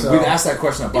guys. I mean, So- we've asked that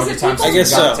question a bunch Is of it times. people I guess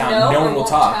since we got so. to town. No one will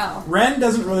talk. Tell? Ren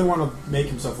doesn't really want to make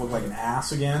himself look like an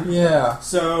ass again. Yeah.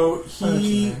 So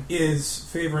he Okay. is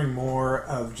favoring more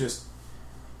of just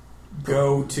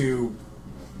go to.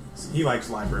 He likes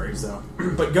libraries though,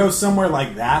 but go somewhere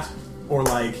like that or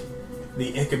like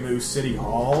the Ikamu City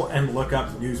Hall and look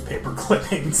up newspaper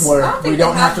clippings. I Where don't think we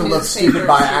don't they have have to look newspapers stupid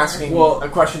by here. asking Well, a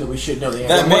question that we should know the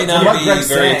That answer. may not what be Greg's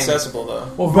very saying- accessible, though.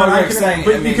 Well, But Greg's saying,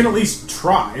 I you mean, can at least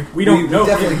try. We don't we know. It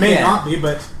definitely may can. not be,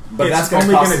 but But it's that's gonna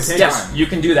only cost going to us take. Yes, you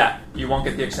can do that. You won't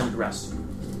get the extended rest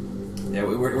Yeah,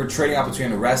 we're trading out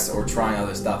between a rest or trying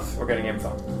other stuff. or getting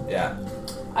info. Yeah.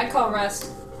 I call rest.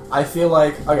 I feel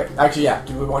like okay. Actually, yeah.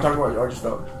 Do we want to talk about it or just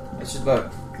vote? Let's just vote.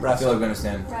 I Rest. feel like we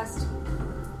understand. Rest.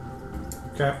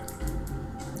 Okay.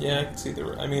 Yeah, I can see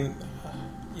the. I mean,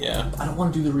 yeah. I don't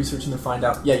want to do the research and then find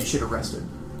out. Yeah, you should have rested.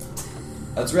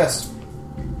 Let's rest.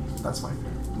 That's my.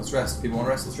 Let's rest. People want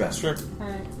to rest. Let's rest. Sure.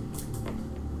 Alright.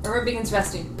 Aurora begins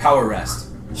resting. Power rest.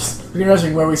 We're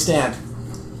resting where we stand.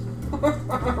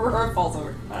 Aurora falls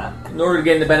over. In order to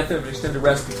gain the benefit of extended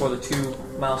rest before the 2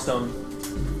 milestone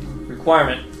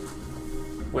requirement,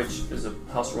 which is a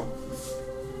house rule,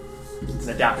 it's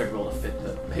an adapted rule to fit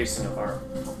the pacing of our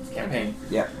campaign.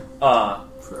 Yeah.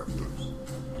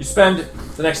 You spend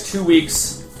the next 2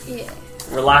 weeks Yeah.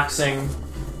 relaxing,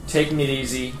 taking it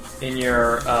easy in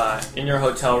your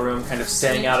hotel room, kind of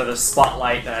staying out of the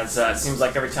spotlight. As it seems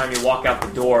like every time you walk out the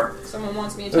door, Someone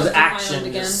wants me to there's talk to my action own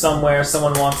again. somewhere.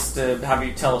 Someone wants to have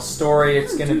you tell a story.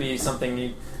 It's going to be something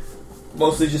you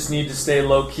mostly just need to stay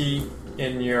low key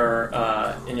in your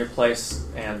place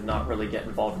and not really get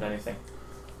involved in anything.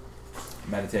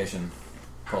 Meditation,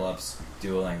 pull-ups,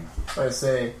 dueling. I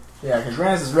say, yeah, because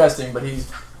Rance is resting, but he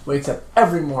wakes up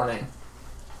every morning,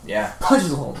 Yeah.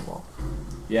 punches a hole in the wall.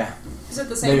 Yeah. Is it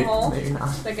the same Maybe, hole maybe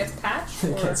not. that gets patched?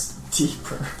 It Or? gets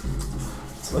deeper.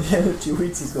 So at the end of 2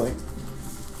 weeks, he's going.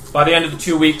 By the end of the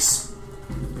 2 weeks,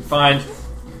 you find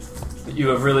that you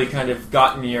have really kind of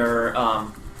gotten your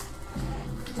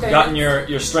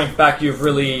your strength back. You've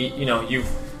really,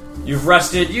 you've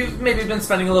rested. You've maybe been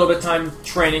spending a little bit of time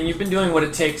training. You've been doing what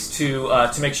it takes to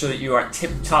make sure that you are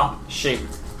tip-top shape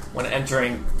when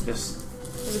entering this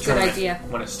It's a good tournament idea.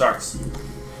 when it starts.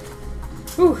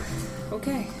 Whew.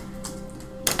 Okay.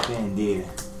 Indeed.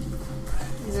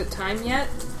 Is it time yet?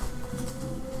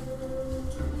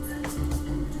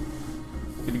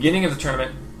 The beginning of the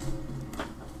tournament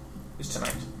is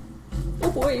tonight, Oh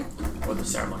boy. or the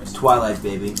ceremony is Twilight,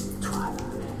 baby.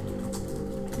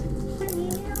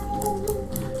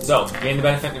 So, gain the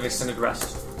benefit of extended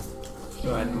rest.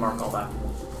 Go ahead and mark all that.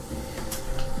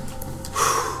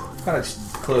 Kind of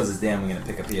clothes is damn. We're gonna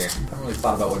pick up here. I haven't really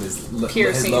thought about what his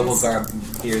Piercings. level garb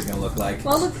here is gonna look like.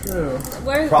 Well, True.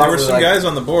 where? Probably There were some like guys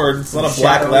on the board. A lot of some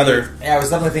black shadowy- leather. Yeah, I was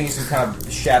definitely thinking some kind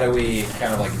of shadowy,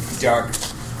 kind of like dark.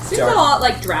 Seems a lot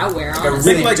like drow wear, Like a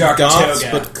honestly. really Like dark goths,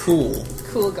 toga. but cool.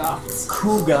 Cool goths.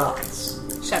 Cool guys.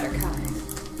 Shadowkai.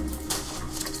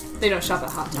 They don't shop at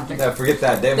Hot Topic. No, forget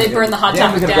that. They burn the Hot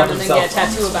Topic down and then get a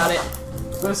tattoo about it. I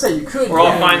was gonna say you could. We're all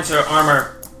yeah. fine to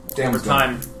armor Damn over good.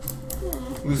 time,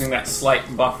 losing that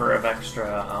slight buffer of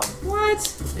extra.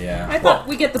 What? Yeah. I thought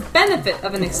we get the benefit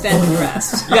of an extended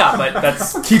rest. Yeah, but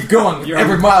that's Keep going. Your-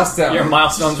 Every milestone. your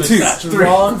milestones are Two, set. three.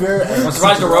 Stronger. And I'm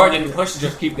surprised Aurora didn't push to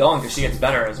just keep going because she gets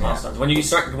better as milestones. When you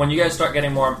guys start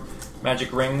getting more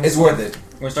magic rings, It's worth it.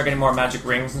 when we start getting more magic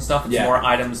rings and stuff, it's Yeah. more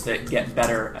items that get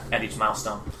better at each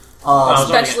milestone. I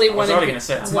Especially was when already it- going to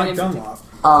say that. when- Like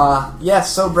Dunlop.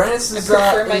 Yes, so Brandis I is,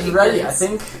 prefer my is ready. I ingredients.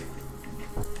 think,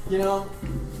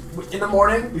 in the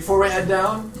morning, before we head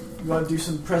down, you want to do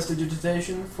some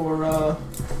prestidigitation for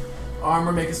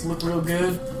armor, make us look real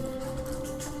good.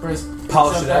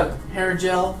 Polish it up. Hair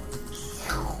gel.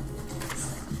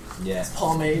 Yeah.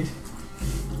 Pomade.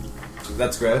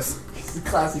 That's gross. He's a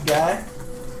classy guy.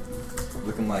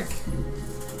 Looking like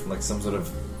some sort of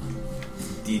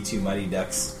D2 Mighty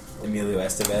Ducks Emilio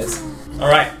Estevez.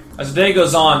 Alright, as the day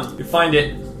goes on, you find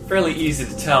it fairly easy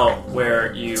to tell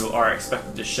where you are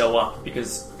expected to show up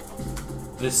because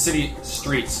the city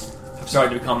streets have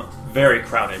started to become very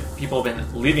crowded. People have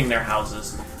been leaving their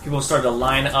houses. People have started to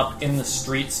line up in the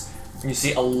streets, and you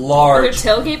see a large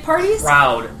tailgate parties?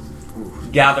 crowd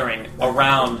gathering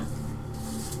around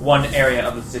one area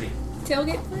of the city.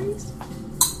 Tailgate parties?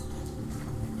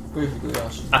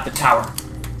 At the tower.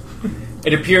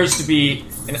 It appears to be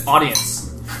an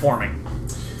audience forming,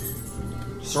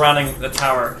 surrounding the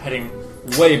tower, heading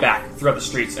way back throughout the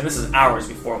streets, and this is hours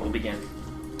before it will begin.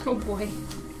 Oh boy.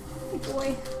 Oh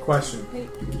boy. Question.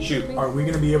 Shoot. Are we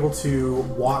going to be able to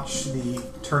watch the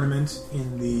tournament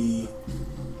in the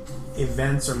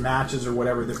events or matches or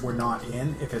whatever that we're not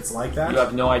in, if it's like that? You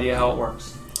have no idea how it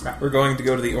works. We're going to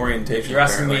go to the orientation. You're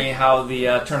asking apparently. me how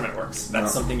the tournament works.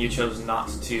 That's something you chose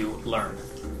not to learn.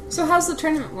 So how's the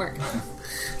tournament work?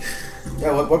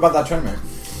 Yeah, what about that tournament?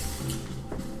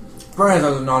 Brian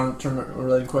has a non-tournament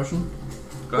related question.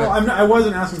 Go ahead. Well, I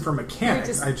wasn't asking for mechanics.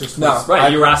 Just- I just No. was...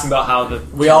 Right, you were asking about how the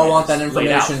We all want that tournament is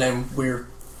laid out. information, and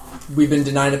we've been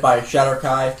denied it by Shadow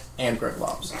Kai and Greg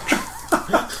Lobs.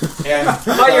 And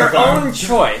By your own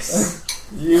choice,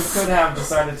 you could have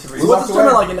decided to We read. went to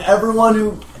tournament, and everyone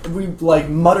who we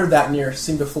muttered that near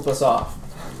seemed to flip us off.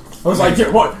 I was like,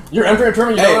 "What? You're entering a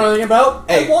tournament you don't know anything about?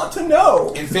 Hey. I want to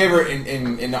know." in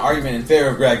the argument in favor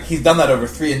of Greg, he's done that over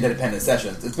 3 independent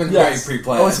sessions. It's been Yes. very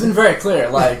pre-planned. Oh, it's been very clear.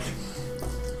 Like,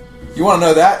 You want to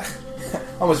know that?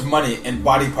 How much money and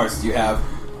body parts do you have?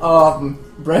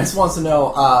 Brent wants to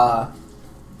know.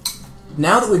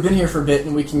 Now that we've been here for a bit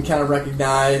and we can kind of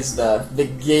recognize the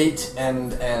gait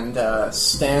and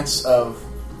stance of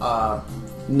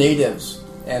natives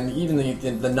and even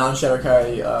the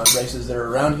non-Shadowkai races that are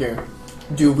around here,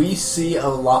 do we see a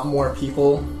lot more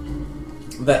people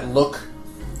that look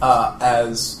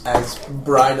as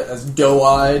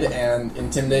doe-eyed and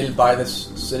intimidated by this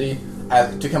city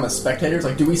to come as spectators?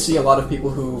 Like, do we see a lot of people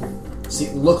who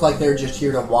look like they're just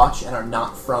here to watch and are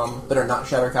not Shadowkai,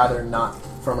 that are not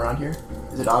from around here?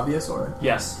 Is it obvious, or?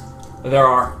 Yes, there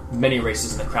are many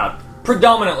races in the crowd.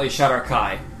 Predominantly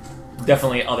Shadowkai,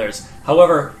 definitely others.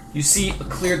 However, you see a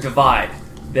clear divide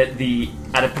that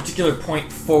at a particular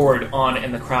point forward on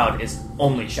in the crowd is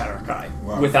only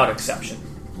Shadowkai, without exception.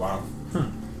 Wow.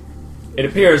 It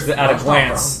appears that at a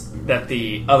glance that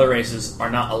the other races are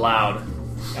not allowed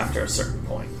after a certain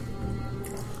point.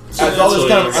 As all this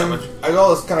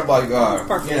kind of like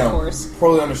Par for the course.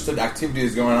 poorly understood activity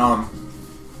is going on,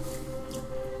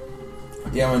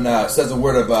 Yeoman says a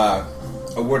word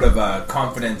of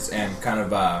confidence and kind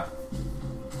of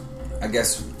I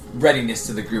guess readiness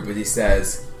to the group. But he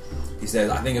says,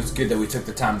 I think it's good that we took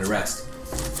the time to rest.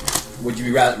 Would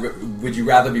you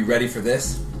rather be ready for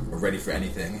this or ready for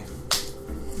anything?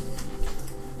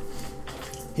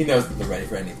 He knows that they're ready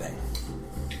for anything.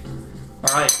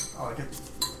 All right. I like it.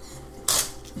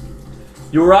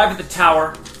 You arrive at the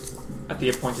tower at the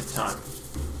appointed time,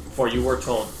 for you were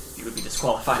told you would be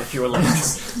disqualified if you were late.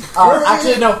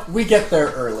 Actually, no. We get there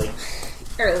early.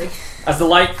 Early. As the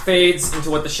light fades into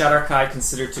what the Shadowkai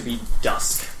consider to be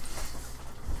dusk.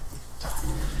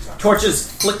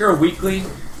 Torches flicker weakly,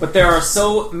 but there are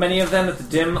so many of them that the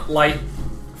dim light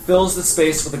fills the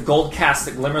space with a gold cast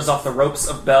that glimmers off the ropes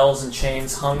of bells and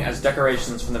chains hung as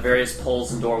decorations from the various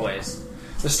poles and doorways.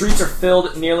 The streets are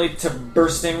filled nearly to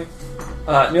bursting with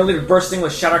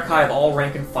Shadowkai of all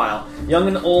rank and file. Young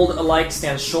and old alike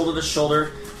stand shoulder to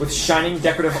shoulder with shining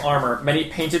decorative armor, many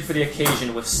painted for the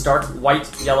occasion with stark white,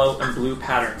 yellow, and blue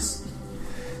patterns.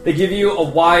 They give you a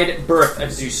wide berth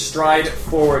as you stride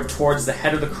forward towards the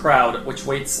head of the crowd, which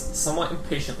waits somewhat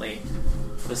impatiently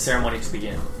for the ceremony to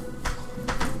begin.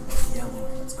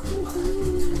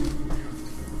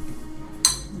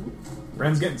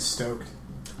 Ren's getting stoked.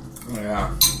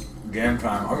 Yeah, game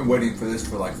time. I've been waiting for this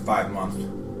for like 5 months.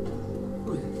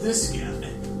 This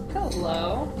guy.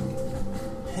 Hello.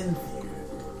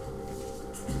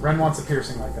 Ren wants a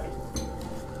piercing like that.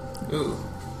 Ooh.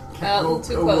 A little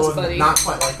too close, buddy. Not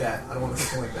quite like that. I don't want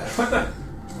something like that. What the?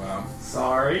 Wow.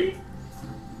 Sorry?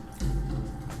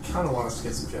 I kind of want us to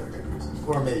get some Shadowkai,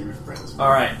 or maybe friends.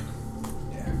 Alright.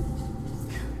 Yeah.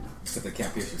 Except they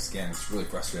can't pierce your skin. It's really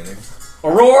frustrating. A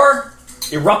roar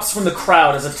erupts from the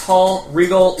crowd as a tall,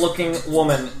 regal-looking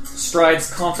woman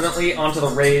strides confidently onto the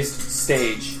raised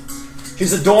stage.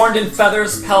 She's adorned in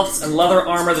feathers, pelts, and leather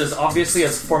armor that is obviously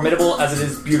as formidable as it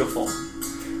is beautiful.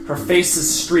 Her face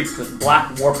is streaked with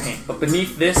black war paint, but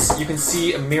beneath this you can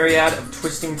see a myriad of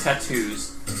twisting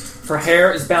tattoos. Her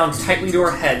hair is bound tightly to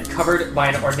her head, covered by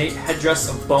an ornate headdress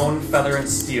of bone, feather, and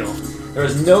steel. There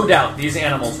is no doubt these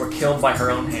animals were killed by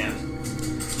her own hand.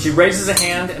 She raises a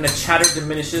hand, and the chatter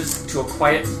diminishes to a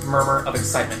quiet murmur of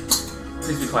excitement.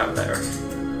 Please be quiet with that, Eric.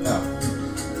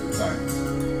 Oh. Sorry.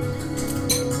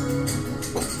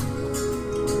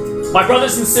 My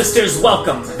brothers and sisters,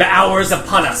 welcome. The hour is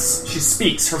upon us. She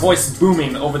speaks, her voice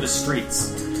booming over the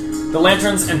streets. The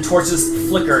lanterns and torches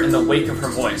flicker in the wake of her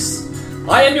voice.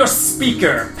 I am your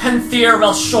speaker, Pentheer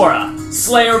Relshora,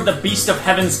 slayer of the beast of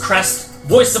heaven's crest,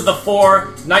 voice of the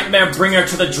four, nightmare bringer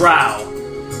to the drow.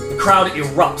 The crowd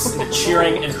erupts into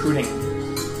cheering and hooting.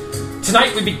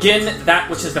 Tonight we begin that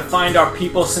which has defined our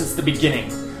people since the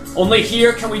beginning. Only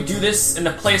here can we do this, in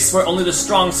the place where only the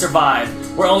strong survive,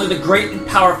 where only the great and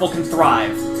powerful can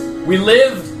thrive. We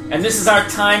live, and this is our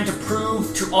time to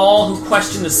prove to all who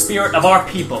question the spirit of our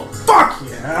people. Fuck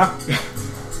yeah!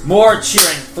 More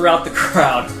cheering throughout the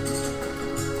crowd.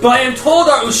 But I am told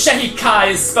our Ushehi Kai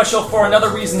is special for another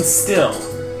reason still.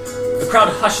 The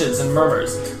crowd hushes and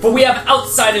murmurs, for we have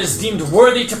outsiders deemed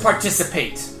worthy to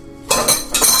participate.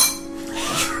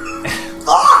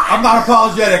 I'm not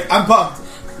apologetic. I'm pumped.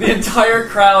 The entire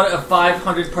crowd of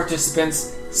 500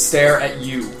 participants stare at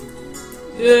you.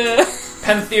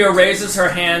 Pentheer raises her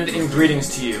hand in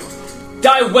greetings to you.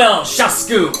 Die well,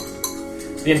 Shasku!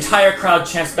 The entire crowd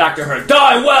chants back to her,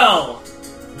 Die well!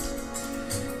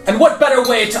 And what better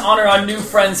way to honor our new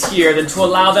friends here than to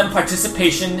allow them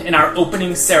participation in our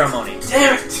opening ceremony?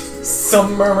 Damn it!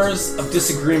 Some murmurs of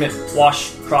disagreement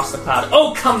wash across the crowd.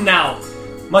 Oh, come now!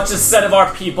 Much is said of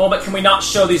our people, but can we not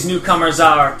show these newcomers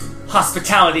our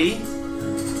hospitality?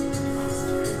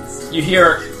 You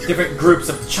hear different groups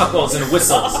of chuckles and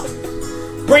whistles.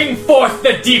 Bring forth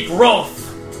the deep Wroth!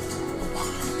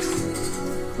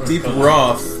 Deep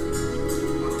Wroth.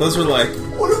 Those are like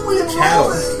What have we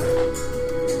cows.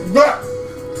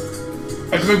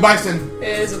 It's a big bison.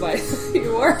 It is a bison.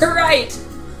 You were right.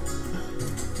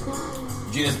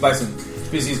 Genus bison.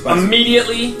 Species bison.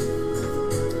 Immediately,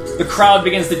 the crowd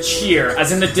begins to cheer,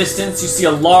 as in the distance you see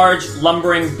a large,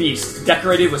 lumbering beast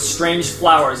decorated with strange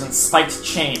flowers and spiked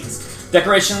chains.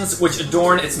 Decorations which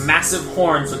adorn its massive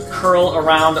horns that curl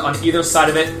around on either side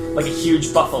of it like a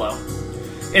huge buffalo.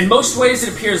 In most ways,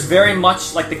 it appears very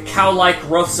much like the cow-like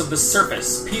growths of the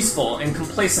surface, peaceful and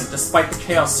complacent despite the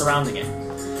chaos surrounding it.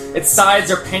 Its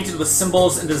sides are painted with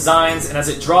symbols and designs, and as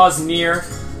it draws near,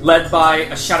 led by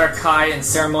a Shadar-kai in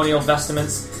ceremonial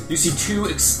vestments, you see two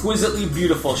exquisitely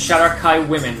beautiful Shadar-kai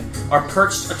women are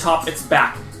perched atop its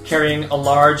back, carrying a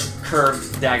large,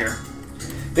 curved dagger.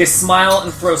 They smile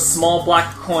and throw small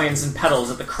black coins and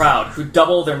petals at the crowd, who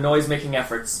double their noise-making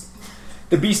efforts.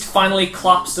 The beast finally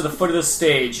clops to the foot of the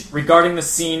stage, regarding the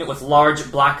scene with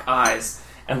large black eyes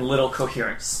and little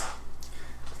coherence.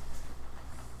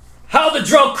 How the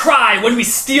drow cry when we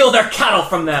steal their cattle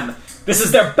from them! This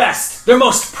is their best, their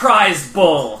most prized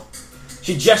bull!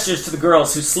 She gestures to the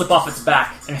girls who slip off its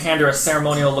back and hand her a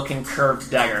ceremonial-looking curved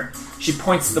dagger. She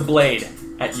points the blade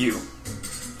at you.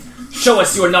 Show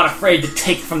us you are not afraid to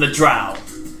take from the drow.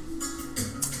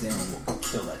 Damn, we'll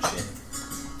kill that shit.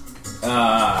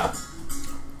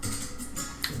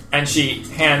 And she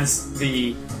hands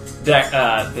the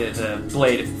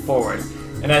blade forward.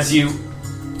 And as you...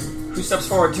 Who steps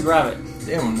forward to grab it?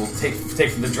 Damn, we'll take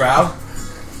from the drow.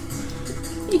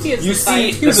 You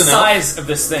see the size of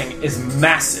this thing is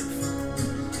massive.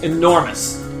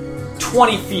 Enormous.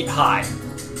 20 feet high.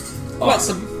 What,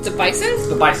 the bison?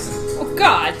 The bison. Oh,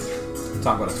 God.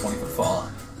 Talk about a 20-foot fall.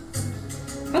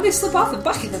 How'd they slip off the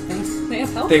back of the thing? They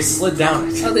have help? They slid down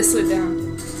it. Oh, they slid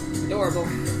down. Adorable.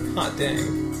 Hot dang.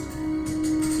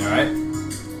 Alright.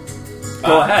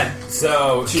 Go ahead.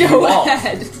 So, Go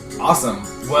ahead. Awesome.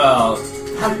 Well,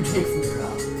 How do you take from the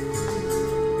crowd?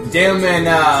 Daleman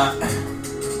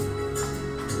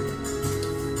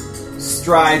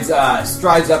strides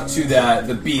up to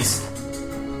the beast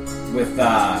with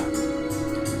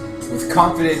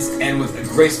confidence and with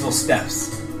graceful steps.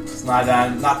 It's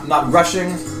not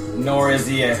rushing, nor is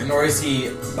he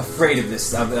afraid of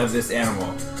this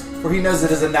animal, for he knows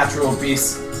it is a natural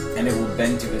beast and it will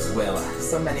bend to his will.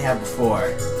 So many have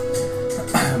before.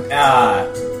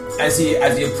 As he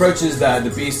approaches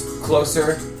the beast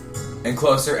closer and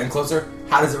closer and closer,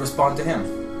 how does it respond to him?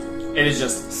 It is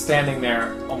just standing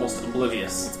there, almost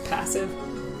oblivious. It's passive.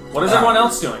 What is everyone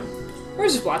else doing? We're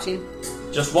just watching.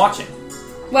 Just watching.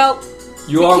 Well,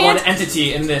 you are one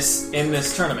entity in this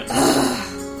tournament.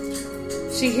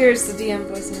 She hears the DM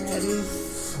voice in her head and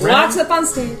walks up on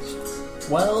stage.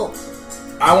 Well,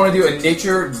 I want to do a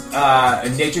nature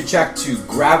check to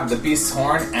grab the beast's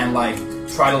horn and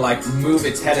try to move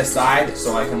its head aside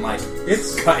so I can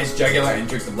cut its jugular and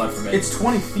drink the blood from it. It's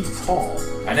 20 feet tall.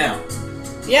 I know.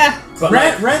 Yeah. But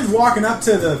Ren's walking up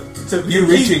to the. You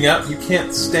reaching up, you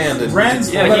can't stand it.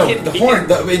 Ren's the horn.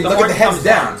 Look at the head's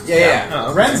down. Yeah. Oh,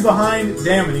 okay. Ren's behind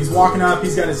Damon. He's walking up.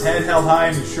 He's got his head held high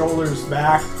and his shoulders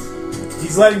back.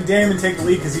 He's letting Damon take the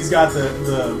lead because he's got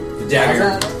the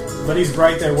dagger. But he's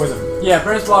right there with him. yeah,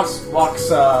 Brandis walks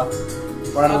right Up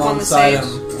on the alongside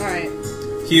stage. him. Alright.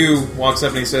 Hugh walks up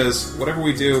and he says, "Whatever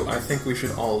we do, I think we should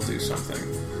all do something."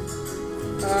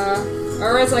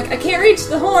 Aurora's like, I can't reach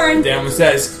the horn. Damon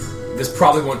says, "This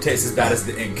probably won't taste as bad as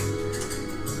the ink."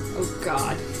 Oh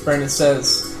God. Brandis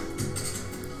says,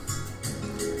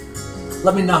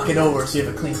 "Let me knock it over so you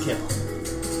have a clean kill."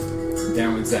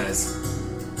 Damon says,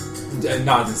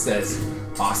 nods and says,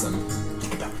 "Awesome."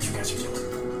 Think about what you guys are doing.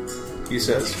 He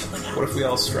says, "What if we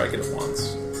all strike it at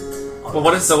once?" Well,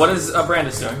 what is Brandis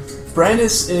doing?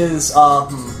 Brandis is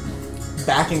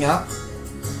backing up.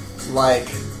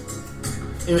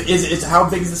 Is how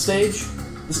big is the stage?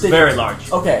 The stage Very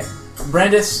large. Okay.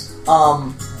 Brandis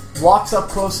walks up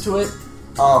close to it,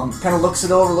 kind of looks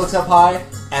it over, looks up high,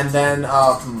 and then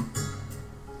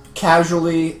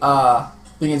casually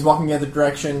begins walking the other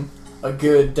direction a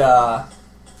good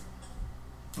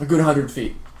 100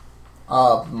 feet.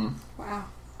 Wow.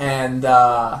 And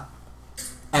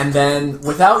then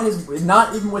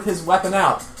not even with his weapon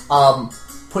out,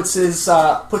 puts his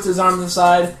arm to the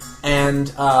side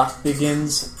and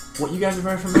begins what you guys are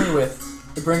very familiar with,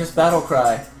 the Brandis battle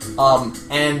cry,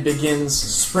 and begins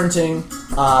sprinting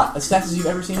as fast as you've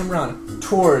ever seen him run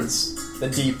towards the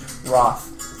deep Wrath.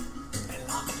 And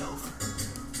knock it over.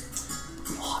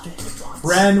 We all did it at once.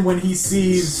 Ren, when he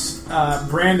sees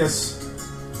Brandis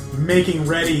making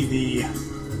ready the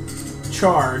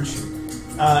charge,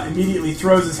 immediately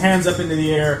throws his hands up into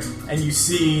the air, and you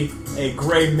see a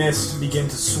gray mist begin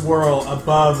to swirl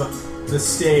above the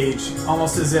stage,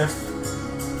 almost as if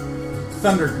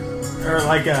thunder, or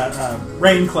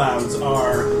rain clouds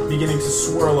are beginning to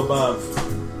swirl above,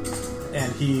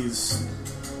 and he's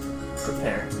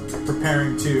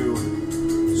preparing to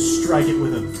strike it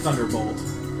with a thunderbolt.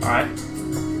 Alright.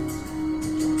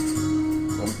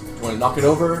 You want to knock it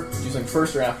over? Do something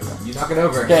first or after that? You knock it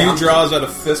over. Okay. Hugh draws out a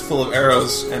fistful of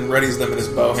arrows and readies them in his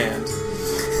bow hand.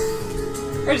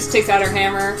 Or just takes out her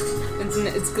hammer.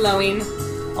 It's glowing.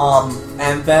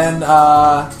 And then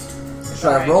should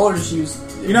I roll or just use?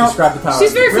 Describe the power.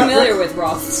 She's very familiar with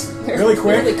Wraths. They're Really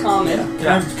quick? really common.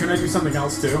 Yeah. Can I do something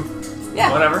else too? Yeah.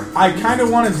 Whatever. I kind of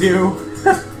want to do.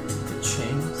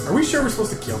 Chains. Are we sure we're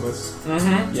supposed to kill this?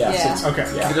 Mm-hmm. Yeah. Yeah. Okay.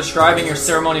 You're describing your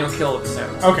ceremonial kill of the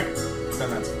ceremony. Okay. Then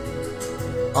that's.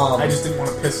 I just didn't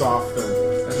want to piss off the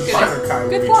Kai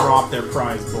when we point. drop their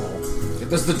prize bowl.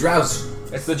 This is the drowse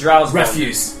It's the drowse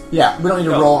refuse. Yeah, we don't need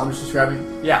to Go. roll. I'm just describing.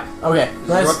 Yeah. Okay.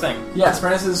 Your thing. Yes,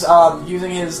 Brandis is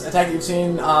using his attack that you've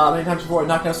seen many times before,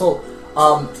 Knock Down Soul,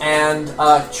 and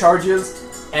charges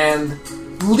and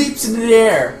leaps into the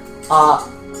air,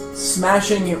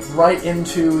 smashing it right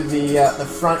into the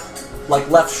front,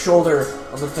 left shoulder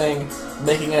of the thing,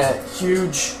 making a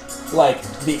huge,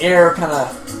 the air kind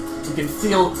of. You can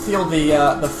feel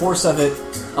the force of it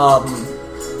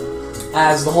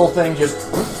as the whole thing just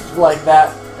like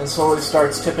that and slowly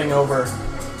starts tipping over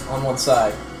on one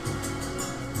side.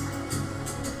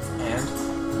 And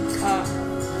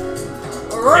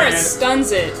Aurora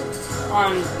stuns it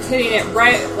on hitting it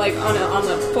right on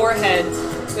the forehead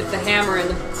with the hammer, and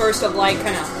the burst of light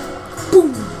kind of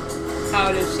boom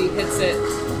out as she hits it.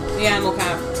 The animal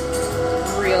kind of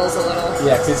reels a little.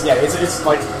 yeah, it's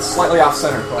slightly off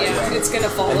center. Yeah, it's gonna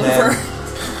fall And over.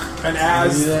 And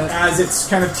as it's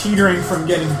kind of teetering from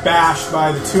getting bashed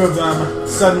by the two of them,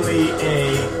 suddenly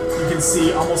you can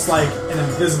see almost like an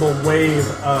invisible wave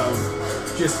of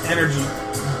just energy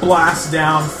blast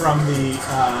down from the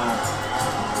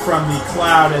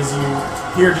cloud as you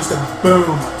hear just a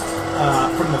boom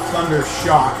from the thunder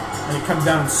shock, and it comes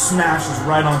down and smashes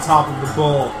right on top of the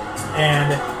bull.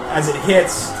 And as it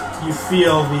hits, you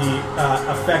feel the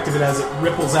effect of it as it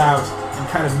ripples out and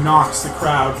kind of knocks the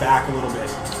crowd back a little bit.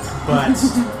 But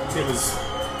it was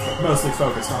mostly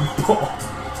focused on the bull.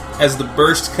 As the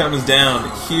burst comes down,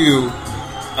 Hugh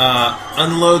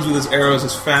unloads with his arrows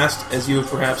as fast as you have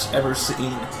perhaps ever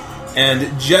seen.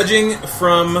 And judging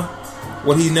from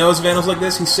what he knows of animals like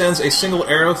this, he sends a single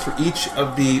arrow through each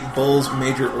of the bull's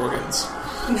major organs.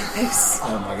 Nice.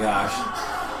 Oh my gosh.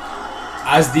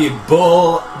 As the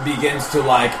bull begins to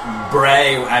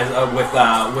bray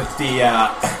with the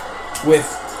with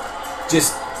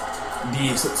just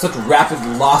such rapid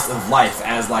loss of life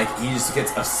as like he just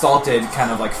gets assaulted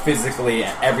kind of like physically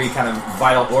at every kind of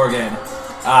vital organ.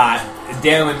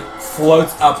 Damon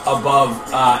floats up above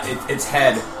its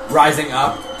head, rising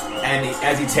up, and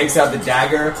as he takes out the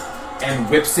dagger and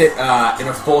whips it in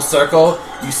a full circle,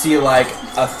 you see like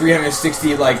a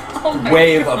 360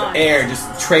 wave of air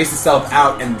just trace itself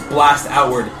out and blast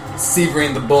outward,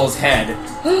 severing the bull's head.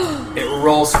 It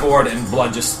rolls forward and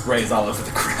blood just sprays all over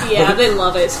the crowd. Yeah, they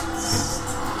love it.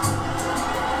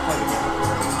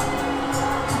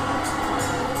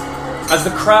 As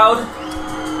the crowd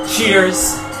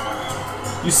cheers,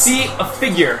 you see a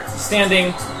figure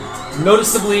standing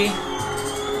noticeably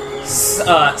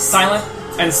silent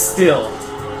and still,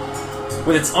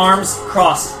 with its arms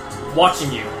crossed,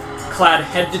 watching you, clad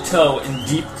head to toe in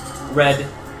deep red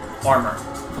armor.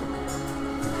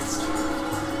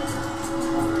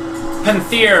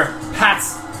 Pentheer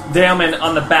pats Daemon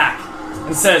on the back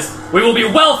and says, "We will be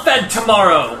well fed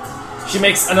tomorrow." She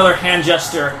makes another hand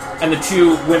gesture, and the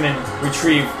two women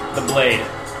retrieve the blade.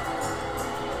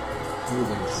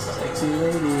 Sexy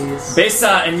ladies.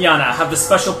 Besa and Yana have the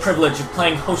special privilege of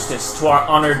playing hostess to our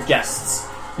honored guests.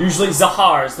 Usually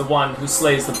Zahar is the one who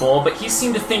slays the bull, but he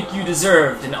seemed to think you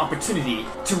deserved an opportunity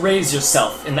to raise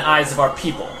yourself in the eyes of our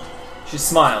people. She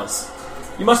smiles.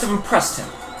 You must have impressed him.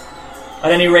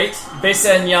 At any rate,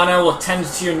 Besa and Yana will tend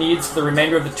to your needs for the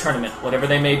remainder of the tournament, whatever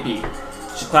they may be.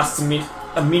 She casts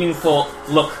a meaningful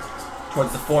look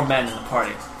towards the four men in the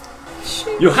party.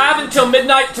 You have until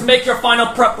midnight to make your final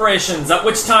preparations, at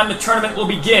which time the tournament will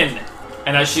begin.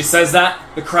 And as she says that,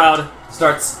 the crowd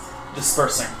starts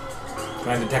dispersing. Can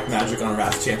I detect magic on a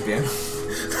Wrath Champion?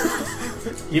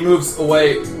 He moves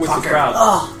away with the crowd.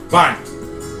 Fine.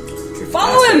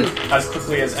 Follow him! As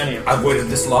quickly as any of them. I've waited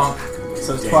this long.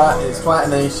 So it's quiet,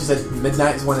 and then she said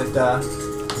midnight is when it,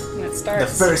 When it the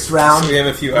starts. first round. So we have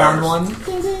a few round hours. one. A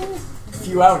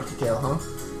few hours to kill, huh?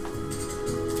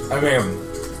 I mean,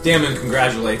 Damon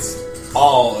congratulates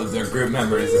all of their group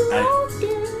members at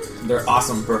their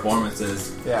awesome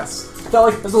performances. Yes. Felt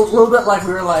like it was a little bit like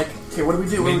we were like, okay, what do we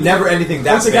do? I mean, never anything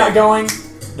that Once big. it got going,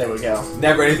 there we go.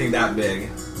 Never anything that big.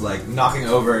 Like knocking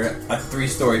over a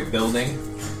 3-story building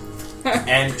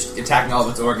and attacking all of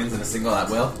its organs in a single at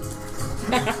will.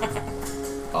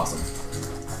 Awesome.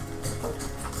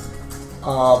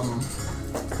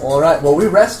 Alright, well, we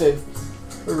rested.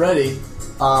 We're ready.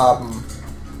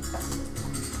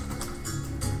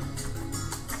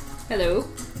 Hello.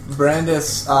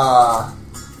 Brandis,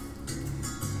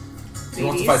 He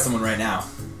wants to fight someone right now.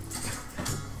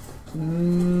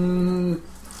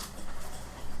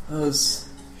 Those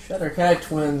Shadowkai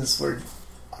twins were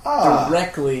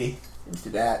directly into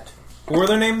that. What were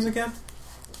their names again?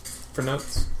 For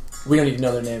notes. We don't even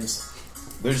know their names.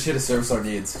 They're just here to service our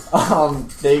needs.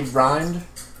 They rhymed.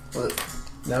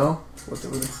 No? What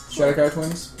were the Shadowkai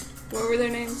twins? What were their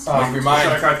names? Make your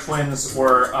mind. The Shadowkai twins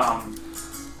were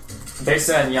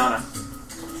Besa and Yana.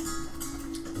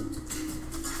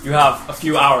 You have a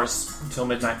few hours until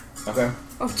midnight. Okay.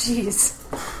 Oh, jeez.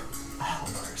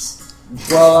 Hours.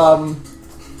 Well,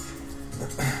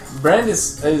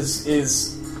 Brandis is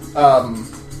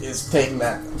taking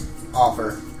that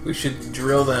offer. We should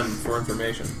drill them for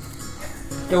information.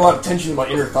 Get a lot of tension in my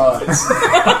inner thighs.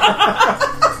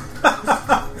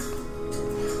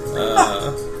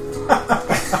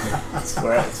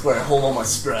 That's where I hold all my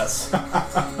stress.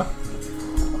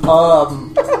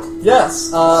 Yes,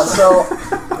 so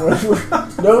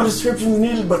no descriptions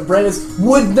needed, but Brandis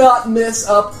would not miss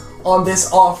up on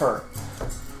this offer.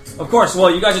 Of course. Well,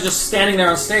 you guys are just standing there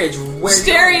on stage,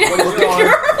 Staring at the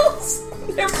girls.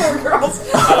 They're poor girls.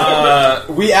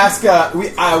 We ask.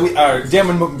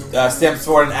 Damon stamps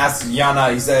forward and asks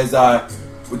Yana. He says,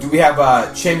 "Do we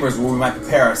have chambers where we might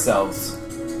prepare ourselves?"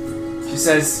 She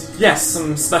says, "Yes,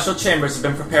 some special chambers have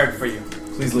been prepared for you."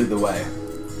 Please lead the way.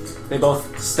 They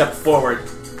both step forward.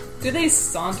 Do they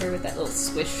saunter with that little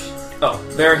swish? Oh,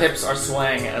 their hips are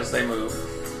swaying as they move.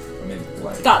 I mean,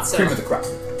 like Thought so. cream of the crop.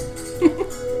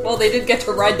 Well, they did get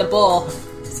to ride the bull,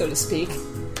 so to speak.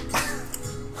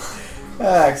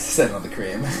 Sitting on the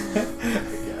cream.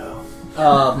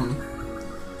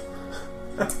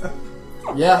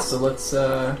 Yeah, so let's,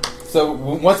 So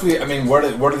once we, I mean, what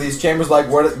are these chambers like?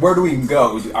 Where do we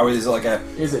go? Are we, is it like a?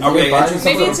 Is it are we nearby? entering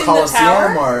some Maybe sort it's of in the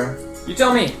Colosseum tower? or? You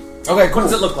tell me. Okay, cool. What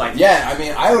does it look like? Yeah, I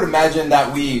mean, I would imagine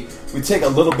that we take a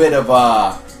little bit of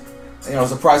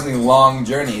surprisingly long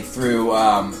journey through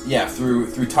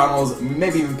through tunnels,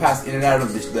 maybe even past in and out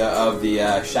of the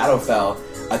Shadowfell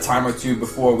a time or two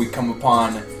before we come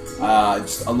upon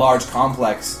just a large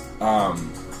complex.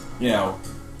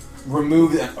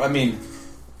 Remove. I mean,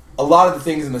 a lot of the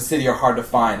things in the city are hard to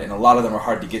find, and a lot of them are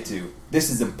hard to get to. This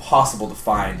is impossible to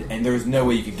find, and there's no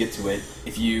way you could get to it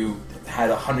if you had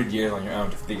 100 years on your own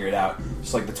to figure it out.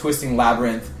 Just like the twisting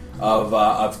labyrinth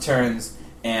of turns,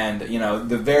 and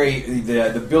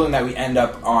the building that we end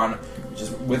up on,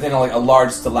 just within a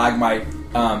large stalagmite,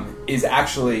 is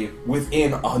actually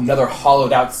within another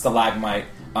hollowed out stalagmite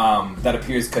that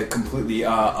appears completely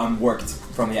unworked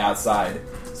from the outside.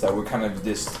 So we're kind of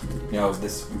just, we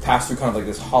pass through kind of like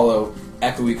this hollow,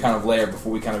 echoey kind of layer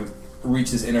before we kind of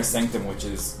reach this inner sanctum, which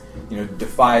is,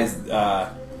 defies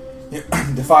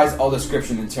all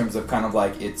description in terms of kind of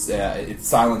like its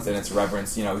silence and its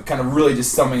reverence. Kind of really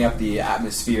just summing up the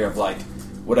atmosphere of like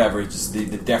whatever, just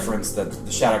the deference that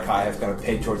the Shadowkai have kind of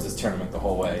paid towards this tournament the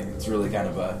whole way. It's really kind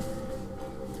of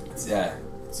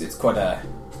it's quite a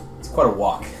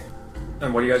walk.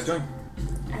 And what are you guys doing?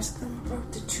 Ask them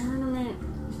about the tournament.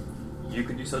 You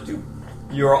could do so too.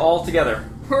 You are all together.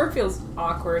 It feels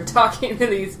awkward talking to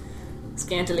these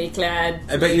scantily clad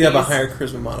I bet you have a higher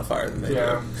charisma modifier than they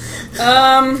do.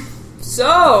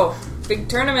 So, big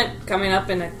tournament coming up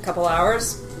in a couple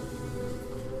hours.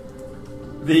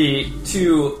 The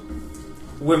two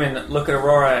women look at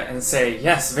Aurora and say,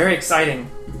 yes, very exciting.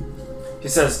 She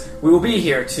says, we will be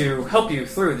here to help you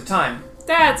through the time.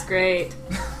 That's great.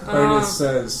 Meredith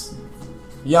says,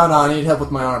 Yana, I need help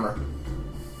with my armor.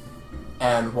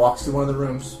 And walks to one of the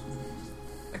rooms.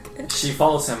 Okay. She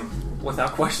follows him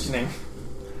without questioning.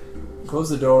 Close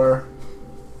the door.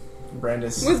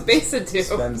 Brandis What's Besa do?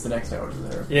 spends the next hour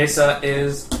there. Yesa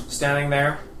is standing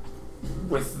there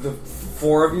with the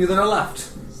four of you that are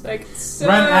left. It's like, so,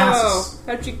 Ren asks-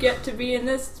 how'd you get to be in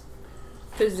this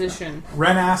position?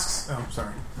 Ren asks... Oh,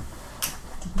 sorry.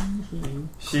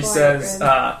 She Quiet, says, Ren.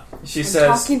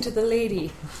 I'm talking to the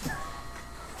lady.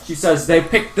 She says they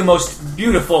picked the most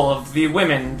beautiful of the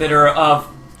women that are of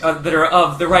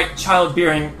the right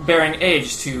child-bearing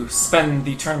age to spend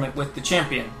the tournament with the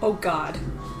champion, Oh God.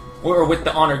 or with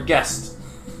the honored guest.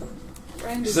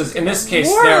 Brandon, She says, in this case,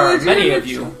 more there are legitimate many of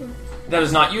you. That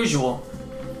is not usual.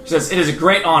 She says, it is a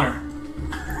great honor.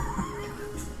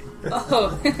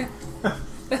 Oh,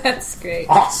 that's great.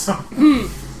 Awesome.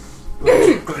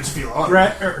 Glad you feel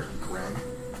honored.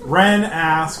 Ren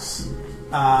asks,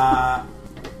 how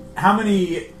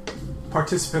many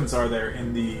participants are there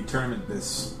in the tournament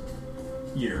this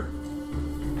year?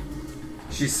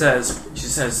 She says,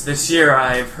 this year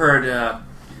I've heard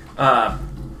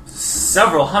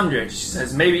several hundred. She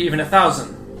says, maybe even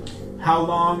 1,000. How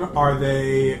long are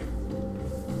they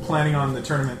planning on the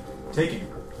tournament taking?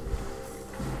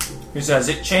 She says,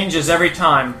 it changes every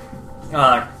time.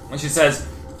 And she says,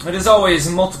 it is always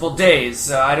multiple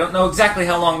days. I don't know exactly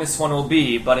how long this one will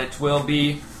be, but it will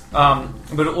be, but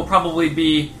it will probably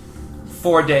be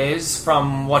 4 days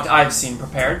from what I've seen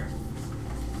prepared.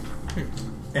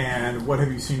 And what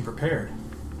have you seen prepared?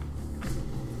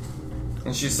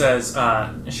 And she says,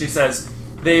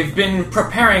 they've been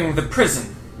preparing the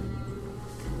prison.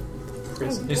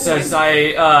 She says,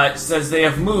 they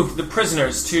have moved the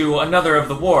prisoners to another of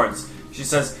the wards. She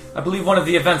says, I believe one of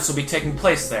the events will be taking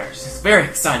place there. She says, very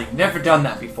exciting. Never done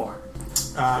that before.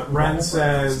 Ren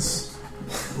says,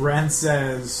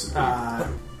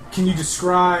 can you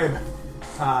describe,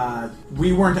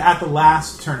 we weren't at the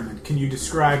last tournament. Can you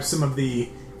describe some of the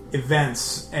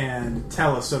events and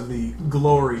tell us of the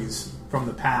glories from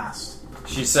the past?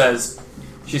 She says,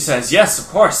 yes, of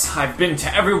course. I've been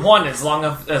to every one as long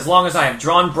as I have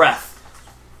drawn breath.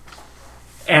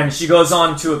 And she goes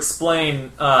on to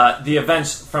explain the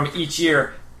events from each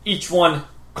year, each one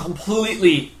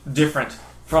completely different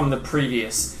from the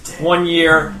previous. One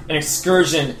year, an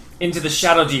excursion into the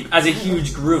Shadow Deep as a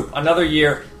huge group. Another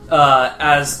year,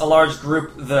 as a large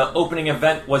group, the opening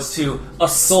event was to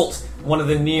assault one of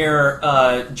the near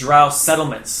Drow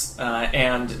settlements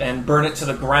and burn it to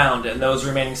the ground, and those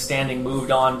remaining standing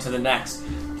moved on to the next.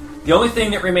 The only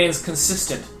thing that remains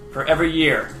consistent for every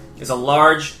year is a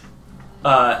large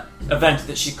event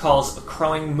that she calls a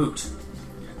crowing moot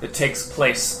that takes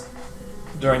place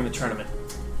during the tournament.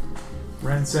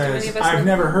 Ren says, I've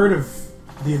never heard of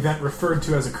the event referred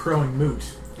to as a crowing moot.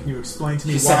 Can you explain to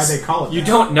me why they call it that? You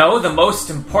don't know the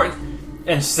most important...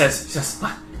 And she says,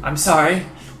 I'm sorry.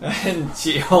 And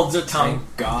she holds her tongue.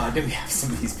 Thank God we have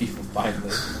some of these people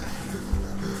finally.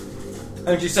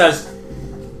 And she says,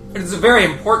 it is a very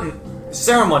important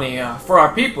ceremony for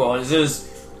our people. It is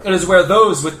where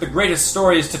those with the greatest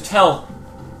stories to tell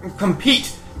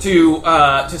compete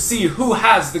to see who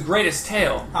has the greatest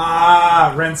tale.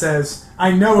 Ren says,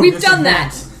 I know of We've this done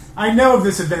event. that. I know of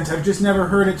this event. I've just never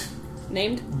heard it.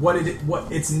 Named? What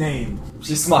its name?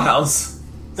 She smiles.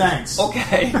 Thanks.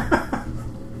 Okay.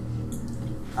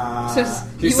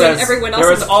 She says,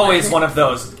 there is always one of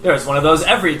those. There is one of those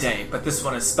every day, but this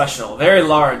one is special, very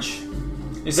large.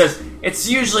 He says, it's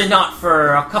usually not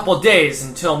for a couple days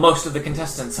until most of the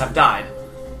contestants have died.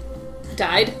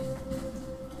 Died?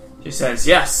 She says,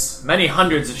 yes, many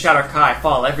hundreds of Shadow Kai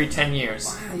fall every 10 years.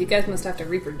 Wow, you guys must have to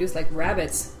reproduce like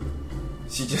rabbits.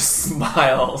 She just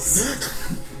smiles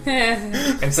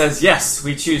and says, yes,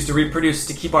 we choose to reproduce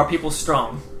to keep our people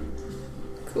strong.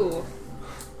 Cool.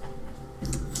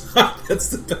 That's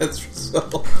the best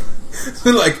result.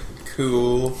 Like,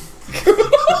 cool.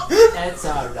 That's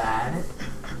alright.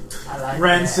 I like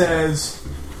Ren says,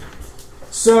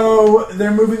 so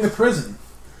they're moving the prison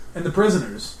and the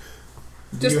prisoners.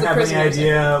 Do you have any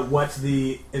idea what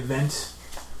the event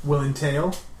will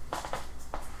entail?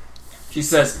 She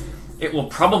says, it will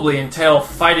probably entail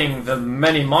fighting the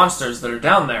many monsters that are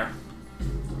down there.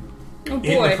 Oh boy.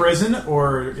 In the prison,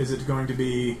 or is it going to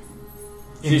be...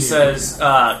 She says,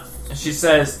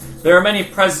 there are many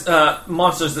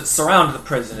monsters that surround the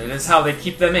prison. It is how they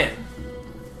keep them in.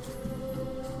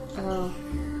 Oh.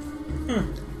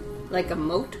 Like a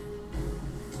moat?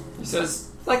 He says,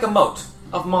 like a moat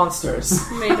of monsters.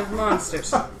 Made of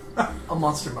monsters. A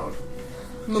monster mode.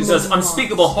 She says,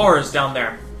 unspeakable horrors down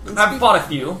there. I've fought a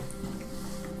few.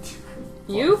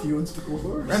 You? A few unspeakable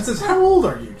horrors. Ren says, how old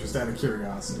are you, just out of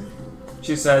curiosity?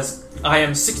 She says, I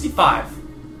am 65.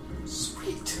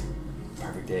 Sweet.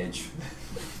 Perfect age.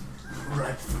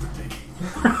 Right for the picking.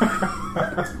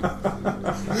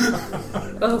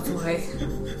 Oh boy.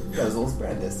 That was old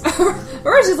Brandis.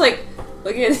 Aurora's just like,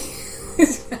 look at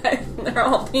these guys. They're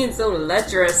all being so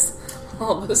lecherous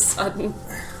all of a sudden.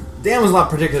 Dan was not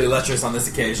particularly lecherous on this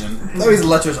occasion, though he's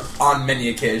lecherous on many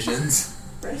occasions.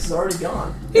 Brandis is already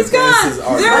gone. He's gone!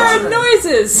 There are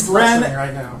noises! Ren,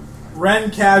 right now.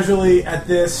 Ren casually, at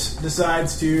this,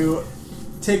 decides to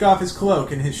take off his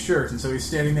cloak and his shirt, and so he's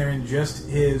standing there in just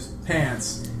his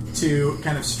pants to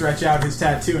kind of stretch out his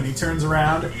tattoo, and he turns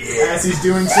around as he's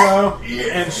doing so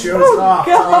and shows off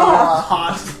a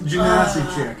hot gymnastic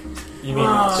chick. You mean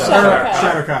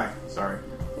Shadow Kai. Sorry.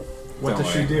 What Don't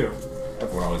does worry. she do?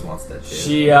 Everyone always wants that shit.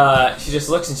 She just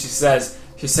looks and she says,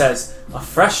 a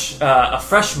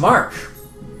fresh mark.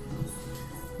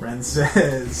 Ren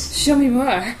says, Show me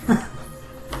more.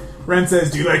 Ren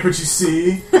says, do you like what you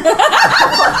see? Okay.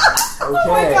 Oh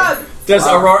my god! Does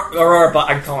Aurora,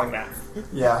 I'm calling that.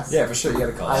 Yeah. Yeah, for sure, you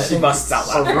gotta call I it. She think busts out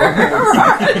laughing.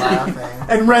 laughing.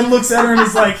 And Ren looks at her and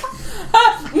is like,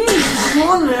 Come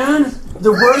on, man.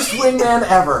 The worst wingman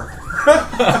ever.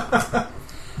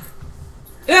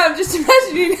 Yeah, I'm just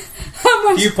imagining how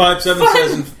much Hugh pipes up and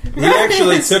says, he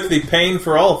actually took the pain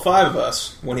for all 5 of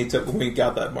us when we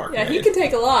got that mark. Yeah, made. he can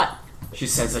take a lot. She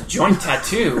says, a joint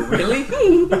tattoo? Really?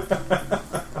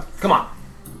 Come on.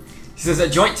 She says, a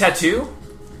joint tattoo?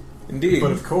 Indeed.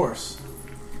 but of course.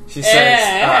 She says,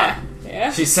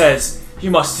 Yeah. she says,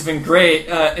 you must have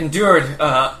endured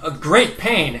a great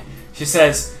pain. She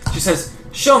says,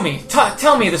 show me,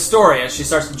 tell me the story, as she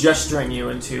starts gesturing you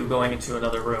into going into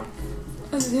another room.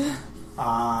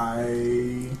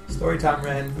 I Story time,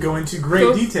 Ren. go into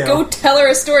great detail. Go tell her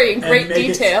a story in and great make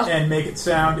detail. and make it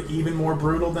sound even more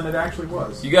brutal than it actually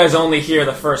was. You guys only hear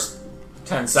the first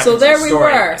 10 seconds So there of the we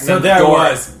story. were. and So then there the door,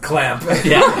 was Clamp.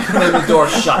 Yeah, and then the door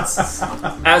shuts.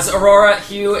 As Aurora,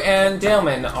 Hugh, and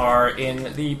Damon are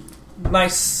in the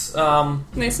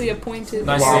Nicely appointed.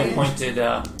 nicely appointed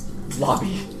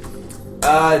lobby.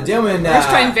 Dylan, We're just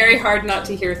trying very hard not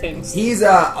to hear things. he's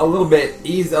a little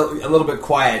bit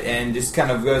quiet and just kind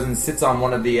of goes and sits on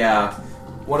one of the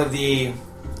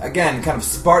again kind of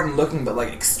Spartan looking but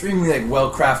like extremely like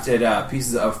well crafted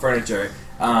pieces of furniture.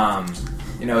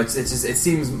 You know, it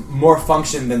seems more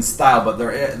function than style, but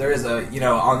there is a, you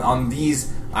know, on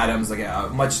these items like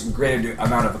a much greater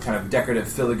amount of kind of decorative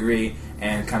filigree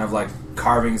and kind of like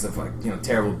carvings of like, you know,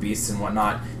 terrible beasts and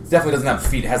whatnot. It definitely doesn't have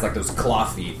feet; it has like those claw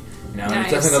feet. You know, Nice.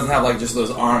 it definitely doesn't have like just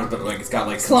those arms, but like it's got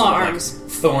like some Claw sort of, arms. like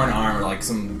thorn arm or like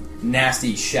some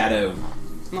nasty shadow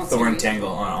thorn Monster. tangle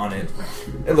on it.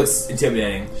 It looks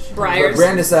intimidating. Briars.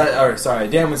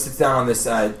 Damon sits down on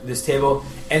this table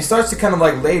and starts to kind of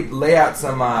like lay out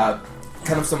some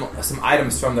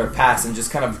items from their past and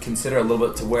just kind of consider a little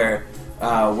bit to where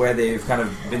they've kind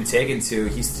of been taken to.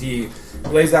 He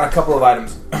lays down a couple of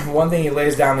items. One thing he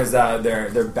lays down is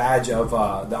their badge of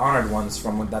the honored ones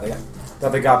from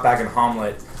that they got back in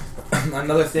Hamlet.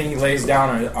 Another thing he lays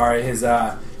down are his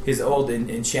old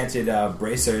enchanted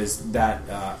bracers that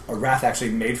Arath actually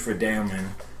made for Damon.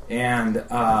 And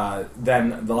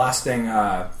then the last thing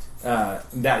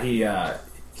that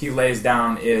he lays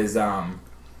down is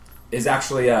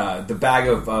actually the bag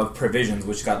of provisions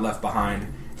which got left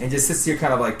behind. and just sits here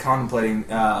kind of like contemplating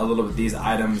a little bit these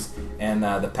items and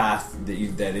the path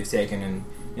that they've taken, and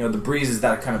the breezes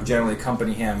that kind of generally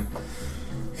accompany him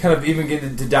kind of even get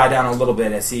to die down a little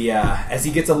bit as he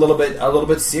gets a little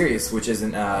bit serious, which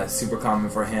isn't super common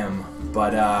for him.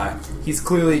 But he's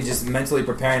clearly just mentally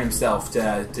preparing himself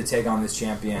to take on this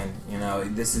champion.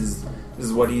 This is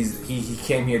what he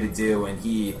came here to do, and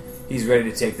he's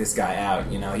ready to take this guy out.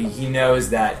 He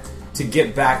knows that to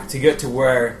get to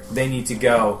where they need to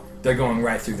go, they're going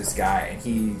right through this guy, and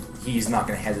he's not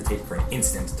going to hesitate for an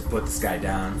instant to put this guy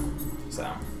down. So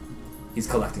he's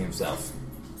collecting himself.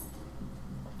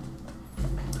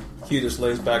 Hugh just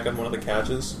lays back on one of the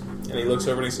couches, and he looks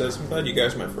over and he says, "I'm glad you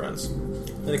guys are my friends."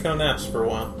 And he kind of naps for a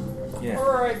while. Yeah.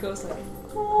 Aurora goes like,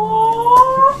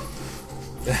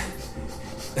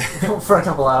 For a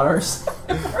couple hours.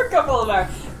 for a couple of hours.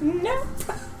 Nope.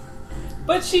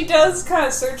 But she does kind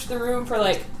of search the room for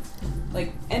like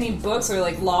any books or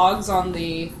like logs on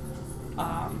the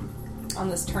on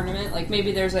this tournament. Like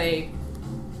maybe there's a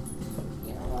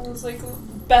one of those like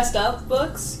best of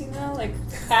books, like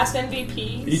past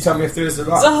MVPs. You tell me if there's or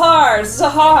not.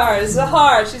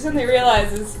 Zahar. She suddenly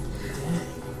realizes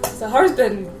Zahar's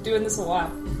been doing this a while.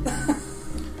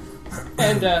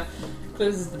 And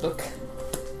closes the book.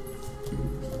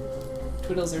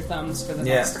 Twiddles her thumbs for the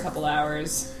next couple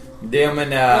hours. Damon,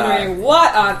 wondering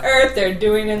what on earth they're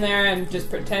doing in there and just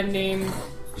pretending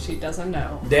she doesn't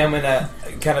know. Damon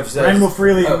kind of says... Ren will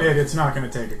freely admit it's not going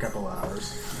to take a couple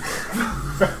hours.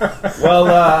 Well,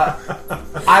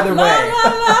 either way,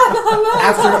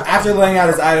 after laying out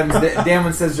his items,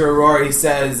 Damon says to Aurora, he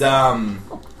says, I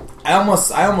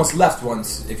almost left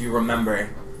once, if you remember.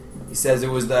 He says it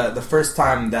was the first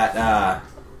time that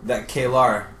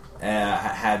Kalar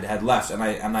had left, and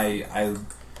I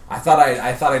thought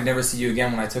I'd never see you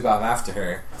again when I took off after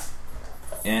her.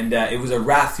 And it was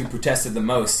Arath who protested the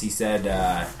most. He said,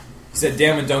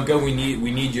 Damon, don't go. We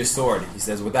need your sword. He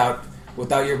says, without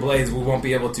your blades, we won't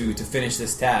be able to finish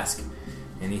this task.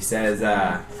 And he says,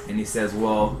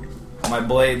 well, my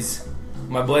blades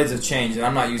have changed, and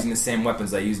I'm not using the same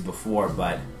weapons I used before.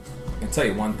 But I can tell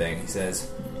you one thing. He says,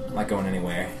 I'm not going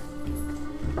anywhere.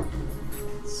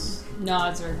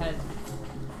 Nods her head.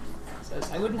 Says,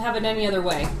 I wouldn't have it any other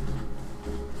way.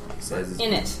 He says,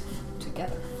 in it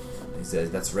together. He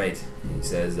says, that's right. He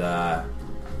says, I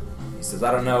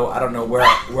don't know where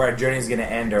our journey is going to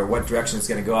end or what direction it's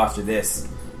going to go after this.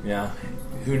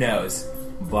 Who knows?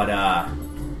 But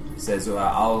he says,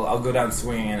 I'll go down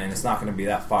swinging, and it's not going to be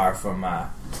that far from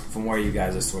where you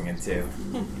guys are swinging to.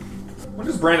 When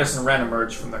does Brandis and Ren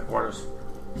emerge from their quarters?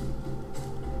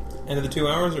 End of the 2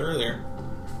 hours or earlier?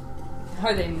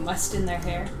 Are they mussed in their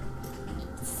hair?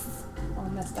 All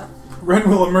messed up. Ren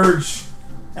will emerge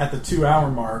at the 2 hour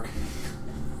mark.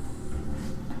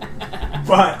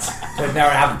 But now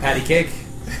we're having patty cake.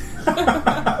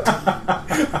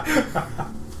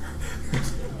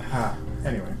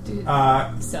 Anyway,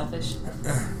 dude, selfish.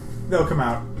 They'll come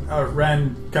out.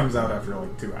 Ren comes out after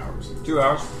like 2 hours. 2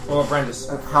 hours? Well, Brandis.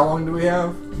 How long do we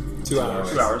have? 2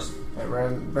 hours. 2 hours.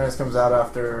 Brandis comes out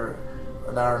after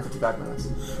an hour and 55 minutes.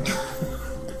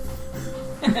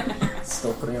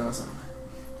 Still putting on a song.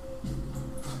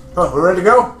 Oh, we're ready to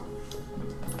go?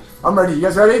 I'm ready. You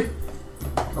guys ready?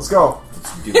 Let's go.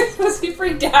 Was he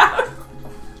freaked out?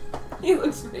 He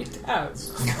looks freaked out.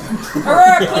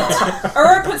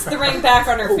 Aurora puts the ring back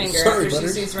on her finger after she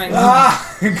sees Ren.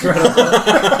 Ah, incredible.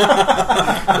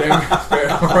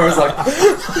 Aurora's like...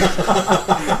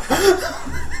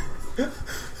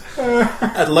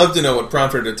 I'd love to know what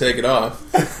prompted her to take it off.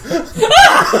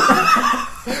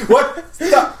 What?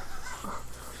 Stop.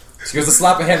 She goes to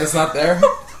slap a hand that's not there.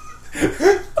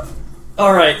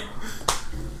 Alright.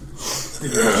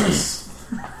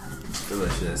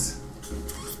 Delicious.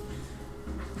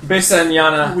 Besa and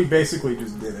Yana... We basically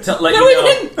just did it. Let you know, we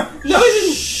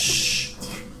didn't. Shh.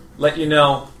 Let you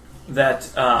know that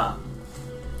that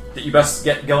you best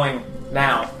get going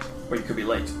now, or you could be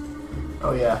late.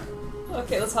 Oh, yeah.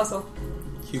 Okay, let's hustle.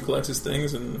 Hugh collects his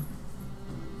things and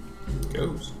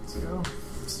goes. Let's go.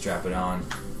 Strap it on.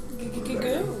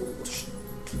 Go.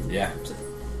 Yeah.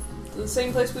 The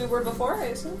same place we were before, I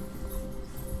assume?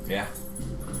 Yeah.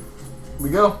 We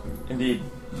go. Indeed.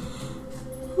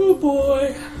 Oh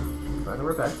boy. Right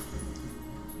over back.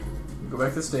 Go back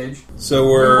to the stage. So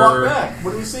We we're... walk back.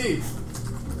 What do we see?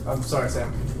 I'm sorry,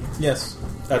 Sam. Yes,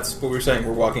 that's what we were saying.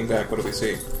 We're walking back. What do we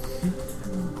see?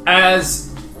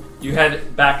 As you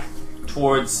head back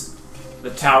towards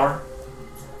the tower,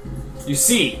 you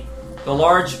see the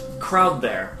large crowd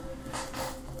there.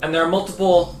 And there are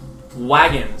multiple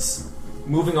wagons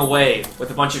moving away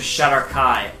with a bunch of Shadar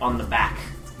Kai on the back.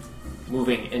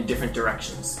 moving in different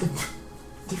directions.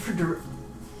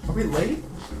 Are we late?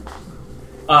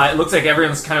 It looks like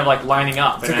everyone's kind of like lining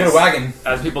up. It's a good wagon.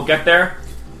 As people get there,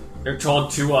 you're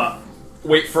told to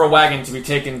wait for a wagon to be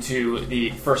taken to the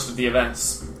first of the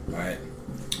events. Alright.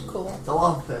 Cool. The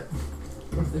lava pit.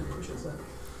 What if they push us in?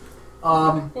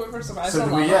 Whoever survives So on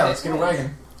do we? lava Yeah, pit let's get a wins.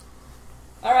 wagon.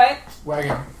 All right.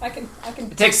 Wagon. I can.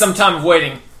 It takes some time of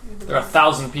waiting. There are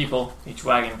 1,000 people. Each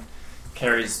wagon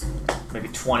carries maybe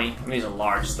 20. And these are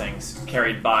large things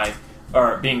carried by,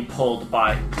 or being pulled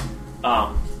by,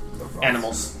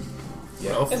 animals.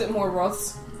 Yeah. Is it more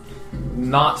Roths?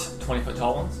 Not 20-foot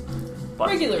tall ones, but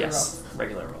Regular yes,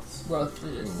 regular Roths. Roth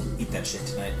it is. Eat that shit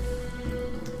tonight.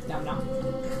 No.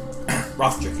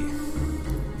 Roth jerky.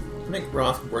 Make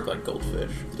Roth work like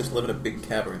goldfish. Just live in a big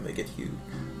cavern, they get huge.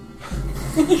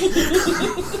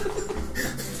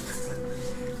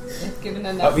 Given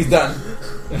enough. Oh, he's done.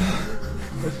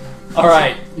 All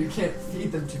right, You can't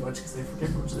feed them too much because they forget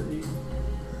how much they eat.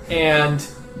 and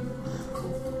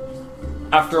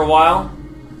after a while,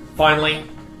 finally,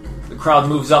 the crowd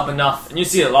moves up enough, and you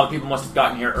see that a lot of people must have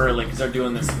gotten here early because they're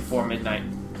doing this before midnight.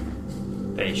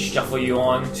 They shuffle you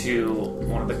on to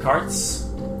one of the carts,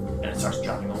 and it starts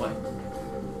driving away.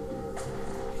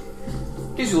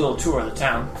 Gives you a little tour of the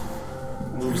town.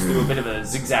 Moves through a bit of a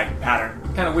zigzag pattern.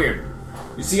 Kind of weird.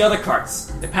 You see other carts.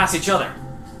 They pass each other.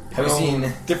 Have we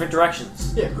seen? Different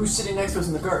directions. Yeah, who's sitting next to us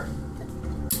in the cart?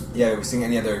 Yeah, have we seen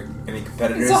any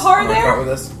competitors Zahar on the there? cart with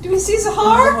us? Do we see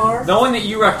Zahar? Zahar? No one that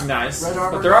you recognize, Red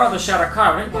armor but there are other Shadow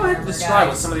Kai. Go ahead and armor describe guy.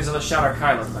 what some of these other Shadow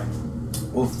Kai look like.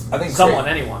 Well, I think Someone,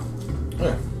 anyone.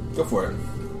 Yeah, go for it.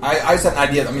 I just had an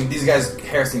idea. I mean, these guys'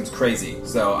 hair seems crazy,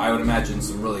 so I would imagine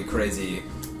some really crazy,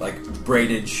 like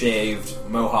braided, shaved,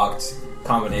 mohawked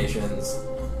combinations.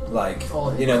 Like,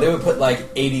 they would put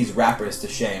like 80s rappers to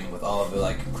shame with all of the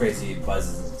like crazy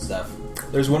buzzes and stuff.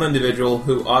 There's one individual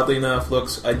who, oddly enough,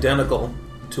 looks identical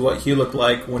to what he looked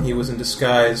like when he was in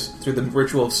disguise through the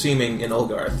ritual of seeming in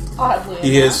Ulgarth. Oddly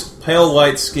He enough. is pale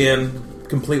white skin,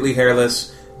 completely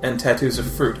hairless, and tattoos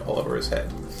of fruit all over his head.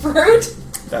 Fruit?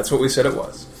 That's what we said it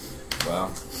was.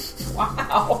 Wow.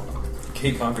 Wow.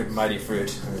 King conquered mighty fruit.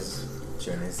 His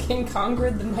journeys. King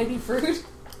Congrad the Mighty Fruit?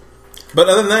 But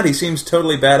other than that, he seems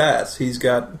totally badass. He's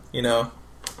got,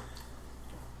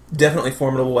 definitely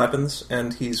formidable weapons,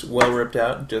 and he's well ripped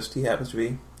out, just he happens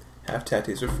to have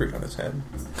tattoos of fruit on his head.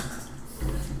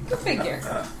 Good figure.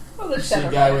 Oh, the See a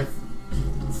Shadow guy Kai.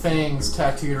 with fangs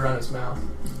tattooed around his mouth.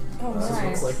 Oh, So it looks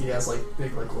nice. like he has like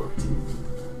big like orc teeth.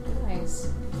 Nice.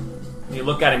 When you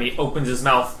look at him, he opens his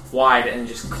mouth wide and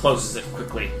just closes it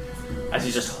quickly as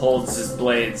he just holds his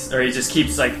blades, or he just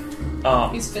keeps like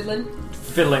He's fiddling.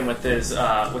 fiddling with his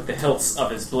with the hilts of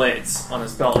his blades on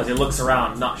his belt as he looks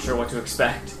around, not sure what to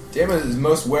expect. Daemon is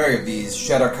most wary of these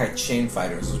Shadar-Kai chain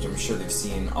fighters, which I'm sure they've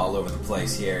seen all over the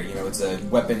place here. It's a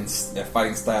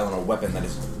fighting style and a weapon that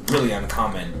is really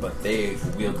uncommon, but they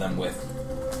wield them with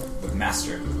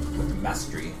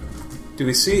mastery. Do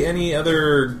we see any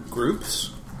other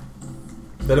groups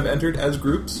that have entered as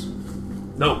groups?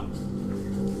 No.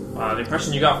 The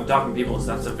impression you got from talking to people is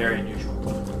that's a very unusual.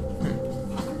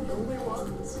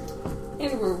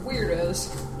 And we're weirdos.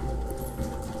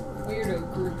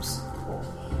 Weirdo groups.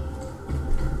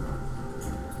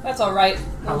 That's alright.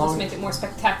 How We'll long- just make it more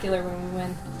spectacular when we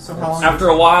win. So how long? After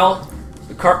a while,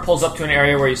 the cart pulls up to an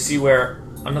area where you see where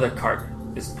another cart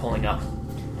is pulling up.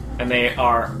 And they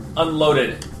are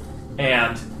unloaded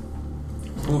and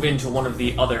move into one of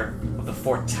the other of the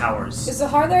 4 towers. Is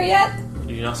Zahar there yet?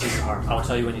 You do not see Zahar. I'll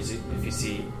tell you when if you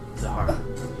see Zahar.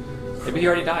 Maybe he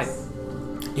already died.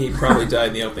 He probably died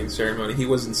in the opening ceremony. He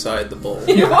was inside the bowl.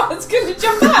 He was going to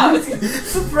jump out.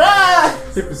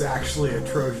 Surprise! It was actually a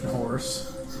Trojan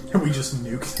horse, and we just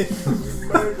nuked it.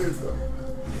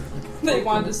 They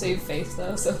wanted to save face,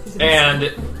 though. So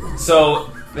And so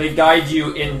they guide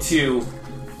you into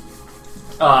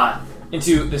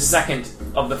the second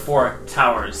of the 4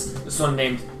 towers. This one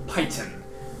named Python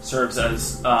serves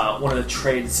as one of the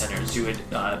trade centers. You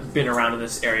had been around in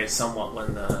this area somewhat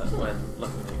when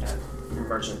looking at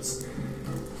merchants.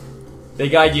 They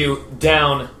guide you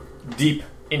down deep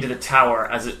into the tower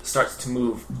as it starts to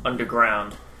move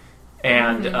underground.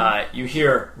 And you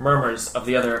hear murmurs of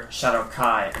the other Shadow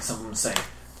Kai, and some of them say,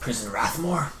 Prison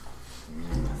Rathmore?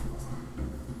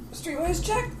 Streetwise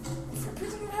check for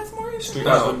Prison Rathmore.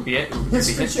 Streetwise wouldn't be it. It would be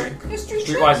history. History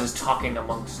check. Streetwise is talking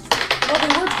amongst. Well,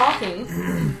 they were talking.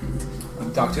 We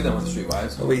can talk to them with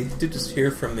Streetwise. Well, we did just hear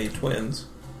from the twins.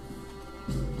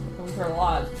 We've heard a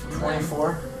lot.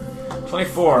 24.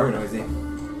 24. Very noisy.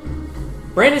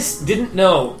 Brandis didn't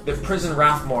know that Prison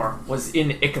Rathmore was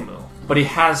in Ikamu, but he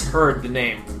has heard the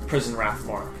name Prison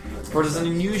Rathmore. for it is an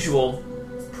unusual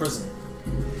prison.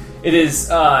 It is,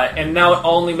 and now it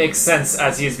only makes sense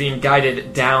as he is being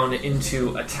guided down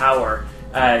into a tower,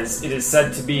 as it is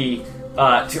said to be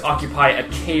to occupy a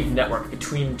cave network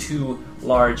between two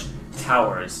large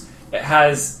towers. It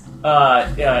has,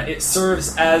 it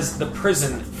serves as the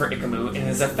prison for Ikamu and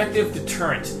is an effective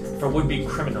deterrent for would-be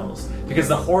criminals, because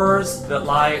the horrors that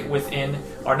lie within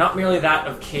are not merely that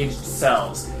of caged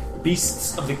cells.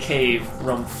 Beasts of the cave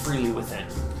roam freely within.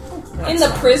 In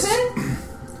the prison?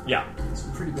 Yeah. It's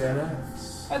pretty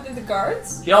badass. Are they the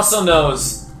guards? He also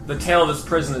knows the tale of this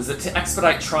prison is that to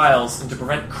expedite trials and to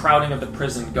prevent crowding of the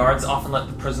prison, guards often let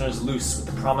the prisoners loose with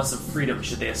the promise of freedom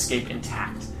should they escape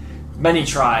intact. Many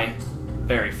try,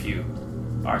 very few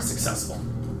are successful.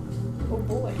 Oh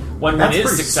boy. When one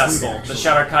is successful, sweet, the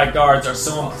Shadar-Kai guards are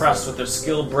so impressed with their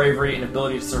skill, bravery, and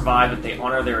ability to survive that they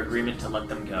honor their agreement to let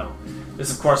them go.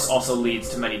 This, of course, also leads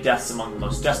to many deaths among the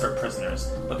most desperate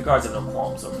prisoners, but the guards have no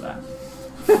qualms over that.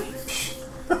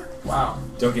 Wow.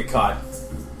 Don't get caught.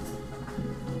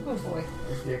 Oh boy.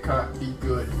 If you get caught, be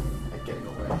good at getting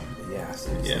away. Yeah,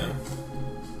 seriously.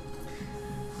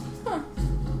 Yeah.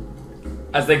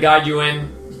 As they guide you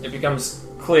in, it becomes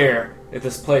clear that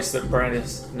this place that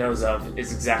Brandis knows of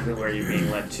is exactly where you're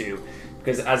being led to.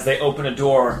 Because as they open a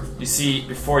door, you see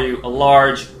before you a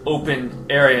large, open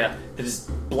area that is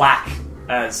black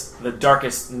as the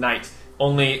darkest night.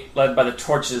 Only led by the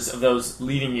torches of those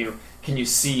leading you can you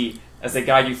see as they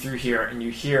guide you through here, and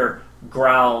you hear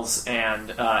growls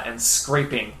and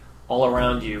scraping all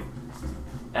around you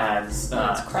as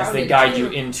they guide you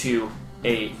into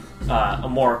a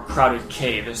more crowded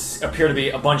cave. There appear to be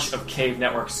a bunch of cave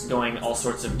networks going all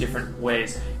sorts of different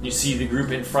ways. You see the group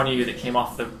in front of you that came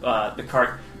off the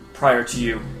cart prior to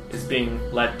you is being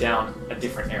led down a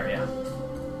different area.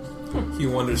 He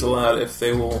wonders aloud if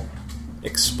they will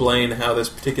explain how this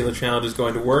particular challenge is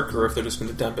going to work, or if they're just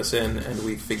going to dump us in and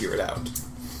we figure it out.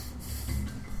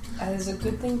 That is a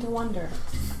good thing to wonder.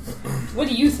 What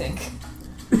do you think?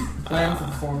 Plan for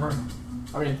the former.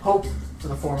 I mean, hope for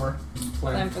the former.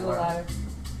 Plan for the latter.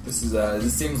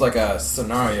 This seems like a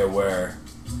scenario where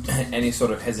any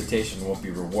sort of hesitation won't be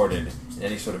rewarded, and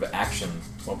any sort of action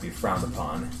won't be frowned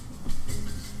upon.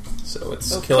 So let's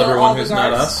So kill kill everyone all who's the not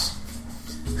guards? us.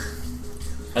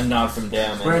 A nod from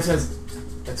Damon. Brandon says,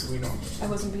 that's what we know. I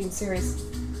wasn't being serious.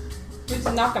 We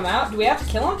just knock him out? Do we have to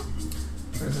kill him?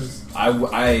 Brandon says, I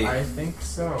I think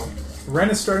so. Ren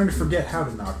is starting to forget how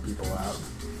to knock people out.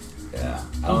 yeah.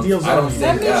 He deals I don't with it.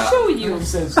 Let think. me show you. Brandon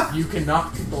says, you can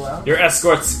knock people out. Your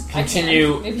escorts I can.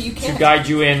 continue Maybe you to can't. guide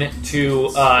you in to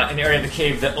an area of the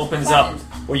cave that opens up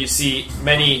where you see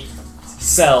many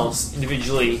cells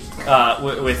individually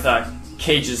with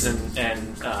cages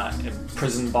and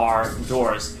prison bar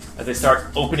doors as they start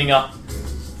opening up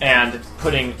and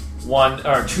putting one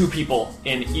or two people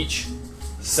in each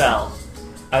cell.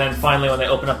 And then finally, when they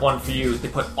open up one for you, they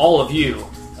put all of you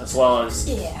as well as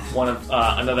one of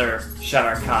another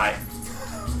Shadar-Kai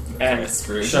and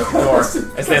Screwed. shut the door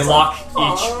as they lock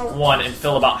each one and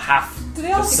fill about half Do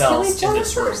they all the have to kill cells each in other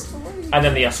this room. first? And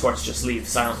then the escorts just leave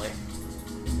silently.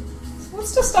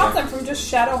 What's to stop them from just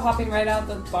shadow hopping right out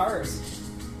the bars?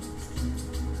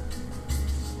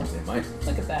 They might.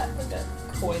 Look at that. Look at that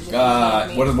coy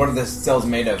looking What are the cells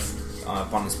made of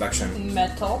upon inspection?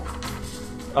 metal.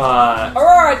 Uh,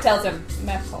 Aurora tells him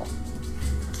metal.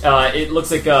 It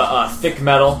looks like a thick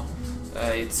metal.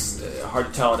 It's hard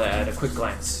to tell at a quick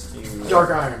glance. Dark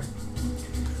iron.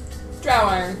 Drow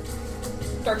iron.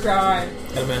 Dark drow iron.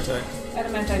 Adamantite.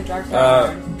 Adamantite dark drow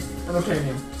iron.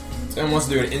 Unobtainium. Someone wants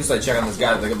to do an insight check on this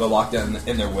guy that they're locked in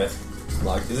there with.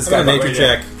 Like, is this How guy about a about nature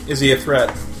ready check? Is he a threat?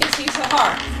 Is he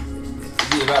Sahar?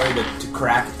 Is he about ready to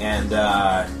crack and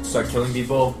start killing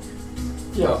people?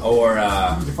 Yeah. Or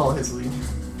You can follow his lead.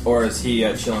 or is he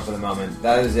chilling for the moment?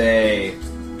 That is a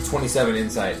 27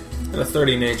 insight. And a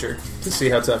 30 nature to see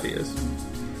how tough he is.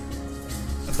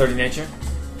 A 30 nature.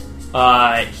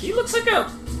 He looks like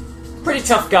a pretty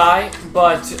tough guy,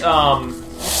 but you've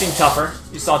seen tougher.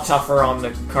 You saw tougher on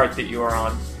the cart that you were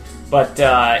on. But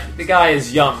the guy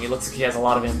is young. He looks like he has a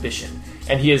lot of ambition.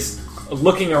 And he is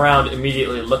looking around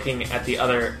immediately, looking at the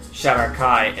other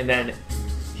Shadar-Kai, and then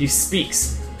he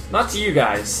speaks. Not to you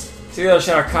guys, to the other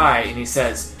Shadar-Kai, and he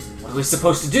says, "What are we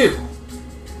supposed to do?"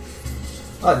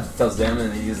 Well, that tells Damon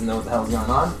and he doesn't know what the hell's going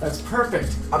on. That's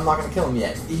perfect. I'm not going to kill him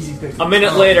yet. Easy pick. A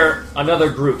minute later, another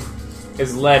group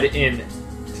is led in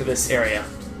to this area.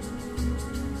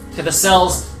 To the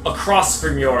cells across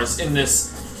from yours in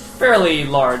this fairly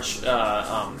large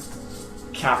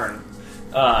cavern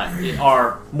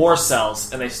are more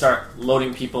cells, and they start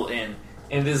loading people in.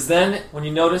 And it is then when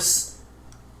you notice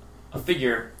a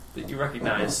figure that you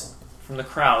recognize from the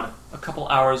crowd a couple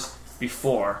hours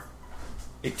before.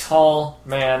 A tall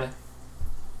man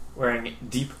wearing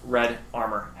deep red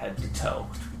armor head to toe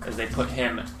as they put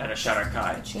him and a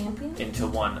Shadar-kai into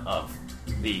one of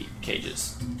the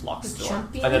cages, locks the door.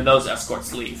 Champion? And then those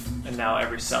escorts leave, and now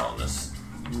every cell in this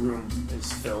room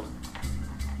is filled.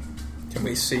 Can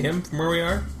we see him from where we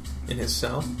are? In his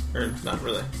cell? Or not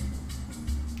really?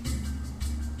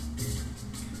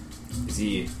 Is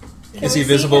he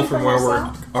visible from where we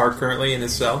are currently in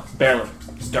his cell? Barely.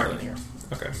 It's dark in here.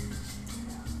 Okay.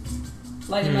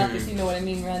 Light him up if you know what I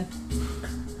mean, Ren.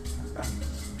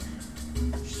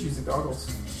 Just use the goggles.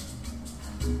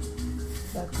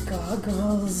 The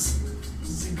goggles.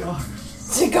 The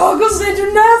goggles. The goggles, they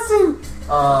do nothing!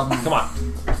 Come on.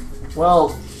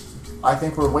 Well, I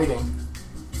think we're waiting.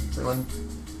 Is anyone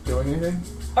doing anything?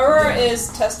 Aurora is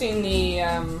testing the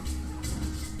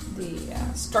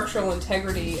structural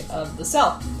integrity of the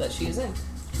cell that she is in.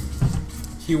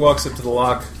 He walks up to the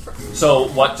lock. So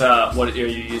what are you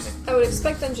using? I would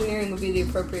expect engineering would be the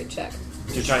appropriate check.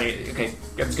 You're trying to... Okay,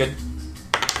 that's good.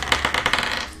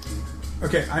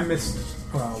 Okay, I missed...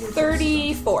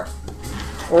 34.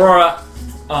 Aurora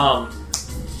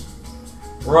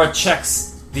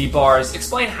checks the bars.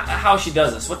 Explain how she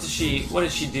does this. What does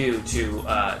she do to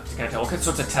kind of tell? What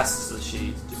sorts of tests does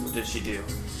she do?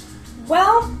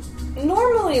 Well,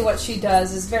 normally what she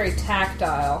does is very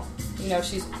tactile. You know,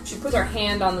 she puts her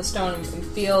hand on the stone and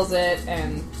feels it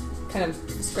and kind of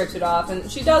scrapes it off, and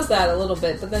she does that a little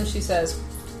bit. But then she says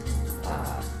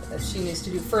that she needs to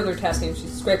do further testing. She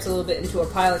scrapes a little bit into a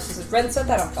pile, and she says, "Ren, set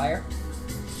that on fire."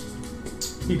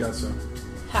 He does so.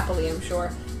 Happily, I'm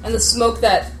sure. And the smoke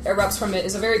that erupts from it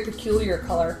is a very peculiar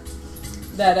color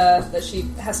that she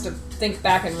has to think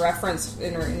back and reference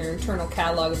in her internal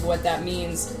catalog of what that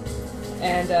means,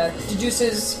 and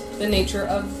deduces the nature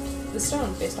of the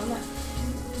stone based on that.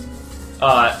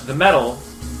 The metal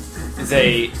is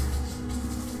the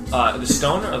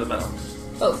stone or the metal?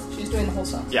 Both. She's doing the whole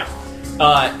cell. Yeah.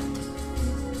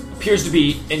 Appears to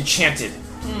be enchanted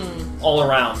all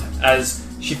around, as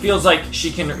she feels like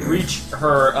she can reach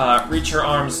her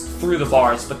arms through the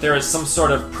bars, but there is some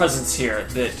sort of presence here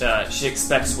that she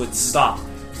expects would stop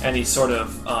any sort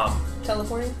of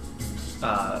teleporting.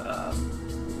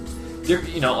 If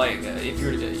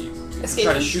you're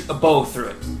try to shoot a bow through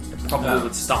it, it probably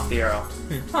would stop the arrow.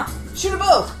 Huh? Shoot a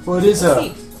bow. Well, it is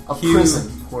a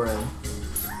prison we're in.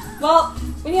 Well,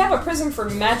 when you have a prison for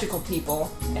magical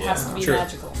people, it has to be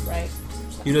magical, right?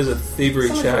 He does a thievery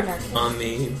check on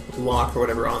the lock or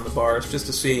whatever on the bars just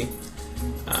to see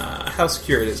how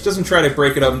secure it is. Doesn't try to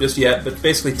break it open just yet, but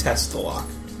basically tests the lock.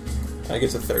 I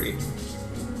gets a 30.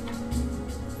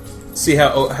 See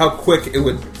how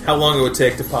long it would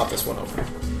take to pop this one open.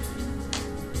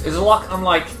 Is a lock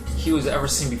unlike he was ever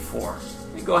seen before?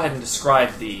 Let me go ahead and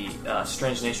describe the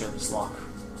strange nature of this lock.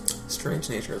 Strange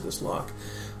nature of this lock.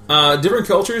 Different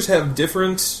cultures have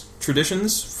different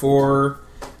traditions for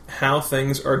how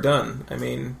things are done. I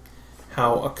mean,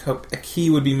 how a key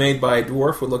would be made by a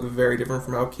dwarf would look very different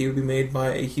from how a key would be made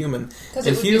by a human.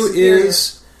 And Hugh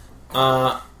is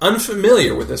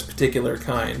unfamiliar with this particular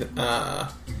kind.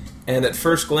 And at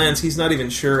first glance, he's not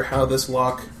even sure how this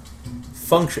lock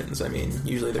functions. I mean,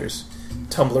 usually there's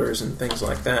tumblers and things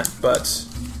like that, but...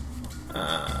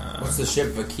 what's the shape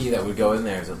of a key that would go in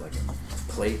there? Is it like a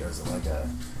plate, or is it like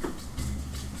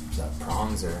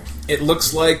prongs, or... It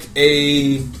looks like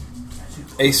a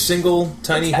single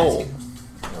tiny hole.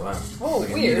 Oh, wow. Oh, like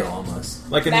weird. A needle,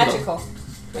 almost. Like a Magical. needle.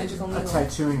 Magical needle. A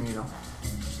tattooing needle.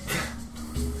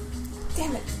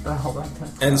 Damn it.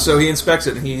 And so he inspects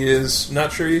it, and he is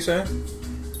not sure, you say?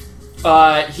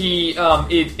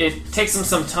 It takes him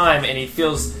some time, and he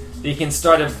feels that he can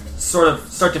start to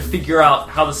figure out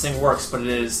how this thing works, but it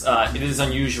is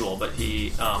unusual. But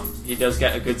he does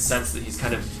get a good sense that he's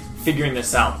kind of figuring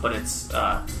this out, but it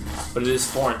is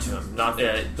foreign to him.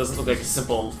 It doesn't look like a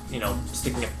simple,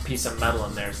 sticking a piece of metal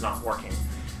in there is not working.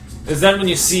 Because then when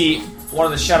you see one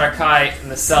of the Shadar-kai in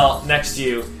the cell next to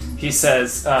you, he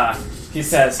says,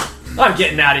 "I'm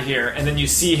getting out of here," and then you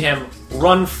see him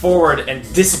run forward and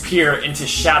disappear into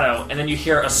shadow, and then you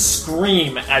hear a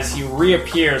scream as he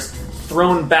reappears,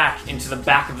 thrown back into the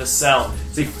back of the cell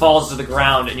as he falls to the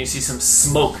ground, and you see some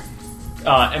smoke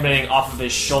emanating off of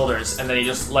his shoulders, and then he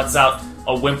just lets out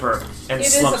a whimper and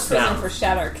slumps down. It is a prison for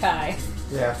Shadar-kai.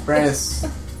 Yeah, Brandis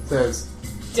says,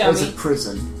 Dummy. It's a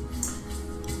prison.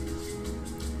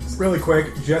 Really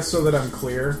quick, just so that I'm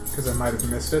clear, because I might have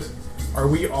missed it. Are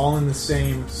we all in the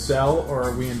same cell, or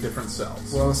are we in different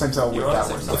cells? We're in the same cell with that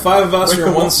one. The 5 of us With are the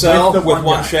in one- one cell with the with one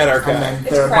one guy. Shadow And then Kai.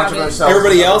 there are a bunch of crowded. other cells.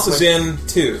 Everybody else is in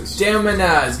 2s. Damon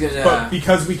is gonna. But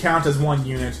because we count as one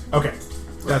unit, okay,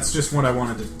 that's just what I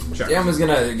wanted to check. Damon's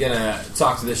gonna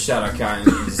talk to this Shadow Kai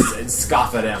and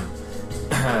scoff at him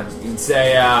and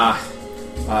say,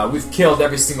 "We've killed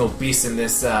every single beast in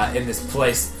this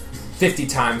place 50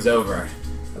 times over.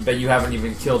 I bet you haven't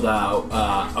even killed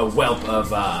a whelp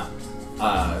of." I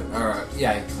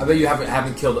bet you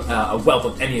haven't killed a whelp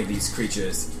of any of these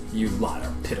creatures. You lot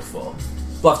are pitiful.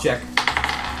 Bluff check.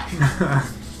 Yeah,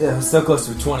 it was so close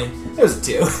to a 20. It was a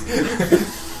 2.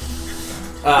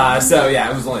 So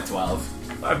yeah, it was only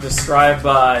 12. I've described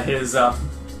his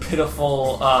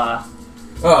pitiful.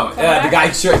 The guy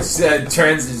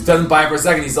turns, doesn't buy it for a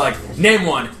second. He's like, "Name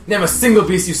one. Name a single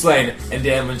beast you've slain." And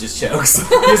Damon just chokes.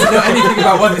 He doesn't know anything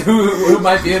about who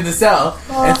might be in the cell.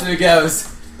 And so he goes,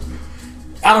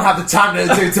 "I don't have the time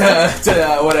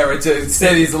to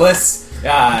say these lists."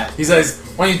 He says,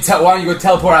 "Why don't you go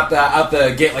teleport out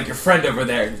the gate like your friend over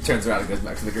there?" And he turns around and goes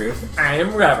back to the group. I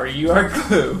am rubber. You are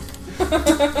glue.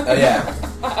 Yeah.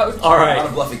 All Not right. a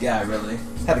bluffy guy, really.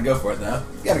 Had to go for it though.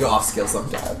 You gotta go off skill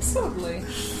sometimes. Totally.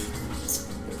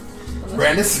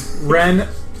 Brandis. Ren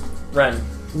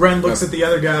looks Yep. at the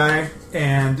other guy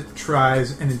and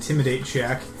tries an intimidate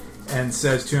check and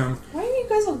says to him, Why are you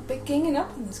guys all big ganging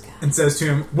up on this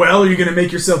guy? "Well, are you going to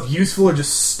make yourself useful or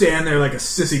just stand there like a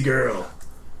sissy girl?"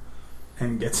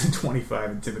 And gets a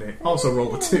 25 intimidate. Also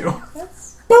roll a 2.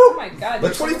 That's... Oh my god. The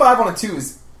you're 25 on a 2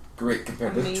 is great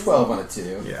compared to Amazing. 12 on a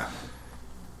 2. Yeah.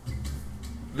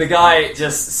 The guy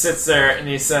just sits there and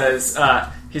he says,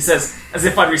 as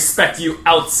if I respect you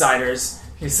outsiders.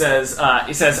 He says,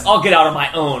 I'll get out on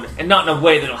my own, and not in a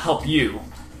way that'll help you.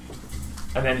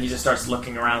 And then he just starts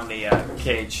looking around the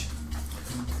cage.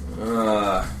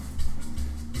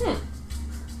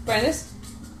 Brandis?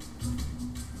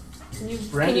 Can you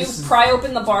Brandis- pry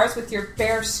open the bars with your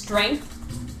bear strength?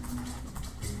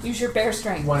 Use your bear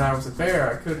strength. When I was a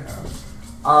bear, I could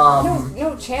have.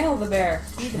 No, channel the bear.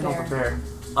 Be the Channel bear. the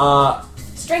bear.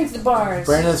 Strength the bars.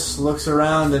 Brandis looks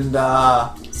around and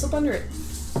Slip under it.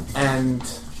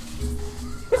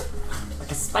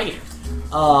 Like a spider.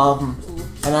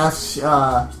 and asks,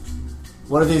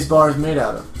 "What are these bars made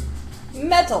out of?"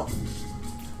 Metal.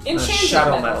 Enchanted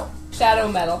shadow metal. metal. Shadow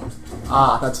metal.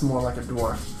 That's more like a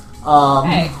dwarf.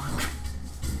 Hey.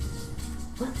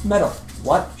 Metal.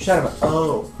 What? Shadow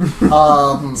metal.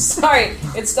 Oh. Sorry,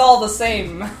 it's all the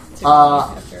same.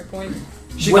 After a point.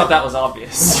 She thought that was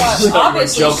obvious. But She thought you were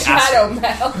obviously joke shadow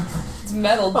metal. It's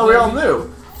metal. Oh, we all baby.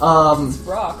 knew. It's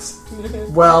rocks.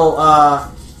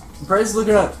 Well, Bray's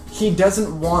looking at. He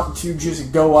doesn't want to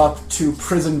just go up to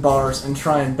prison bars and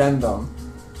try and bend them.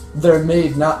 They're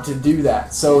made not to do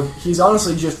that. So he's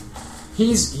honestly just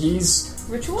he's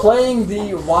Ritual? playing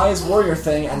the wise warrior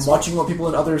thing and watching what people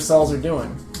in other cells are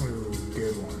doing. Ooh,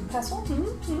 good one. Pestle?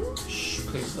 Mm-hmm. Shh,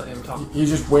 please let him talk. He's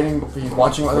just waiting. He's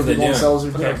watching what What other are they people in doing? cells are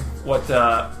Okay, doing.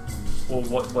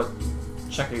 what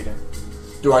check are you doing?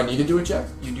 Do I need to do a check?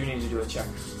 You do need to do a check.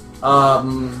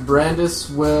 Brandis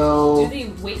will. Do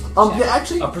the weight check. Yeah,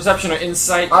 actually. A perception or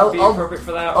insight I'll- would be I'll- appropriate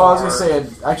for that. Oh, I was or- gonna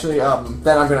say, actually,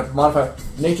 then I'm gonna modify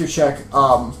nature check,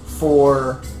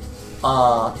 for,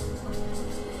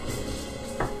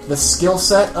 the skill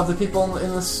set of the people in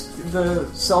the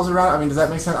cells around. I mean, does that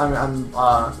make sense? I'm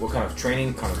What kind of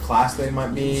training, kind of class they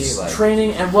might be? Like,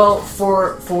 training, and well,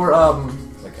 for,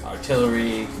 like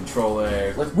artillery,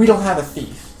 controller. like, we don't have a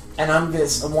thief. And I'm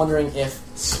wondering if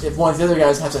one of the other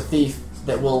guys has a thief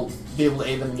that will be able to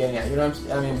aid them in getting it. You know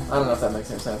what I mean, I don't know if that makes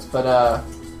any sense, but,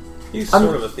 He's I'm-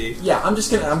 sort of a thief. yeah, I'm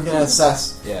gonna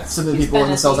assess Yeah. some of the He's people in been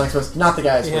the a cells thief. next to us, not the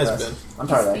guys He with has us. been. I'm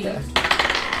tired of that Thief. guy.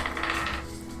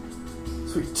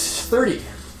 Sweet. 30.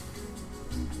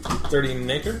 30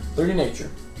 nature? 30 nature.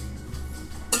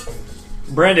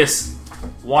 Brandis,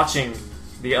 watching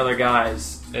the other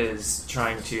guys, is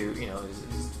trying to,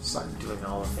 is doing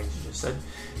all the things you just said.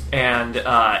 And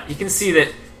you can see that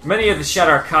many of the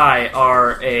Shadar Kai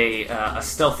are a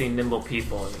stealthy, nimble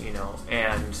people,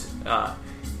 and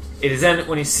it is then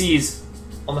when he sees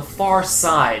on the far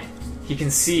side, he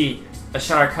can see a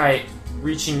Shadar Kai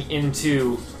reaching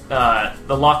into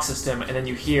the lock system, and then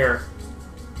you hear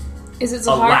Is it a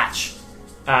Zahar? latch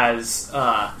as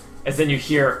then you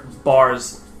hear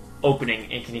bars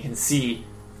opening, and you can see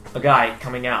a guy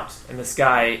coming out, and this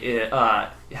guy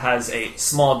has a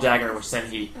small dagger, which then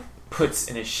he puts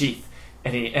in his sheath,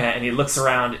 and he looks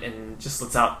around and just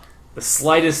lets out the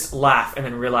slightest laugh, and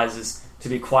then realizes to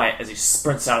be quiet as he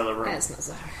sprints out of the room. That's not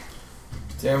Zahar.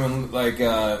 Damon,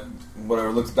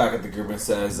 whatever, looks back at the group and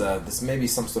says, "This may be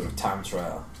some sort of time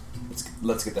trial.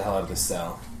 Let's get the hell out of this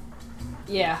cell."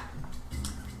 Yeah.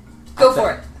 Go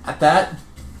for it. At that,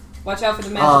 watch out for the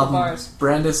magical bars.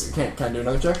 Brandis, can I do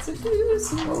another check? What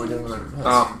are we doing with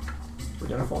our we're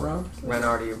doing a full round? Ren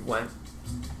already went.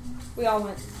 We all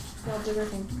went. We all did our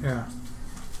thing. Yeah.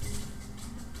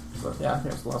 But yeah, I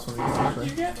think it's the last one we did, actually.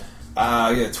 You get?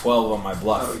 I got 12 on my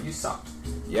bluff. Oh, you sucked.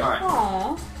 Yep. Alright.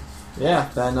 Aww. Yeah,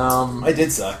 then, I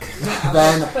did suck.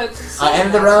 Then I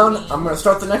ended the round. I'm going to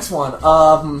start the next one.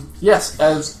 Yes,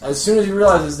 as soon as he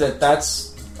realizes that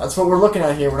that's what we're looking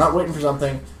at here, we're not waiting for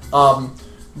something,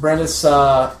 Brandis,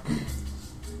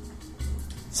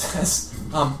 says,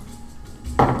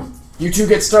 you two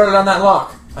get started on that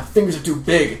lock. My fingers are too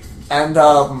big. And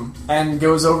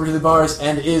goes over to the bars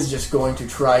and is just going to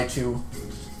try to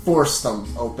force them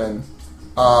open.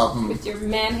 With your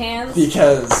man hands?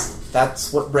 Because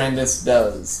that's what Brandis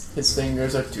does. His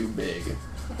fingers are too big.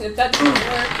 If that doesn't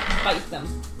work, bite them.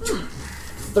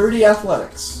 30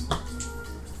 athletics.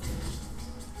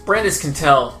 Brandis can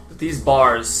tell that these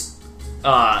bars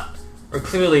are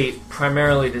clearly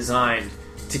primarily designed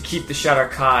to keep the Shadow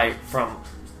Kai from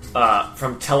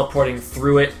teleporting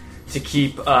through it, to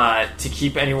keep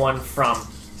anyone from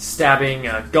stabbing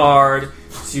a guard,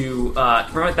 to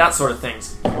prevent that sort of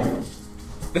things.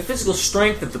 The physical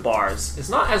strength of the bars is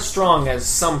not as strong as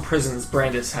some prisons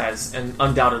Brandis has and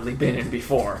undoubtedly been in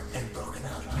before. And broken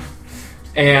out.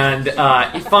 And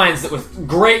he finds that with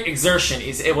great exertion,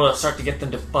 he's able to start to get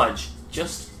them to budge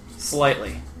just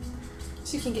slightly.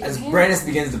 So you can get As your Brandis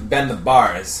begins to bend the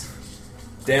bars,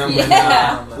 Damon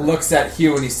looks at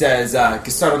Hugh and he says,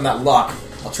 "Get started on that lock.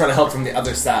 I'll try to help from the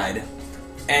other side."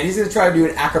 And he's going to try to do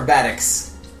an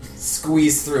acrobatics,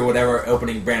 squeeze through whatever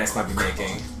opening Brandis might be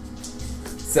making.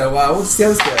 So we'll see how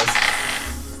this goes.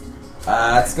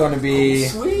 It's going to be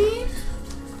Sweet.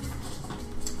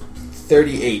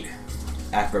 38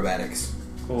 acrobatics.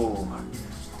 Ooh.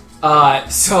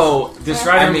 So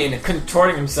describe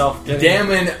contorting himself.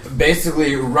 Damon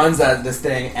basically runs at this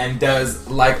thing and does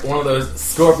like one of those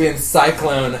scorpion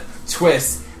cyclone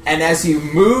twists. And as he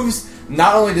moves,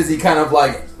 not only does he kind of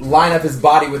like line up his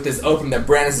body with this opening that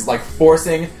Brandis is like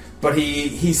forcing, but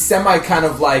he semi kind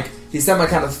of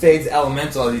fades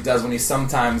elemental as he does when he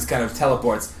sometimes kind of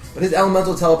teleports. But his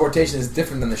elemental teleportation is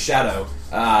different than the shadow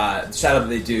that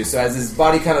they do. So as his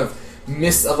body kind of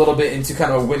mists a little bit into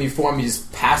kind of a windy form, he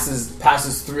just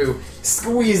passes through,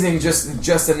 squeezing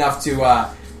just enough to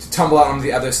tumble out on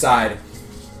the other side.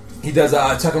 He does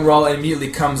a tuck and roll and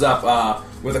immediately comes up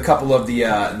with a couple of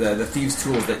the thieves'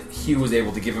 tools that Hugh was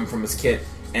able to give him from his kit,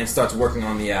 and starts working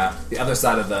on the other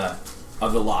side of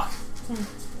the lock.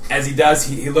 As he does,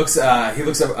 he looks over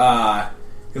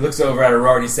at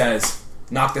Aurora and he says,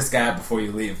 "Knock this guy out before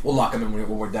you leave. We'll lock him in when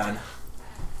we're done."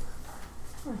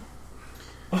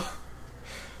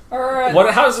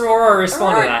 Aurora, how does Aurora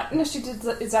respond to that? No, she did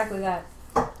exactly that.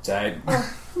 Tight.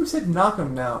 Who said knock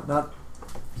him now? Not.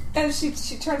 And she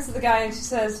turns to the guy and she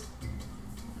says,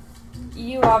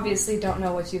 "You obviously don't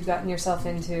know what you've gotten yourself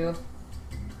into.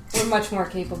 We're much more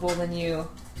capable than you.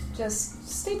 Just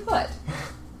stay put.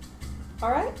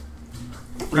 Alright?"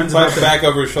 Ren's back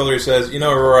over his shoulder. He says, "You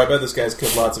know, Aurora, I bet this guy's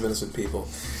killed lots of innocent people."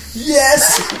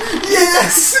 Yes!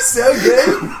 Yes! So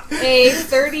good! A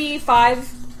 35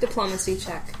 diplomacy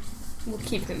check will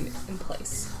keep him in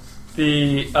place.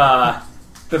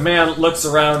 The man looks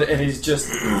around and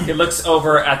he looks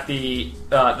over at the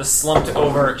slumped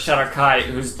over Shadow Kai,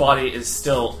 whose body is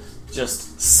still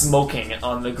just smoking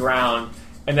on the ground,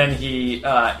 and then he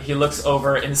looks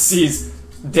over and sees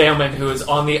Damon, who is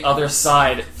on the other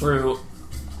side through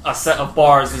a set of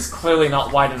bars is clearly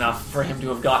not wide enough for him to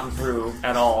have gotten through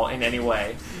at all in any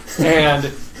way,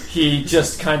 and he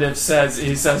just kind of says,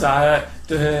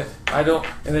 I don't,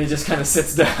 and then he just kind of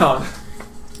sits down.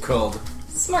 Cold.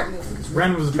 Smart move.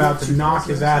 Ren was about to knock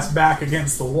his ass back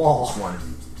against the wall.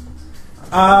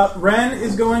 Ren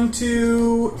is going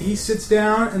to... He sits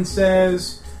down and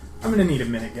says, "I'm going to need a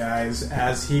minute, guys,"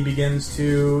 as he begins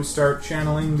to start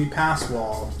channeling the pass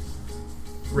wall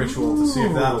ritual to see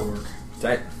if that'll work.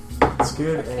 Tight. That's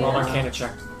good. Roll Arcana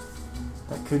check.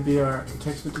 That could be our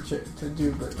text to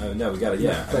do, but... No, we got to,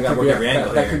 that we got to work every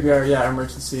angle that here. could be our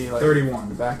emergency, 31.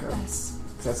 The backup. Nice.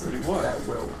 That's 31. That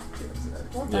will...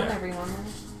 Well done, everyone.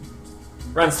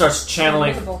 Ren starts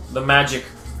channeling Unbelievable. the magic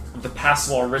of the pass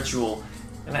wall ritual,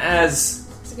 and as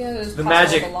The the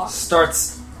magic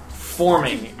starts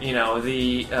forming,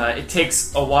 it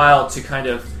takes a while to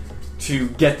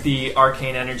get the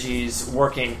arcane energies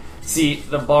working. See,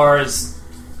 the bars,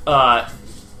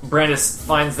 Brandis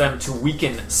finds them to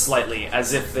weaken slightly,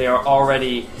 as if they are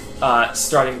already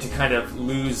starting to kind of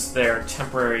lose their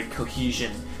temporary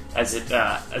cohesion as it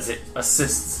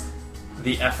assists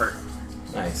the effort.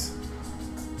 Nice.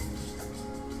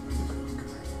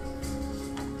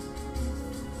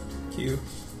 Hugh.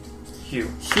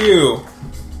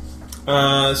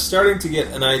 Starting to get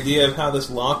an idea of how this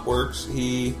lock works,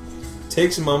 he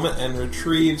takes a moment and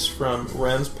retrieves from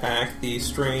Ren's pack the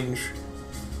strange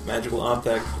magical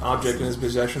object in his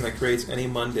possession that creates any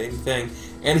mundane thing.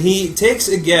 And he takes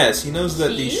a guess. He knows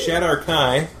that the Shadar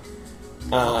Kai...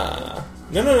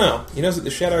 No. He knows that the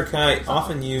Shadar Kai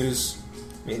often use...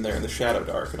 I mean, they're in the Shadow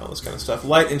Dark and all this kind of stuff.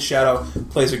 Light and shadow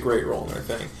plays a great role in their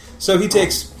thing. So he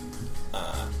takes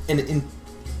an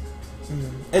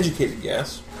educated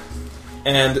guess.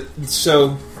 And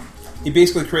so he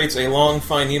basically creates a long,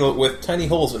 fine needle with tiny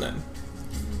holes in it.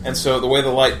 And so the way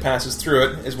the light passes through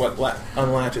it is what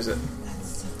unlatches it.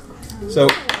 So,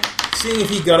 seeing if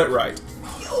he got it right.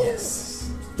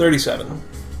 Yes. 37.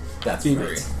 That's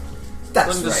Thievery. right.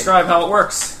 Let me describe how it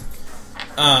works.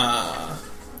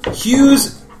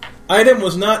 Hugh's item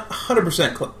was not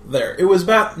 100% there. It was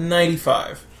about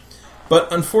 95.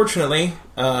 But unfortunately,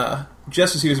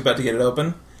 just as he was about to get it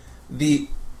open, the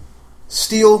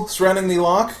steel surrounding the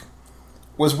lock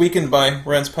was weakened by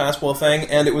Ren's passwell thing,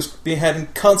 and it was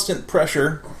had constant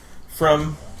pressure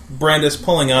from Brandis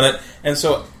pulling on it, and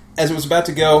so as it was about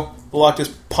to go, the lock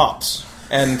just pops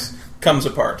and comes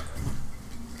apart.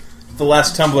 The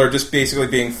last tumbler just basically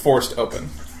being forced open.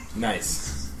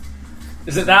 Nice.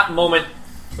 Is at that moment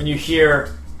when you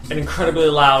hear an incredibly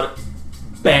loud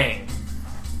bang,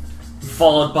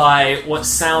 followed by what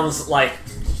sounds like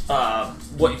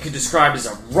what you could describe as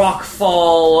a rock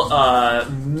fall,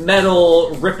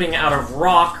 metal ripping out of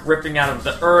rock, ripping out of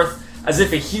the earth, as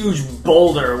if a huge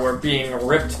boulder were being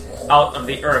ripped out of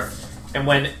the earth. And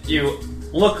when you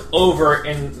look over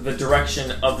in the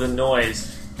direction of the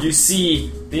noise, you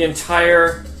see the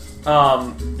entire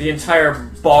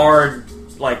barred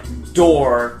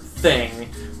door thing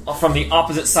from the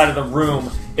opposite side of the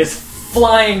room is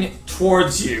flying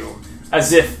towards you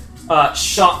as if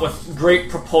shot with great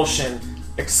propulsion,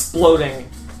 exploding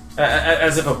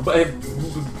as if a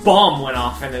bomb went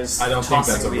off and is I don't think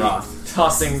that's a Roth.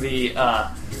 Tossing the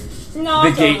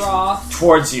gate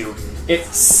towards you. It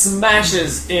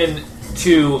smashes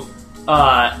into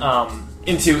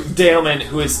Daemon,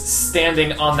 who is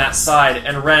standing on that side,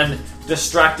 and Ren,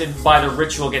 distracted by the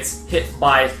ritual, gets hit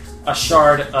by a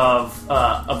shard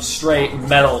of stray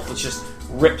metal, which just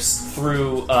rips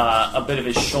through a bit of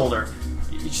his shoulder.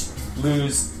 You just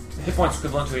lose hit points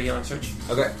equivalent to a healing surge.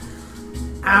 Okay.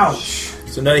 Ouch!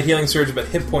 So not a healing surge, but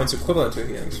hit points equivalent to a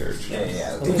healing surge.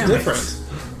 Yeah. A little different.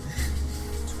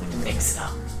 Mix it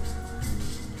up.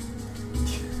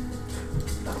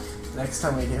 Next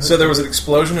time we do it. So there was an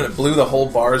explosion and it blew the whole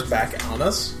bars back on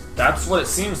us? That's what it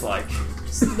seems like.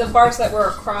 The bars that were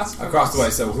across the way.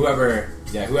 So whoever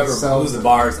So- blows the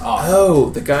bars off.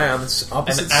 Oh, the guy on the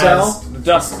opposite And cell? as the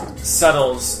dust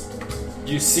settles,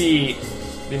 you see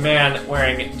the man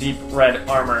wearing deep red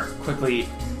armor quickly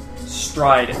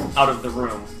stride out of the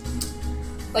room.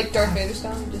 Like Darth Vader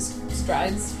style, he just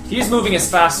strides. He's moving as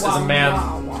fast as a man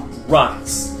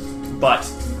runs, but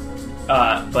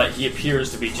he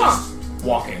appears to be just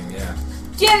walking. Yeah.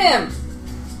 Get him!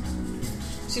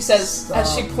 She says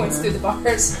as she points through the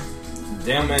bars.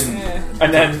 Damon.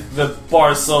 And then the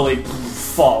bars slowly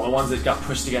fall, the ones that got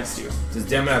pushed against you. Does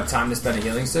Damon have time to spend a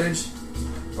healing surge?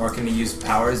 Or can he use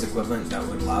powers equivalent that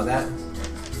would allow that?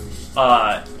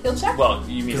 He'll check? Well,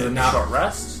 you mean a short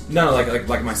rest? No,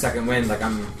 like my second wind, I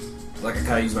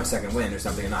kinda use my second wind or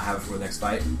something and not have it for the next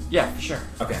fight? Yeah, for sure.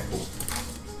 Okay, cool.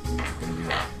 Gonna do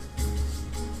that.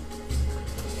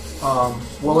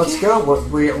 Well, let's go.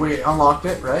 We unlocked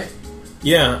it, right?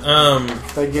 Yeah,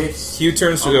 The gates. Hugh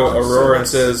turns to Aurora and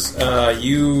says,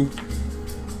 you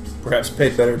perhaps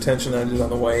paid better attention than I did on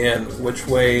the way in. Which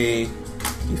way do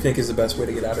you think is the best way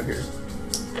to get out of here?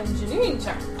 Engineering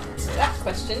check. Answer that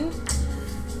question.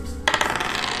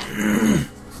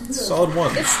 Solid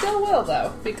 1. It still will,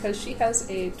 though, because she has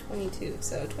a 22,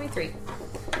 so 23.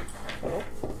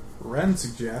 Ren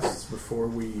suggests before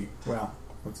we... Well,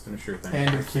 let's finish your thing. And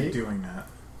I your keep feet. doing that.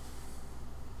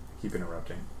 Keep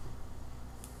interrupting.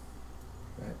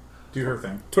 Do her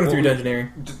thing. 23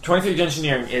 engineering. 23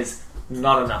 engineering is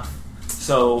not enough.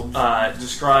 So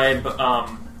describe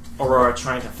Aurora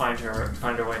trying to find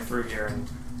her way through here.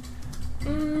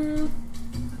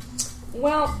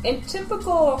 Well, in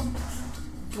typical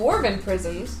dwarven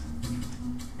prisons,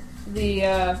 the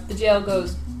jail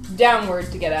goes downward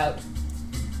to get out,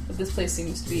 but this place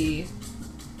seems to be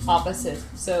opposite.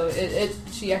 So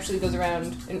she actually goes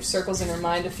around and circles in her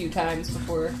mind a few times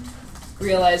before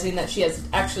realizing that she has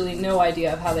actually no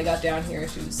idea of how they got down here.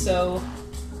 She was so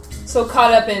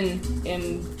caught up in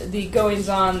the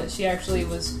goings-on that she actually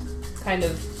was kind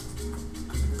of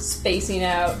spacing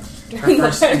out during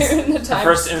the time.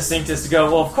 Her first instinct is to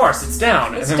go, well, of course, it's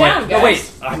down. It's and then down, went, guys. oh,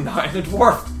 wait, I'm not in a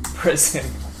dwarf prison.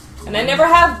 And I never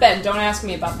have been. Don't ask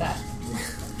me about that.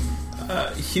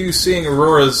 Hugh, seeing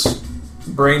Aurora's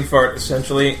brain fart,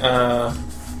 essentially,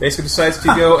 basically decides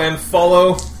to go and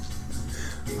follow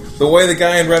the way the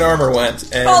guy in red armor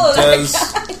went, and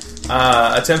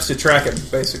attempts to track him,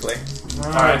 basically.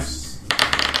 Alright.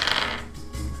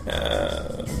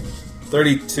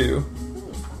 32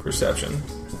 perception.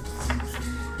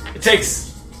 It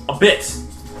takes a bit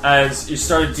as you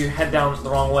started to head down the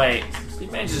wrong way. He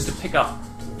manages to pick up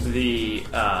the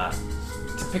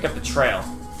trail.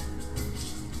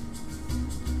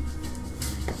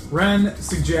 Ren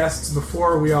suggests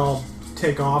before we all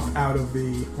take off out of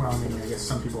the, well, I mean, I guess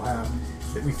some people have,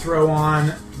 that we throw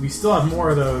on, we still have more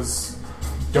of those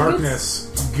darkness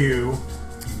goo.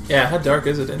 Yeah, how dark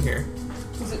is it in here?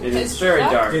 It is very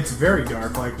dark. It's very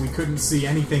dark, like we couldn't see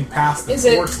anything past the Is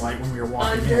it torchlight when we were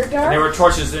walking in. Underdark? And there were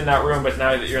torches in that room, but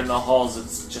now that you're in the halls,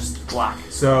 it's just black.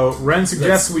 So Ren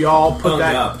suggests we all put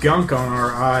that up. gunk on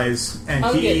our eyes, and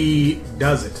Ung he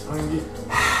does it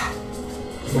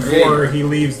before he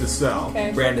leaves the cell.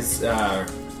 Okay. Brandis,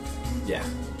 yeah.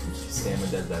 Stamina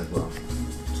does that as well.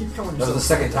 Keep going. That was the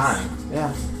second time.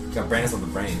 Yeah. Got Brandis on the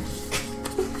brain.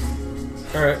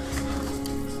 Alright.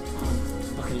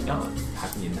 How can you not? How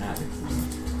can you not?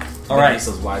 All right.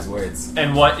 Those wise words.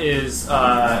 And what is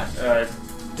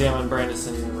Damon, Brandis,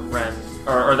 and Ren?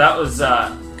 Or that was Is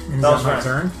that was my Ren.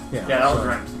 turn? Yeah, that was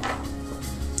Ren.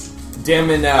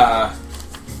 Damon,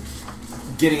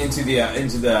 getting into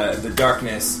the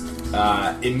darkness,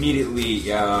 immediately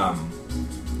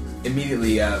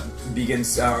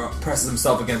begins presses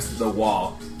himself against the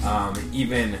wall,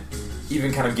 even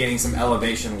kind of gaining some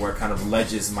elevation where kind of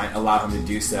ledges might allow him to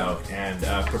do so, and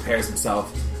prepares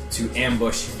himself to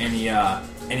ambush any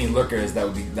lurkers that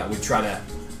would try to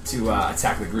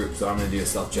attack the group. So I'm going to do a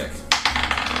stealth check.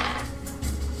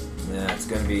 That's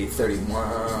going to be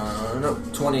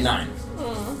 29.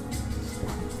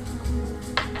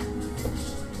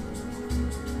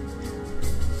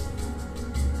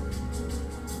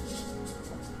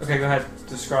 Okay, go ahead.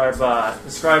 Describe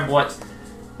what.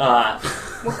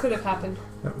 What could have happened?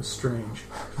 That was strange.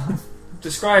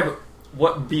 Describe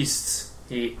what beasts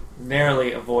he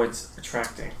narrowly avoids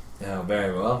attracting. Oh,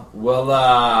 very well. Well,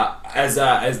 as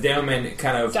Damon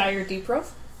kind of Dire Deep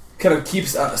Roof? kind of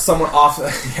keeps someone off,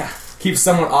 keeps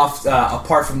someone off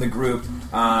apart from the group,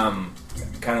 kind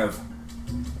of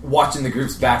watching the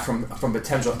group's back from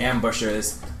potential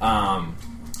ambushers.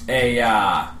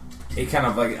 A kind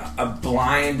of like a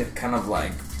blind, kind of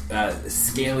like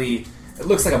scaly. It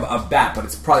looks like a bat, but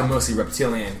it's probably mostly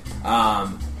reptilian.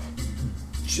 Kind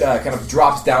of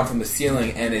drops down from the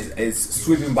ceiling and is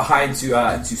sweeping behind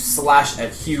to slash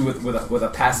at Hugh with a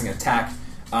passing attack.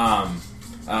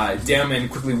 Damon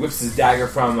quickly whips his dagger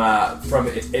from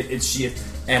its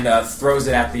sheath and throws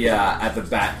it at the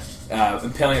bat,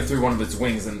 impaling it through one of its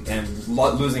wings, and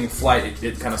losing flight.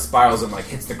 It kind of spirals and like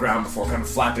hits the ground before kind of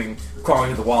flapping,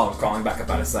 crawling to the wall and crawling back up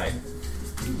out of sight.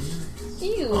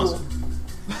 Ew. Awesome.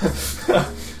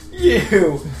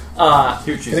 You.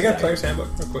 Can I get a player's handbook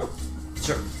real quick?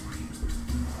 Sure.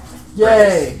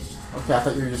 Yay! Okay, I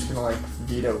thought you were just gonna like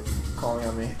veto calling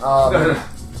on me.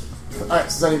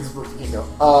 Alright, so I need this book. Here you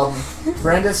go.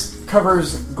 Brandis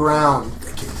covers ground.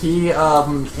 He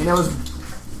knows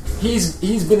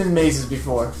he's been in mazes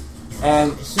before,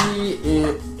 and he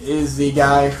is the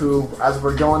guy who, as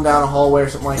we're going down a hallway or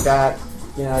something like that,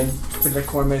 you know, predict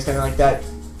corner maze, kind of like that.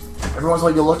 Every once in a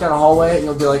while, you'll look down a hallway and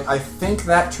you'll be like, I think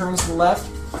that turns to the left.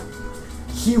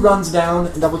 He runs down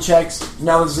and double checks.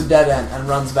 Now there's a dead end and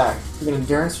runs back. You get an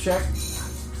endurance check.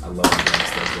 I love when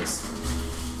Brandis does this.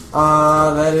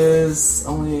 That is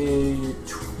only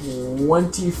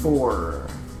 24.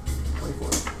 24.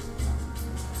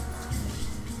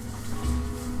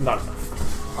 Not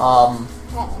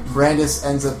enough. Brandis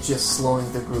ends up just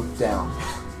slowing the group down.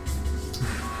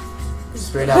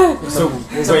 Straight up. It's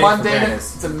a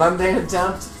mundane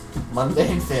attempt.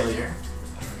 Mundane failure.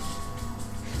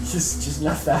 Just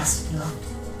not fast enough.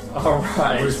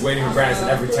 Alright. We're just waiting for Brandis at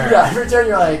every turn. Yeah, every turn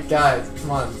you're like, guys,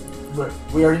 come on.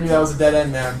 We already knew that was a dead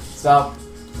end, man. Stop.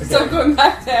 Okay. Still going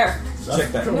back there.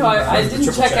 Check that. No, I didn't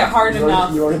Triple check it hard You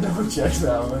enough. already double checked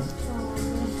that one.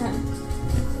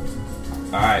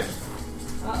 All right.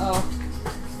 Uh-oh.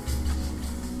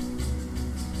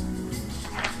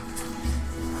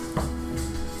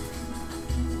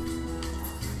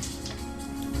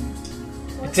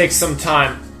 It takes some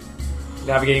time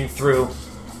navigating through,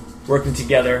 working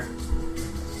together.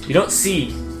 You don't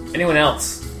see anyone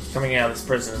else coming out of this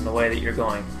prison in the way that you're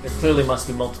going. There clearly must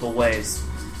be multiple ways.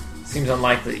 Seems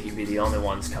unlikely that you'd be the only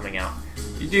ones coming out.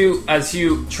 You do, as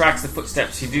Hugh tracks the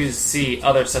footsteps, you do see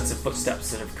other sets of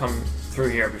footsteps that have come through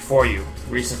here before you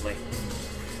recently.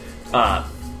 And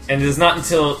it is not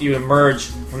until you emerge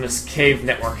from this cave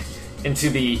network into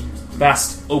the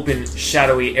vast, open,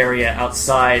 shadowy area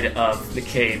outside of the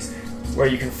caves where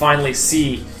you can finally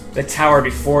see the tower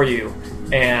before you,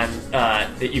 and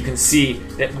that you can see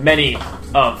that many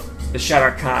of the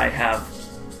Shadar-kai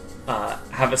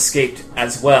have escaped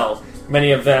as well.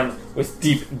 Many of them with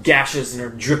deep gashes and are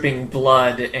dripping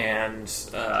blood, and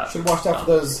should watch out for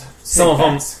those. Some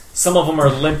of them are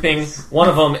limping. One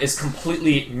of them is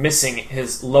completely missing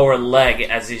his lower leg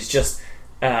as he's just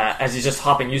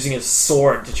hopping, using his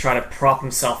sword to try to prop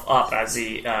himself up as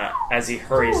he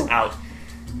hurries out.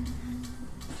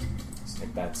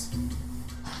 Snake bats.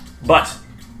 But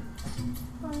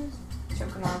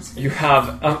you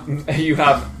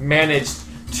have managed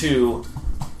to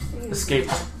escape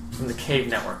from the cave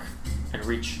network and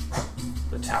reach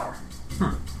the tower.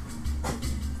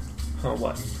 Oh,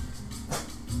 what?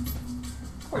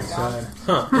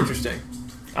 Interesting.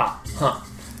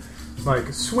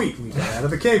 Like, sweet, we got out of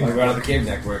the cave. We got out of the cave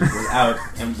network. We're out,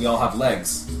 and we all have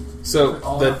legs. So,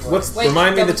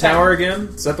 remind me of the tower again?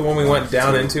 Is that the one we went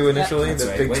down into initially? That's the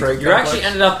right. big trade You actually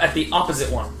ended up at the opposite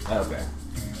one. Okay.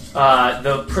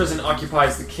 The prison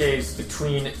occupies the caves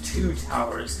between two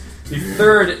towers. The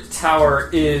third tower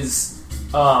is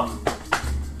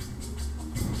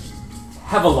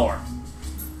Hevalor,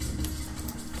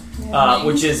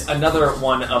 which is another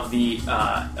one of the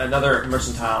another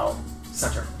mercantile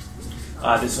center.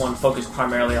 This one focused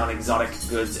primarily on exotic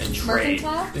goods and trade.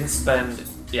 Mercantile?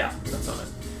 That's on it.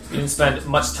 You didn't spend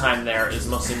much time there. It was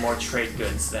mostly more trade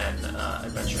goods than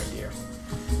adventuring gear.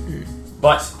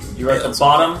 But you're at the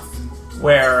bottom,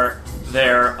 where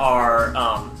there are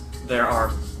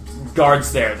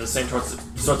guards there, the same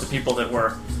sorts of people that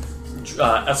were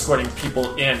escorting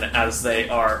people in as they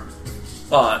are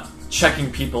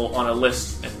checking people on a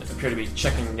list and appear to be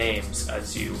checking names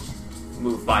as you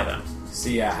move by them.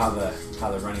 See how the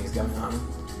running is going on.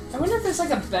 I wonder if there's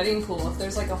like a betting pool, if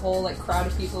there's like a whole like crowd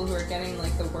of people who are getting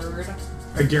like the word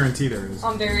I guarantee there is.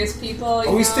 on various people.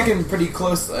 Are we sticking pretty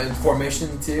close in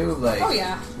formation too? Like, Oh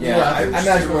yeah. yeah. I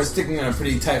imagine we're sticking in a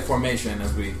pretty tight formation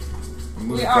as we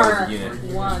move We forward are the unit.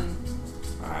 one.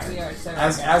 All right. We are so.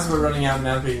 As we're running out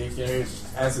now,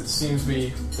 as it seems to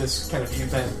be this kind of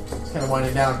event is kind of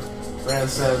winding down, Brand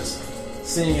says,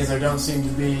 seeing as there don't seem to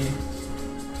be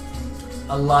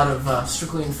a lot of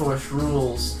strictly enforced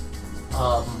rules,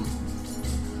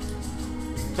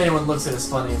 if anyone looks at us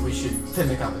funny, we should thin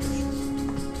the competition.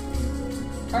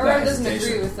 Aurora doesn't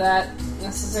agree with that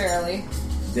necessarily.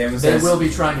 Damon They says, will be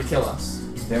trying to kill us.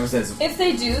 Damon says, If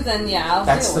they do, then yeah, I'll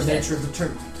That's deal the with nature of the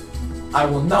tournament. I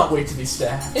will not wait to be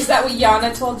stabbed. Is that what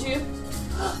Yana told you?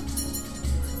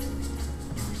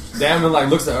 Damon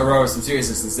looks at Aurora with some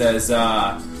seriousness and says,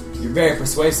 "You're very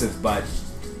persuasive, but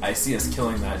I see us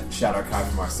killing that Shadar-kai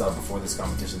from ourselves before this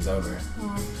competition's over."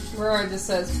 Aurora just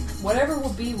says, "Whatever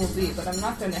will be, but I'm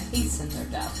not going to hasten their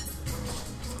death."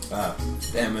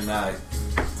 Damon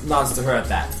nods to her at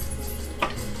that.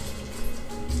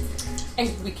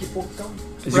 And we keep going.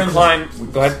 As you climb...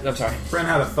 Go ahead. I'm sorry. Bren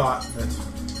had a thought that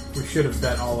we should have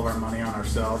bet all of our money on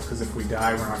ourselves, because if we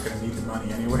die, we're not going to need the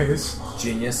money anyways.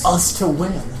 Genius. Us to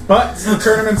win. But the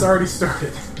tournament's already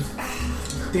started.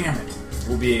 Damn it.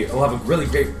 We'll have a really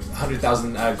great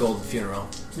 100,000 gold funeral.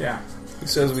 Yeah. Who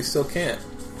says we still can't?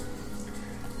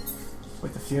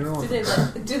 With the funeral. Do they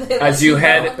let As you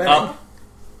head know? up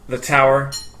the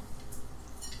tower,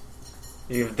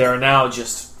 there are now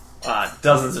just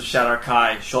dozens of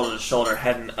Shadar-kai shoulder to shoulder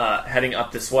heading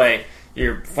up this way.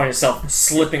 You find yourself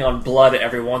slipping on blood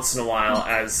every once in a while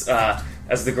as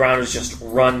the ground is just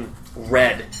run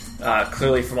red,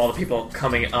 clearly from all the people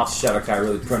coming up, Shadar-kai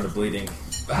really prone to bleeding,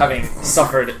 having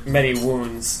suffered many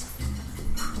wounds.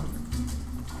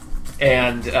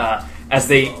 And as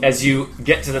you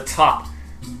get to the top,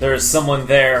 there is someone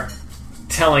there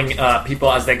telling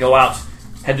people as they go out,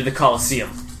 head to the Colosseum.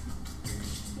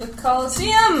 The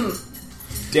Colosseum!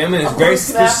 Damon is very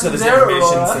suspicious of this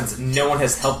information since no one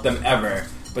has helped them ever.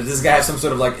 But does this guy have some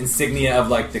sort of insignia of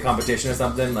the competition or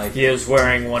something? He is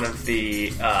wearing one of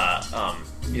the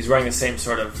he's wearing the same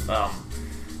sort of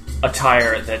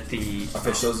attire that the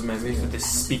officials maybe, the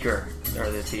speaker or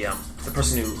the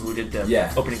person who did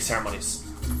the opening ceremonies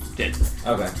did.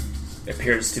 Okay,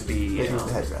 appears to be the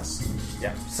headdress.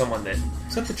 Yeah, someone that...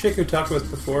 Is that the chick who talked to us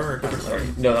before, or a different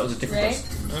lady? No, that was a different Right?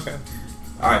 person. Okay.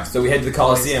 Alright, so we head to the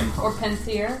Colosseum. Or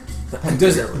Penthier.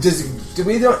 Do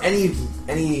we know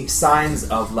any signs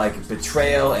of like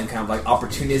betrayal and kind of like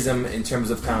opportunism in terms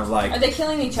of kind of like Are they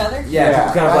killing each other? Yeah,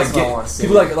 people kind of that's what I wanna see.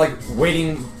 people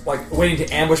like waiting to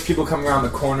ambush people coming around the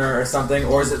corner or something,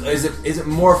 or is it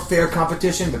more fair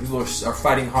competition but people are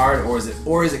fighting hard, or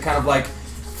is it kind of like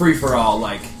free for all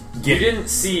like You didn't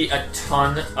see a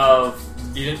ton of...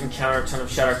 You didn't encounter a ton of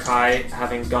Shadow Kai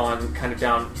having gone kind of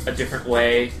down a different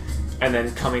way and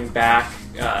then coming back.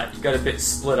 You got a bit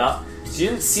split up. So you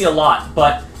didn't see a lot,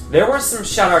 but there were some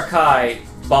Shadow Kai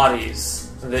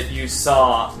bodies that you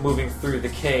saw moving through the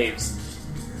caves.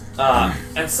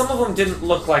 And some of them didn't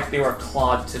look like they were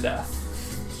clawed to death.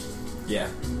 yeah.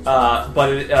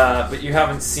 But you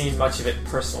haven't seen much of it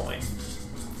personally.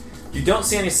 You don't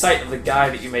see any sight of the guy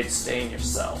that you made stay in your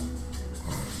cell.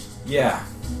 Yeah.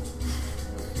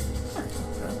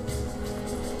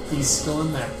 He's still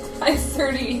in there. I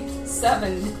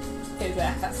 37 his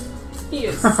ass. He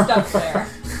is stuck there.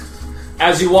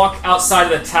 As you walk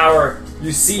outside of the tower,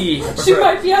 you see She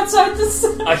might be outside the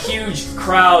cell. a huge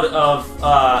crowd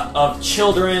of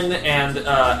children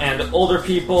and older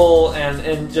people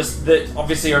and just the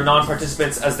obviously are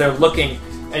non-participants as they're looking,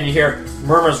 and you hear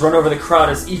murmurs run over the crowd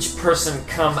as each person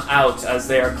come out as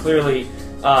they are clearly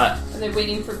Are they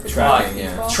waiting for Tracking, people?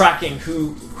 yeah. tracking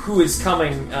who is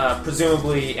coming,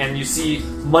 presumably, and you see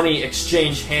money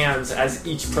exchange hands as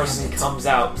each person comes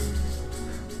out.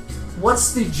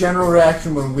 What's the general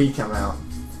reaction when we come out?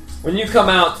 When you come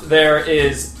out, there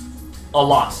is a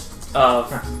lot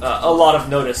of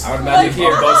notice. I would imagine You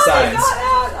hear both sides.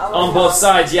 on both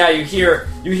sides, yeah, you hear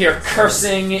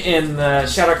cursing in the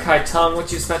Shadow Kai tongue,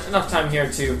 which you spent enough time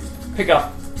here to pick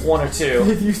up one or two,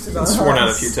 Been sworn out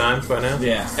a few times by now.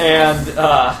 Yeah.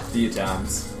 and Few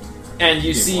times.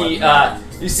 you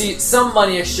see some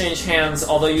money exchange hands,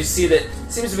 although you see that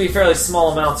it seems to be fairly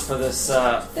small amounts for this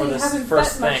haven't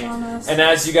first bet much thing. on us. And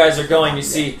as you guys are going, you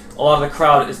see a lot of the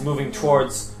crowd is moving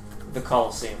towards the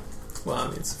Colosseum. Well, I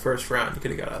mean, it's the first round. You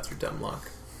could have got out through dumb luck.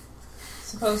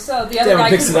 Suppose so. The other Devin guy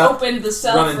picks could it have up, opened the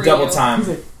cell running for double you. time. He's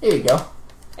like, here you go.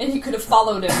 And you could have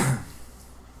followed him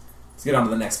Let's get on to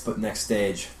the next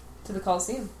stage. to the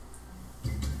Colosseum.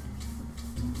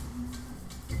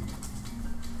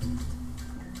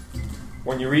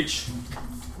 When you reach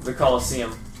the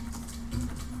Colosseum,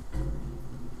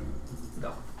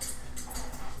 go.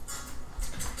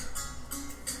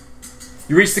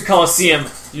 You reach the Colosseum,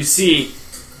 you see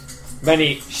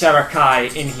many Shadow Kai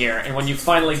in here, and when you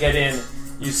finally get in,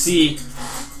 you see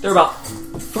there are about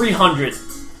 300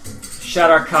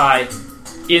 Shadow Kai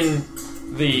in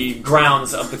the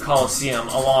grounds of the Colosseum,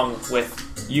 along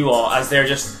with you all, as they're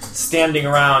just standing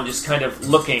around, just kind of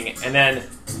looking, and then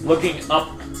looking up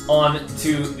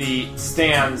onto the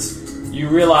stands, you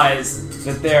realize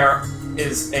that there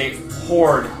is a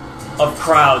horde of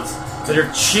crowds that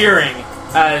are cheering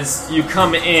as you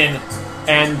come in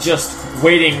and just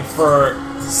waiting for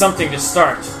something to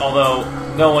start, although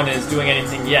no one is doing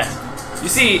anything yet. You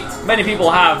see, many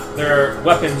people have their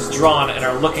weapons drawn and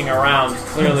are looking around,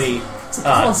 clearly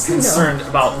concerned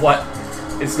about what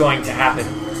is going to happen.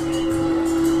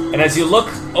 And as you look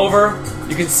over,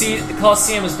 you can see the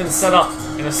Colosseum has been set up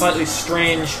in a slightly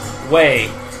strange way.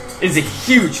 It is a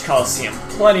huge Colosseum,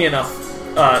 plenty enough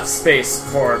space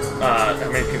for, how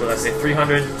many people did I say,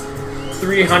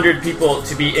 300 people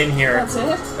to be in here. That's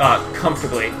it?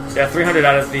 Comfortably. Yeah, 300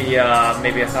 out of the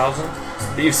maybe 1,000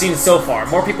 that you've seen so far.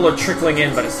 More people are trickling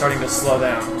in, but it's starting to slow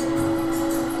down.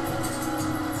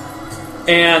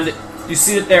 And you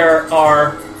see that there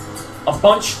are a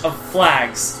bunch of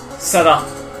flags set up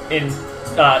in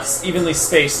evenly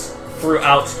spaced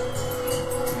throughout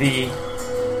the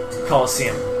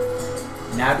Colosseum.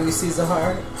 Now do we see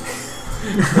Zahar?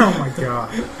 Oh my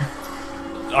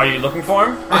god. Are you looking for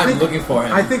him? I'm looking for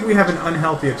him. I think we have an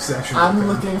unhealthy obsession. with I'm him.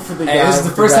 looking for the Hey, guy this is the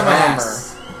with first red time I armor.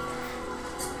 asked.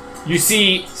 You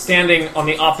see, standing on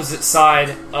the opposite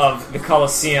side of the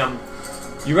Colosseum,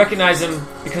 you recognize him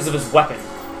because of his weapon,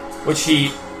 which he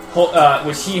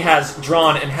has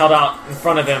drawn and held out in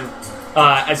front of him.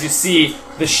 As you see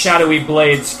the shadowy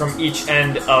blades from each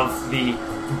end of the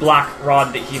black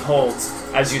rod that he holds,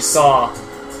 as you saw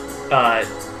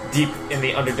deep in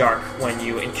the Underdark when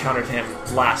you encountered him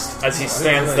last, as he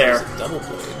stands there It was a double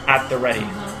blade. at the ready.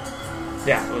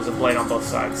 Yeah, it was a blade on both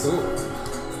sides. Ooh.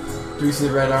 Do we see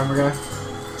the red armor guy?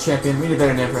 Champion. We need a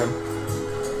better name for him.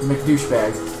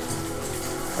 McDouchebag.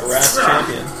 Harass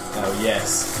champion. Oh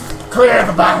yes. Clear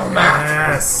the battle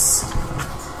map! Yes.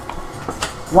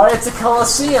 Why, it's a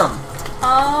Colosseum!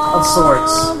 of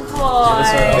sorts. Boy.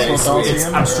 It's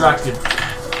abstracted.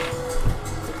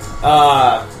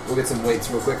 We'll get some weights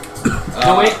real quick.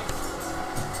 No, wait.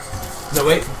 No,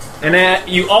 wait. And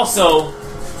you also,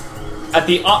 at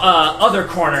the other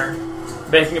corner,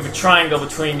 making up a triangle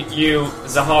between you,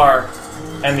 Zahar,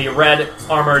 and the red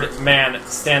armored man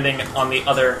standing on the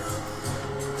other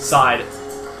side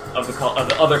of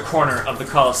the other corner of the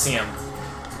Colosseum.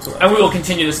 And we will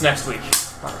continue this next week.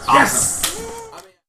 Yes!